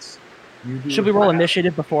yes. You do Should we roll have-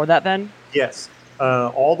 initiative before that then? Yes.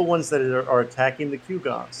 All the ones that are attacking the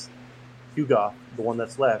Kugoth, the one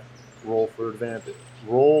that's left, roll for advantage.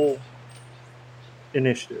 Roll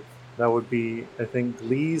initiative. That would be, I think,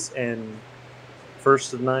 Glees and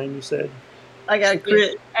first of 9, you said? I got a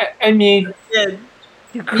crit And me. again.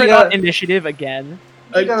 Crit Yeah. on initiative again.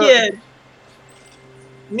 Again.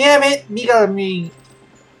 Damn it, me got me.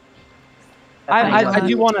 I God.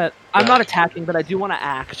 do want to. I'm not attacking, but I do want to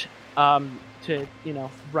act. To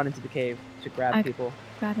run into the cave to grab I- people.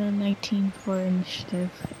 Got a 19 for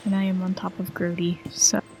initiative, and I am on top of Grody,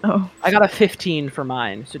 so... I got a 15 for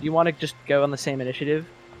mine. So do you want to just go on the same initiative?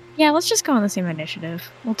 Yeah, let's just go on the same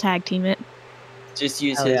initiative. We'll tag team it. Just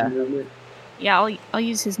use Hell his yeah. movement. Yeah, I'll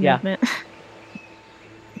use his Yeah. movement.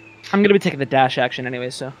 I'm gonna be taking the dash action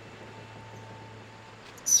anyway, so.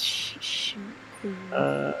 Shoot. You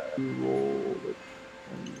roll the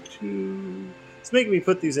 22. It's making me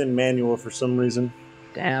put these in manual for some reason.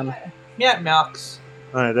 Damn. Yeah, Malx.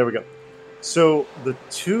 Alright, there we go. So, the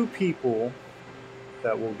two people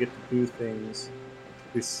that will get to do things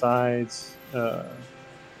besides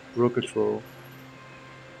Rokotro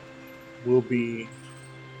will be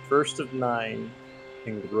first of 9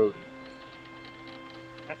 and Grody.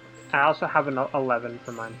 I also have an 11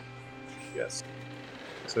 for mine. Yes.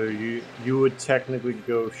 So you would technically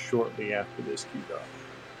go shortly after this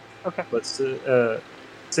Kugoth. Okay. But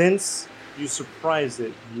since you surprised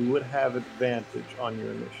it, you would have advantage on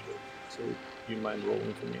your initiative. So do you mind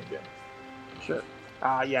rolling for me again? Sure.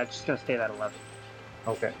 Yeah, just gonna stay that 11.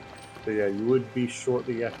 Okay. So yeah, you would be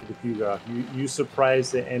shortly after the Kugoth. You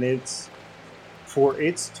surprised it, and it's for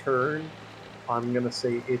its turn. I'm gonna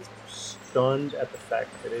say it's stunned at the fact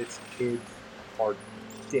that its kids are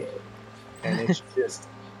dead, and it's just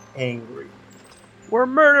angry. We're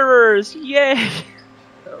murderers! Yay!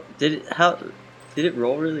 Did it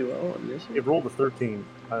roll really well on this? It rolled a 13.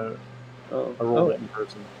 I rolled Oh it in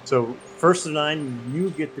person. So first of 9, you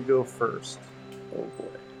get to go first. boy.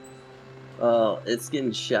 Oh, it's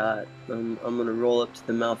getting shot. I'm gonna roll up to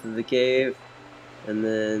the mouth of the cave, and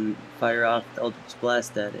then fire off Eldritch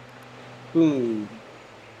Blast at it. Boom.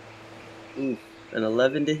 Oof. An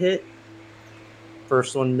 11 to hit.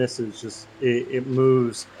 First one misses. Just it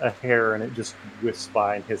moves a hair, and it just whiffs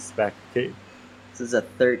by and hits the back of the cave. This is a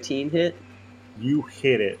 13 hit. You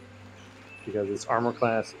hit it because its armor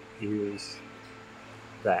class is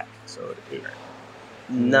that. So it did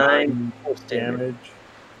 9 damage.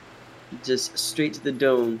 just straight to the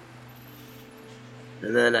dome.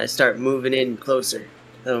 And then I start moving in closer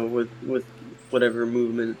with whatever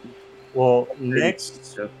movement. Well, next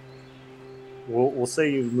So, we'll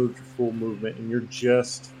say you've moved your full movement, and you're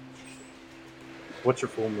just. What's your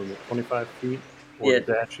full movement? 25 feet. Or Yeah.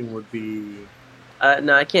 dashing would be.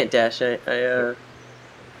 no, I can't dash. I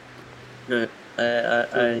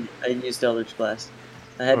used Eldritch Blast.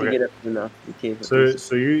 I had to Okay. get up to the mouth of the cave.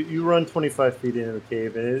 So you run 25 feet into the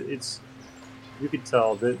cave, and it's you could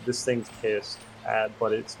tell that this thing's pissed at,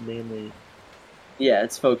 but it's mainly Yeah,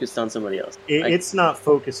 it's focused on somebody else. it's not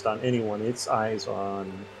focused on anyone. Its eyes are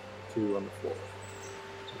on two on the floor.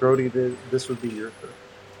 Grody, this would be your turn.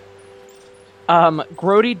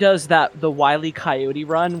 Grody does the Wile E. Coyote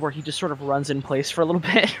run where he just sort of runs in place for a little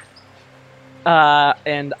bit.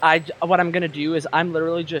 And what I'm gonna do is I'm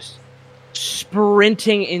literally just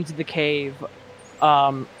sprinting into the cave.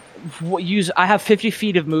 I have 50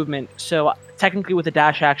 feet of movement, so technically with a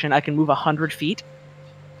dash action I can move 100 feet.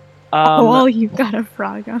 Well, you've got a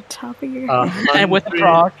frog on top of your head. And with the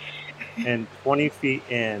frog. And 20 feet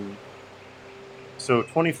in. So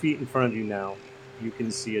 20 feet in front of you now, you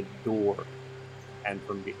can see a door. And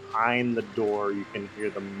from behind the door, you can hear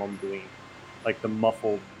the mumbling, like the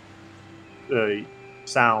muffled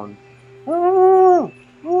sound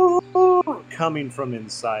coming from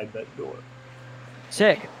inside that door.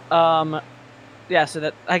 Sick. Yeah, so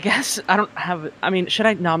that I guess I don't have. I mean, should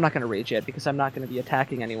I? No, I'm not going to rage yet because I'm not going to be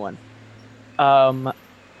attacking anyone.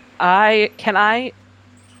 I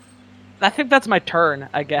think that's my turn.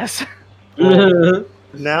 I guess.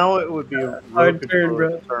 Now it would be a Hard turn,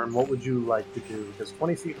 bro. turn. What would you like to do? Because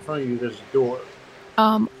 20 feet in front of you, there's a door.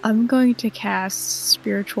 I'm going to cast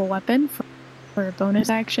Spiritual Weapon. for a bonus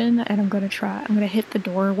action, and I'm gonna hit the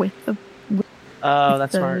door with the Oh,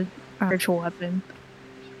 that's smart. spiritual weapon.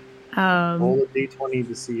 Roll a d20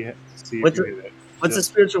 to see if What's you it- hit it. What's the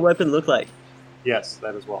Just- spiritual weapon look like? Yes,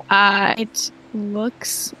 that as well. It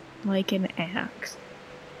looks like an axe.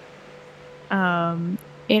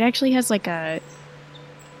 It actually has like a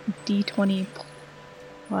d20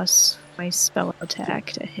 plus my spell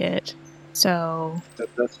attack to hit. So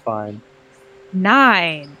That's fine.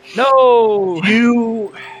 9. No.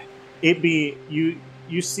 You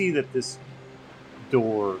see that this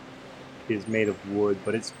door is made of wood,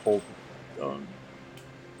 but it's bolted down.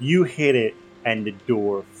 You hit it, and the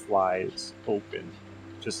door flies open,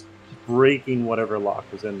 just breaking whatever lock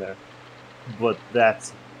was in there. But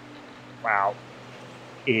that's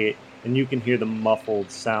it, and you can hear the muffled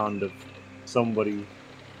sound of somebody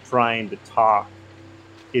trying to talk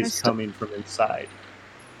is coming from inside.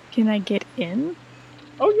 Can I get in?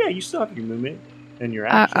 Oh yeah, you still have your movement and your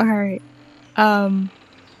action. Alright.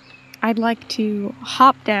 I'd like to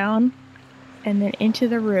hop down and then into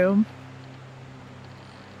the room.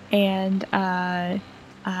 And I'm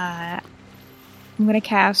gonna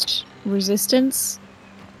cast resistance.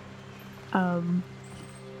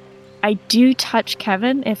 I do touch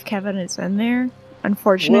Kevin if Kevin is in there,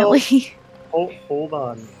 unfortunately. Hold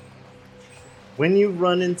on. When you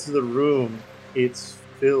run into the room, it's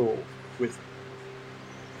filled with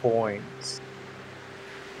coins.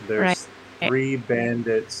 There's 3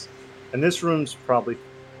 bandits, and this room's probably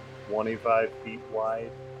 25 feet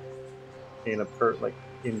wide in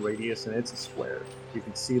radius, and it's a square. You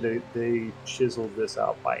can see they chiseled this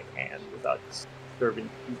out by hand without disturbing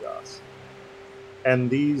Kugas. And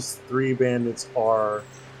these 3 bandits are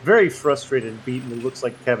very frustrated and beaten. It looks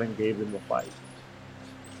like Kevin gave them a fight.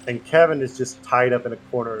 And Kevin is just tied up in a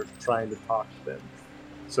corner trying to talk to them.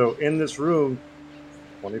 So in this room,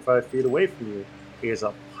 25 feet away from you, is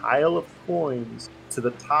a pile of coins to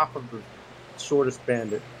the top of the shortest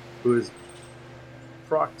bandit, who is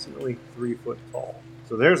approximately 3 foot tall.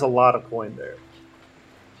 So there's a lot of coin there.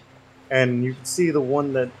 And you can see the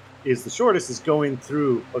one that is the shortest is going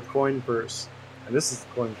through a coin purse. And this is the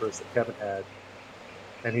coin purse that Kevin had.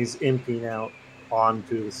 And he's emptying out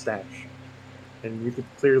onto the stash. And you could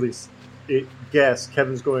clearly guess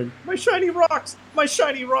Kevin's going, "My shiny rocks! My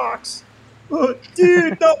shiny rocks! Oh,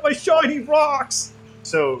 dude, not my shiny rocks!"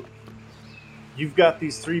 So you've got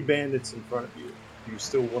these 3 bandits in front of you. Do you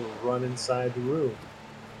still want to run inside the room?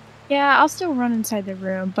 Yeah, I'll still run inside the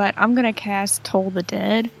room, but I'm gonna cast Toll the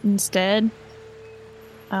Dead instead.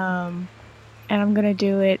 And I'm gonna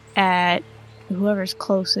do it at whoever's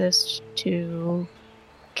closest to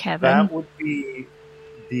Kevin. That would be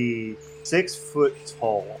the 6 foot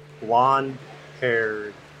tall, blonde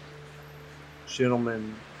haired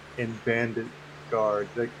gentleman in bandit guard.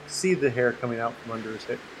 Like, see the hair coming out from under his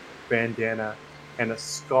head, bandana, and a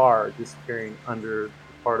scar disappearing under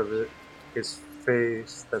part of it. His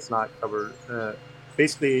face that's not covered.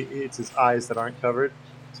 Basically, it's his eyes that aren't covered.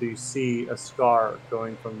 So you see a scar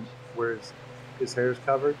going from where his hair is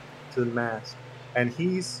covered to the mask. And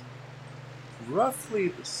he's roughly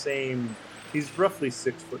the same. He's roughly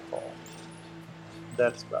 6 foot tall.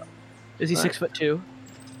 That's about. Is he 6'2"?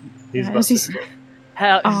 He's Yeah, about is he 6 foot.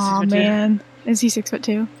 Hell, is he Oh 6'2"? man, is he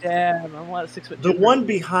 6'2"? Damn, I'm at 6'2". The one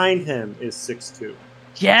behind him is 6'2".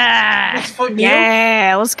 Yeah. 6 foot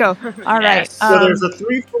Yeah, let's go. All right. Yes. So there's a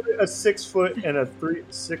 3 foot, a 6 foot, and a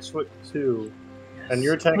 6'2", and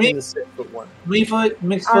you're attacking the 6 foot one. 3 foot,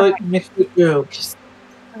 mixed All foot, mixed foot 2.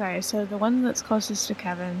 Okay, so the one that's closest to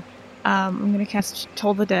Kevin, I'm gonna cast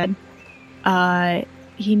Toll the Dead.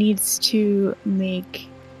 He needs to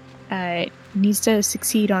needs to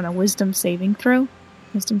succeed on a Wisdom saving throw.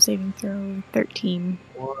 Wisdom saving throw 13.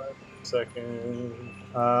 1 second.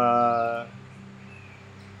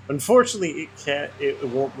 Unfortunately, it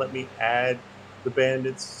won't let me add the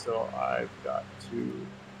bandits, so I've got to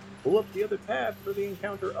pull up the other tab for the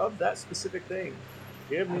encounter of that specific thing.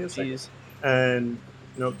 Give me a second. Jeez. And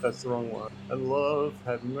nope, that's the wrong one. I love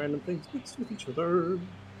having random things mixed with each other.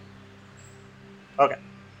 Okay.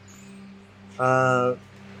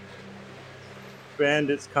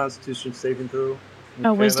 Bandits Constitution saving throw.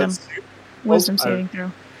 Oh, Wisdom. let's see. Wisdom I- saving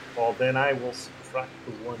throw. Well, then I will subtract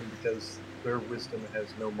the 1 because their wisdom has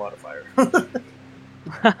no modifier.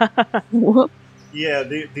 Whoop. Yeah,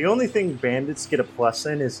 the only thing bandits get a plus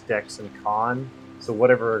in is Dex and Con. So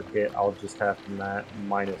whatever I get, I'll just have from that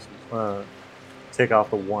minus take off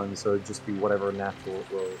the 1, so it'd just be whatever natural it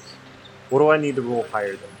rolls. What do I need to roll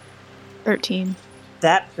higher than? 13.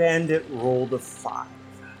 That bandit rolled a 5.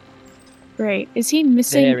 Great. Is he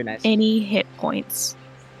missing Very nice. any hit points?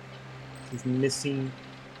 He's missing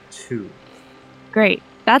 2. Great.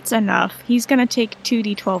 That's enough. He's gonna take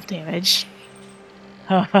 2d12 damage.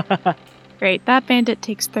 Great. That bandit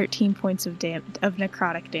takes 13 points of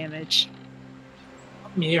necrotic damage.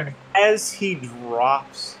 Here. As he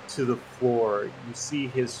drops to the floor, you see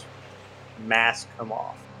his mask come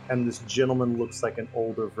off, and this gentleman looks like an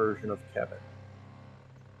older version of Kevin.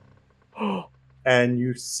 And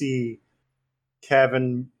you see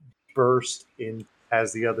Kevin burst in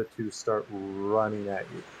as the other two start running at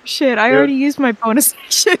you. Shit, I already used my bonus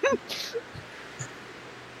action.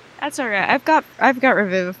 That's alright. I've got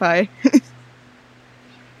Revivify.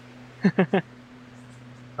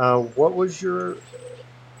 What was your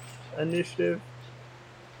initiative?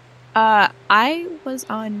 I was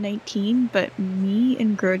on 19, but me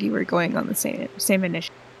and Grody were going on the same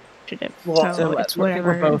initiative. Well, so it's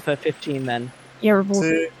whatever. We're both at 15 then. Yeah,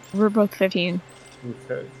 we're both 15.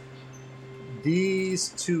 Okay. These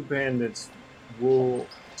two bandits will,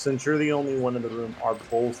 since you're the only one in the room, are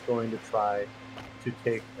both going to try to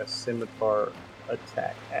take a scimitar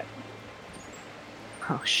attack at you.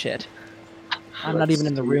 Oh shit. I'm not even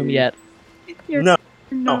in the room yet. You're No.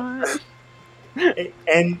 not.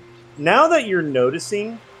 And now that you're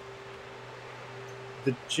noticing,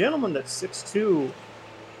 the gentleman that's 6'2"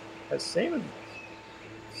 has same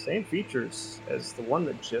features as the one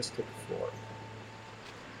that just hit the floor.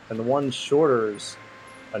 And the one shorter is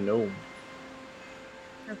a gnome.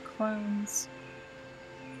 They're clones.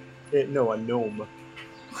 No, a gnome.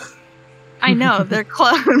 I know, they're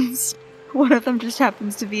clones. One of them just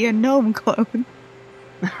happens to be a gnome clone.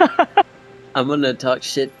 I'm gonna talk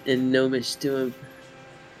shit in gnomish to him.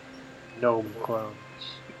 Gnome clones.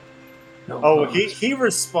 He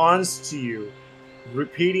responds to you,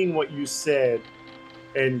 repeating what you said,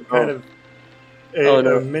 and kind of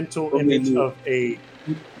a mental image of a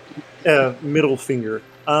middle finger.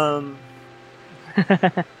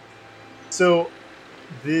 So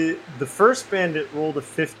the first bandit rolled a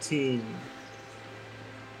 15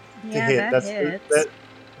 to hit. That hits.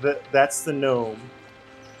 That's the gnome,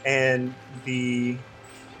 and the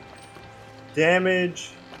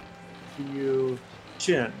damage to you,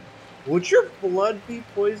 Chin. Would your blood be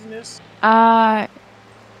poisonous? I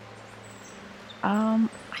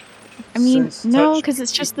mean, Since no, touch- because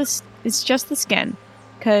it's just the skin.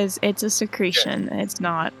 Because it's a secretion. It's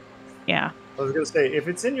not. Yeah. I was gonna say, if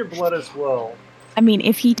it's in your blood as well. I mean,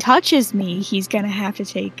 if he touches me, he's gonna have to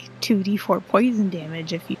take 2d4 poison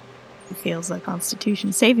damage if he fails a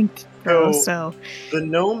Constitution saving throw. So The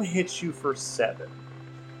gnome hits you for 7.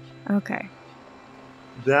 okay.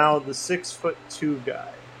 Now the 6'2"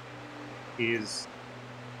 guy is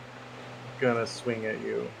gonna swing at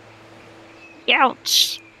you.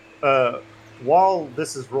 Ouch. While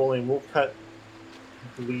this is rolling, we'll cut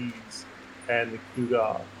Bleeds and the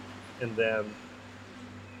Kugoth and them.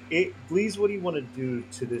 Bleeds, what do you want to do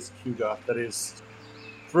to this Kugoth that is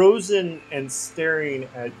frozen and staring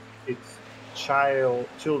at its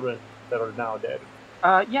children that are now dead?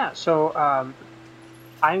 Yeah, so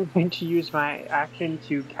I'm going to use my action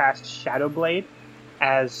to cast Shadow Blade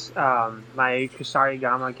as my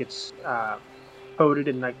Kusarigama gets coated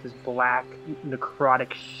in like this black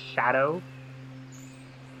necrotic shadow.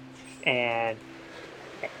 And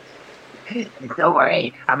Don't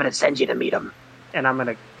worry, I'm gonna send you to meet him. I'm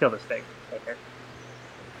gonna kill this thing. Okay.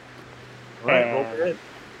 Alright, roll for it.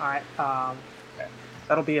 Alright, okay.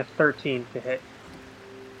 That'll be a 13 to hit.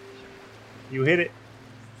 You hit it.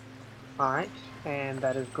 Alright, and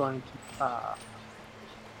that is going to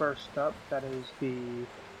first up, that is the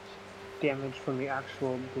damage from the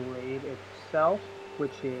actual blade itself,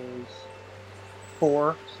 which is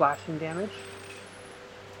 4 slashing damage,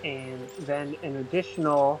 and then an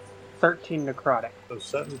additional 13 necrotic. So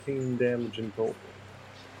 17 damage in total.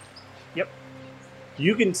 Yep.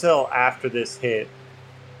 You can tell after this hit,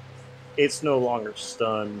 it's no longer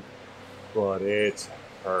stunned, but it's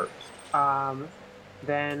hurt.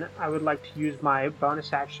 Then I would like to use my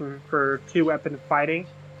bonus action for 2-weapon fighting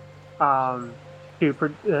to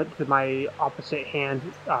my opposite hand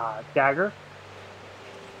dagger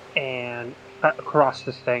and cut across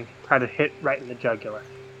this thing, try to hit right in the jugular.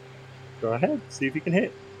 Go ahead, see if you can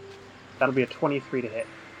hit. That'll be a 23 to hit.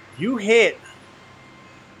 You hit.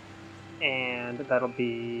 And that'll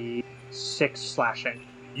be 6 slashing.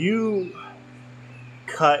 You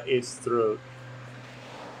cut its throat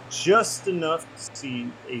just enough to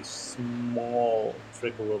see a small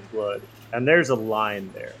trickle of blood. And there's a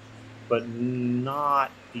line there, but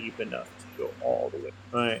not deep enough to go all the way.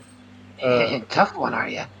 All right. Tough one, are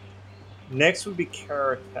you? Next would be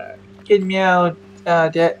Karatak. Kid Meow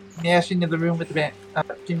dash into the room with the bandit.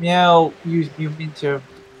 Kid Meow use movement to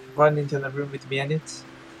run into the room with the bandits.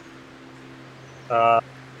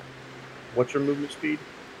 What's your movement speed?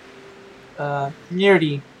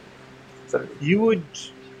 Nearly 30. You would,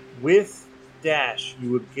 with dash,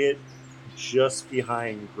 you would get just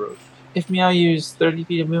behind Grody. If Meow used 30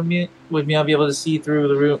 feet of movement, would Meow be able to see through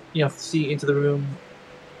the room, see into the room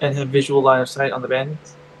and have visual line of sight on the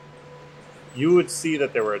bandits? You would see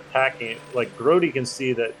that they were attacking. Like, Grody can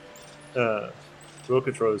see that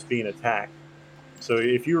Rokotro is being attacked. So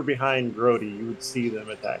if you were behind Grody, you would see them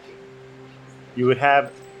attacking. You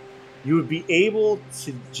would be able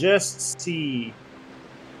to just see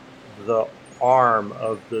the arm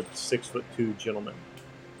of the 6'2" gentleman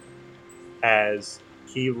as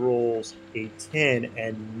he rolls a 10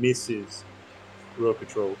 and misses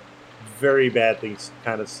Rokotro very badly,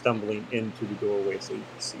 kind of stumbling into the doorway so you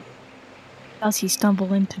can see him. Does he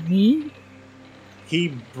stumble into me? He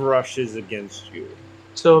brushes against you.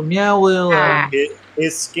 So Meow will.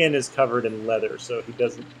 His skin is covered in leather, so it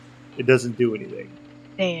doesn't do anything.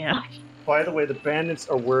 Damn. By the way, the bandits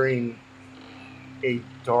are wearing a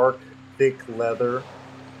dark, thick leather,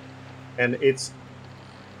 and it's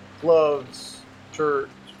gloves, shirt,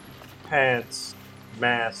 pants,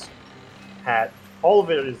 mask, hat. All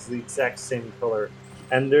of it is the exact same color.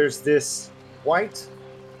 And there's this white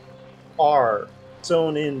R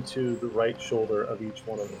sewn into the right shoulder of each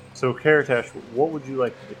one of them. So, Karatash, what would you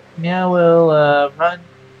like to do? Meow will run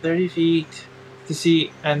 30 feet to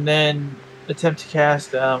see, and then attempt to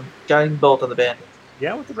cast Guiding Bolt on the bandit.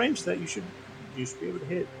 Yeah, with the range that you should be able to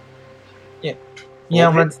hit. Yeah.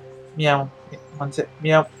 Meow runs. Meow.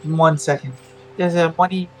 Meow. 1 second. There's a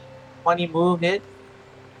money move hit.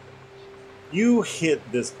 You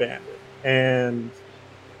hit this bandit, and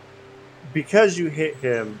because you hit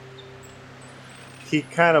him, he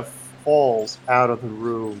kind of falls out of the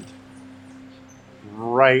room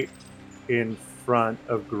right in front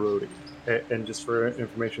of Grody. And just for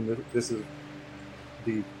information, this is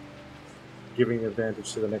the giving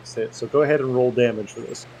advantage to the next hit. So go ahead and roll damage for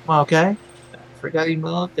this. Okay. For Guiding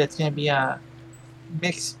Bolt, that's going to be a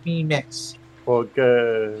mix. Well,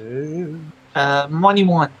 good. Money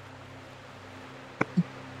 1.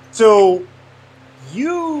 So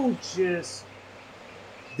you just...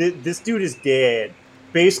 This dude is dead.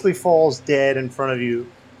 Basically falls dead in front of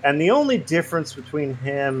you. And the only difference between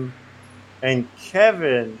him and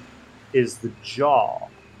Kevin is the jaw.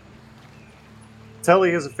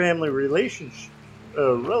 Telly is a family relationship,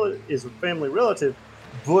 is a family relative,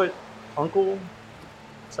 but uncle,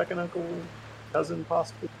 second uncle, cousin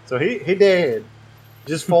possibly. So he dead,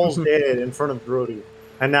 just falls dead in front of Grody,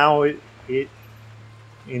 and now it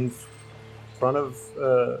in front of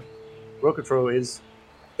Rokotro is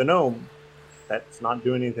the gnome that's not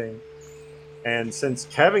doing anything. And since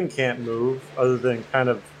Kevin can't move other than kind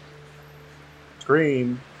of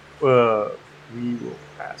scream, we will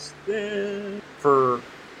pass them. For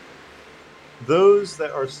those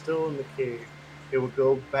that are still in the cave, it will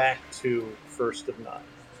go back to First of 9.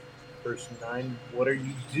 First 9, what are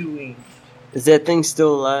you doing? Is that thing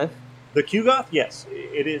still alive? The Qgoth? Yes,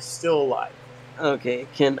 it is still alive. Okay,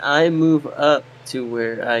 can I move up to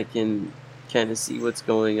where I can kind of see what's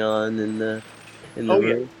going on in the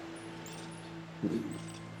room?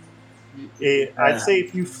 I'd say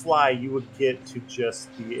if you fly, you would get to just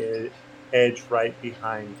the edge right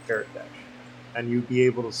behind Karatash, and you'd be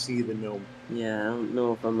able to see the gnome. Yeah, I don't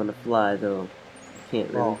know if I'm gonna fly though. I can't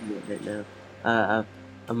really do it right now.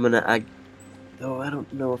 Though I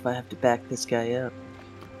don't know if I have to back this guy up.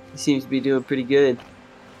 He seems to be doing pretty good.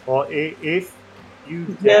 Well, if you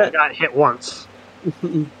got hit once.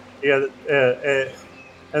 Yeah,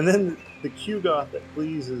 and then the Qgoth that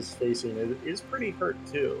Please is facing is pretty hurt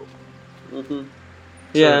too. Mm-hmm.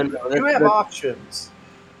 Yeah, so you have options.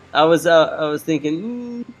 I was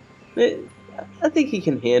thinking, I think he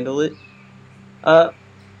can handle it. I'm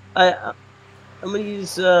gonna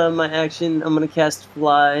use my action. I'm gonna cast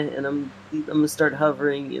Fly, and I'm gonna start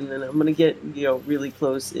hovering, and then I'm gonna get really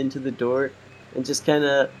close into the door, and just kind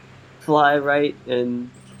of fly right and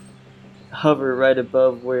hover right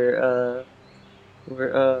above where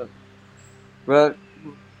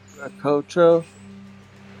Rokotro.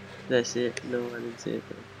 That's it. No, I didn't say it.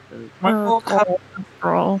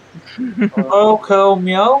 Oko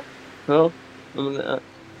Meow. Well, I'm gonna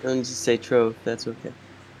just say Trove. That's okay.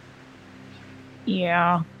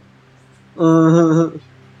 Yeah. All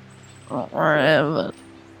right.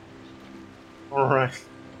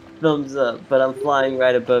 Thumbs up, but I'm flying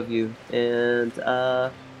right above you, and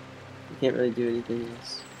I can't really do anything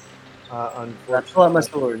else. Unfortunately, I pull out my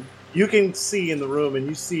sword. You can see in the room, and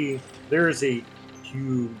you see there is a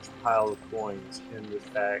huge pile of coins in this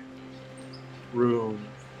back room,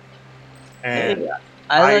 and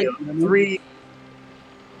I like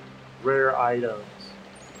rare items,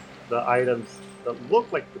 the items that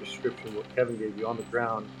look like the description what Kevin gave you on the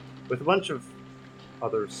ground, with a bunch of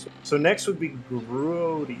others. So next would be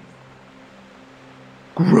Grody.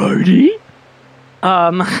 Grody?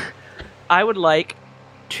 I would like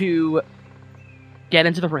to get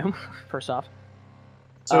into the room, first off.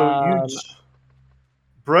 So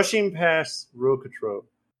brushing past Rokatro,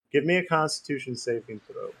 give me a Constitution saving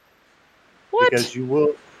throw. What? Because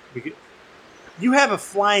you have a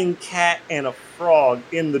flying cat and a frog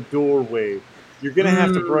in the doorway. You're gonna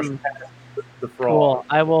have to brush past the frog. Cool.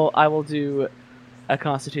 I will do a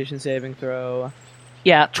Constitution saving throw.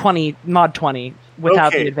 Yeah, 20, mod 20,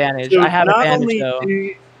 without the advantage. So I have not advantage only though.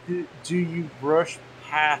 do you brush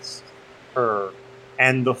past her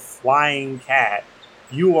and the flying cat,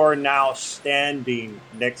 you are now standing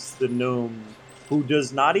next to the gnome who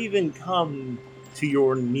does not even come to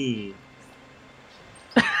your knee,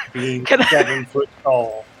 being 7 foot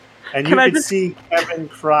tall. And you can see Kevin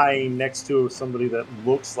crying next to somebody that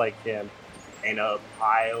looks like him in a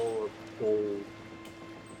pile of gold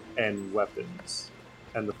and weapons.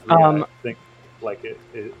 And the three things like it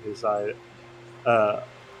is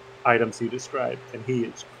items he described, and he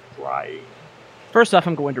is crying. First off,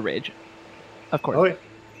 I'm going to rage, of course. Oh, yeah.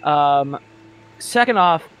 Second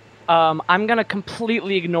off, I'm gonna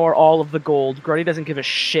completely ignore all of the gold. Grody doesn't give a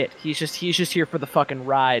shit. He's just here for the fucking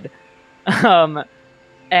ride.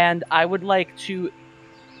 And I would like to.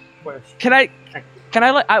 Can I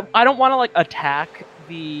I don't want to like attack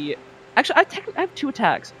the. Actually, I have 2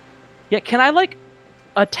 attacks. Yeah, can I like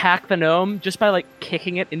attack the gnome just by like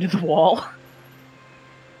kicking it into the wall?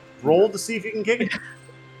 Roll to see if you can kick it.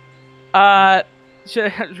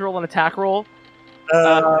 Should I roll an attack roll?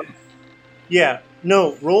 Yeah.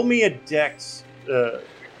 No, roll me a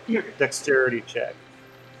dexterity check.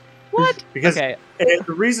 What? Because okay. And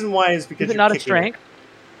the reason why is because is it not a strength?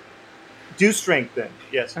 Do strength then.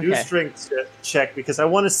 Yes, do strength check because I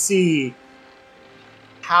want to see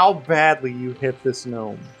how badly you hit this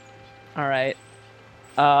gnome. All right.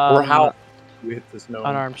 Or how you hit this gnome.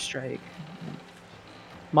 Unarmed strike.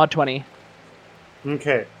 Mod 20.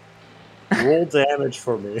 Okay. Roll damage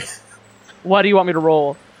for me. What do you want me to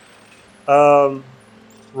roll?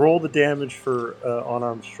 Roll the damage for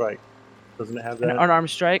unarmed strike. Doesn't it have that? An unarmed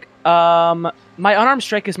strike? My unarmed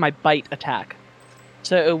strike is my bite attack.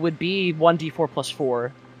 So it would be 1d4 plus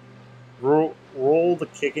 4. Roll the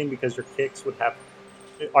kicking because your kicks would have...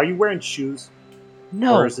 Are you wearing shoes?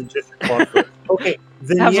 No. Or is it just your clawed foot? Okay,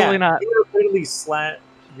 then absolutely not. You're literally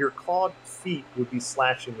your clawed feet would be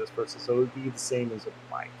slashing this person, so it would be the same as a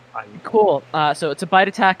bite. Cool. So it's a bite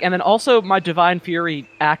attack, and then also my Divine Fury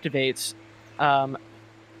activates.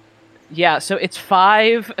 Yeah, so it's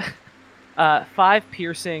 5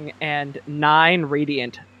 piercing and 9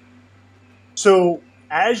 radiant. So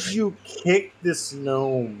as you kick this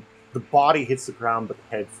gnome, the body hits the ground, but the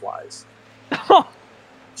head flies.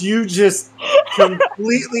 You just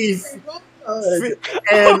completely...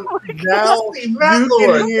 and now you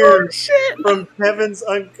can hear from Kevin's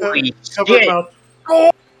uncovered mouth, "Oh,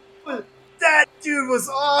 that dude was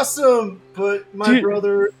awesome, but my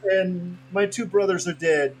brother and my 2 brothers are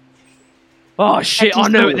dead." Oh shit! I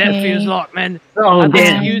know what that feels like, man. I'm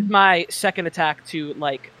gonna use my second attack to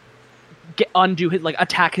like undo his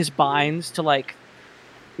attack his binds to like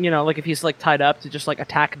if he's like tied up to just like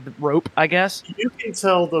attack the rope. I guess you can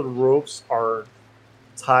tell the ropes are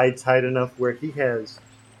tied tight enough where he has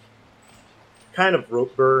kind of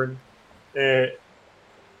rope burn, and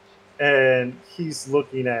he's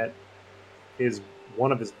looking at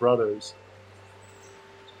one of his brothers,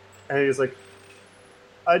 and he's like,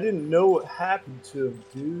 "I didn't know what happened to him,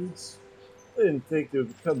 dudes. I didn't think they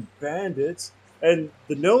would become bandits. And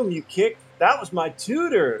the gnome you kicked, that was my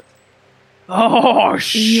tutor." Oh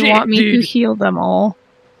shit! You want me to heal them all?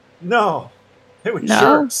 No, it was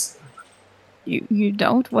jerks. You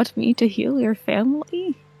don't want me to heal your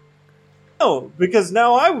family? No, because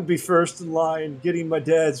now I would be first in line getting my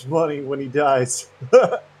dad's money when he dies.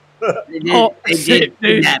 They did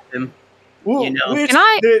kidnap him. Well,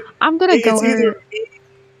 I'm gonna go. It's either me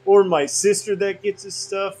or my sister that gets his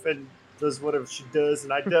stuff and does whatever she does,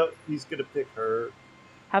 and I doubt he's gonna pick her.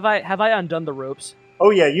 Have I undone the ropes?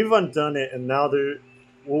 Oh yeah, you've undone it, and now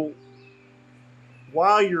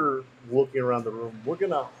while you're looking around the room, we're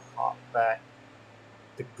gonna hop back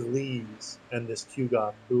to Glees and this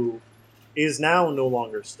Kugoth who is now no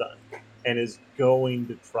longer stunned and is going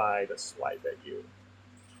to try to swipe at you.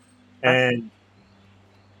 And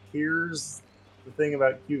here's the thing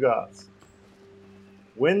about Kugoths.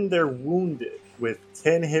 When they're wounded with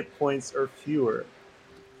 10 hit points or fewer,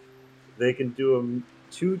 they can do a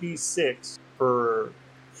 2d6 per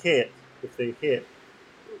hit, if they hit,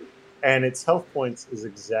 and its health points is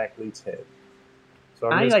exactly 10. So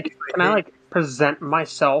I'm gonna see if Can I present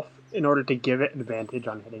myself in order to give it advantage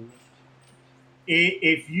on hitting me?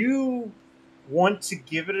 If you want to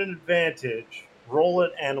give it an advantage, roll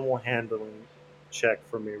an animal handling check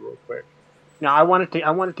for me real quick. No, I want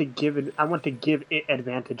to give it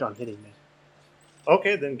advantage on hitting me.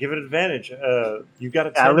 Okay, then give it advantage. You got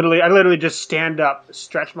a 10. I literally just stand up,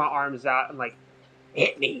 stretch my arms out, and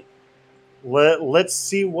hit me. Let's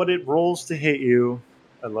see what it rolls to hit you.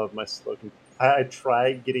 I love my slogan. I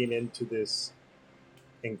tried getting into this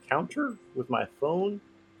encounter with my phone,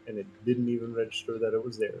 and it didn't even register that it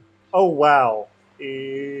was there. Oh, wow.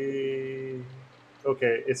 Okay,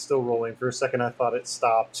 it's still rolling. For a second, I thought it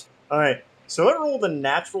stopped. All right, so it rolled a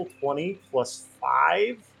natural 20 plus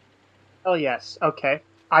 5. Oh yes. Okay.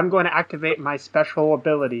 I'm going to activate my special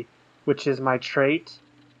ability, which is my trait.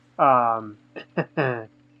 My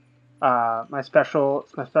special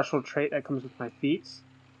trait that comes with my feats,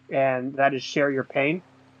 and that is share your pain.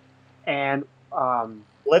 And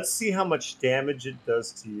Let's see how much damage it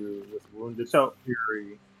does to you with Wounded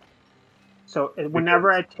Fury. So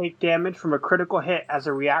whenever I take damage from a critical hit as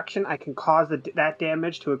a reaction, I can cause that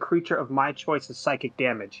damage to a creature of my choice as psychic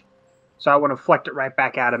damage. So I want to deflect it right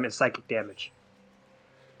back at him as psychic damage.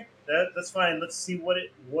 That's fine. Let's see what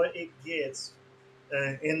it gets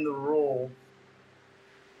in the roll,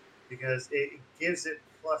 because it gives it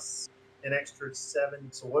plus an extra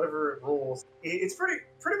 7. So whatever it rolls, it's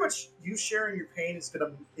pretty much you sharing your pain is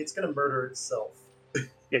gonna murder itself.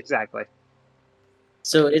 Exactly.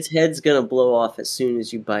 So its head's gonna blow off as soon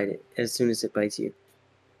as you bite it. As soon as it bites you.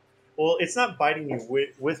 Well, it's not biting you.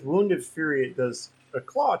 With Wounded Fury, it does a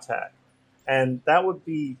claw attack, and that would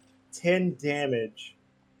be 10 damage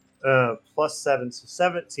plus 7, so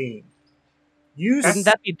 17. Wouldn't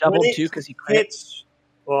that be doubled too? Because he hits.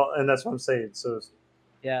 Well, and that's what I'm saying. So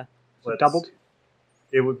yeah, doubled.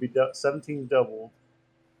 It would be 17 doubled.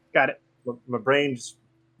 Got it. My brain just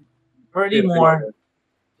pretty more.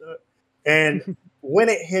 And when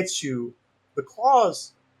it hits you, the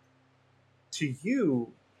claws to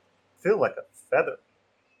you feel like a feather.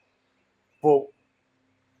 But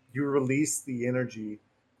you release the energy,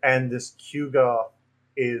 and this Kuga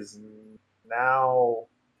is now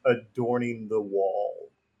adorning the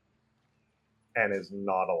wall and is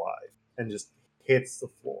not alive and just hits the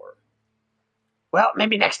floor. Well,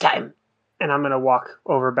 maybe next time. And I'm going to walk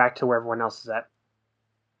over back to where everyone else is at.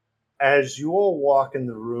 As you all walk in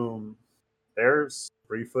the room, there's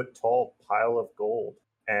a 3-foot tall pile of gold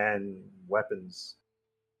and weapons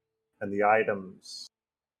and the items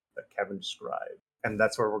that Kevin described. And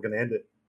that's where we're going to end it.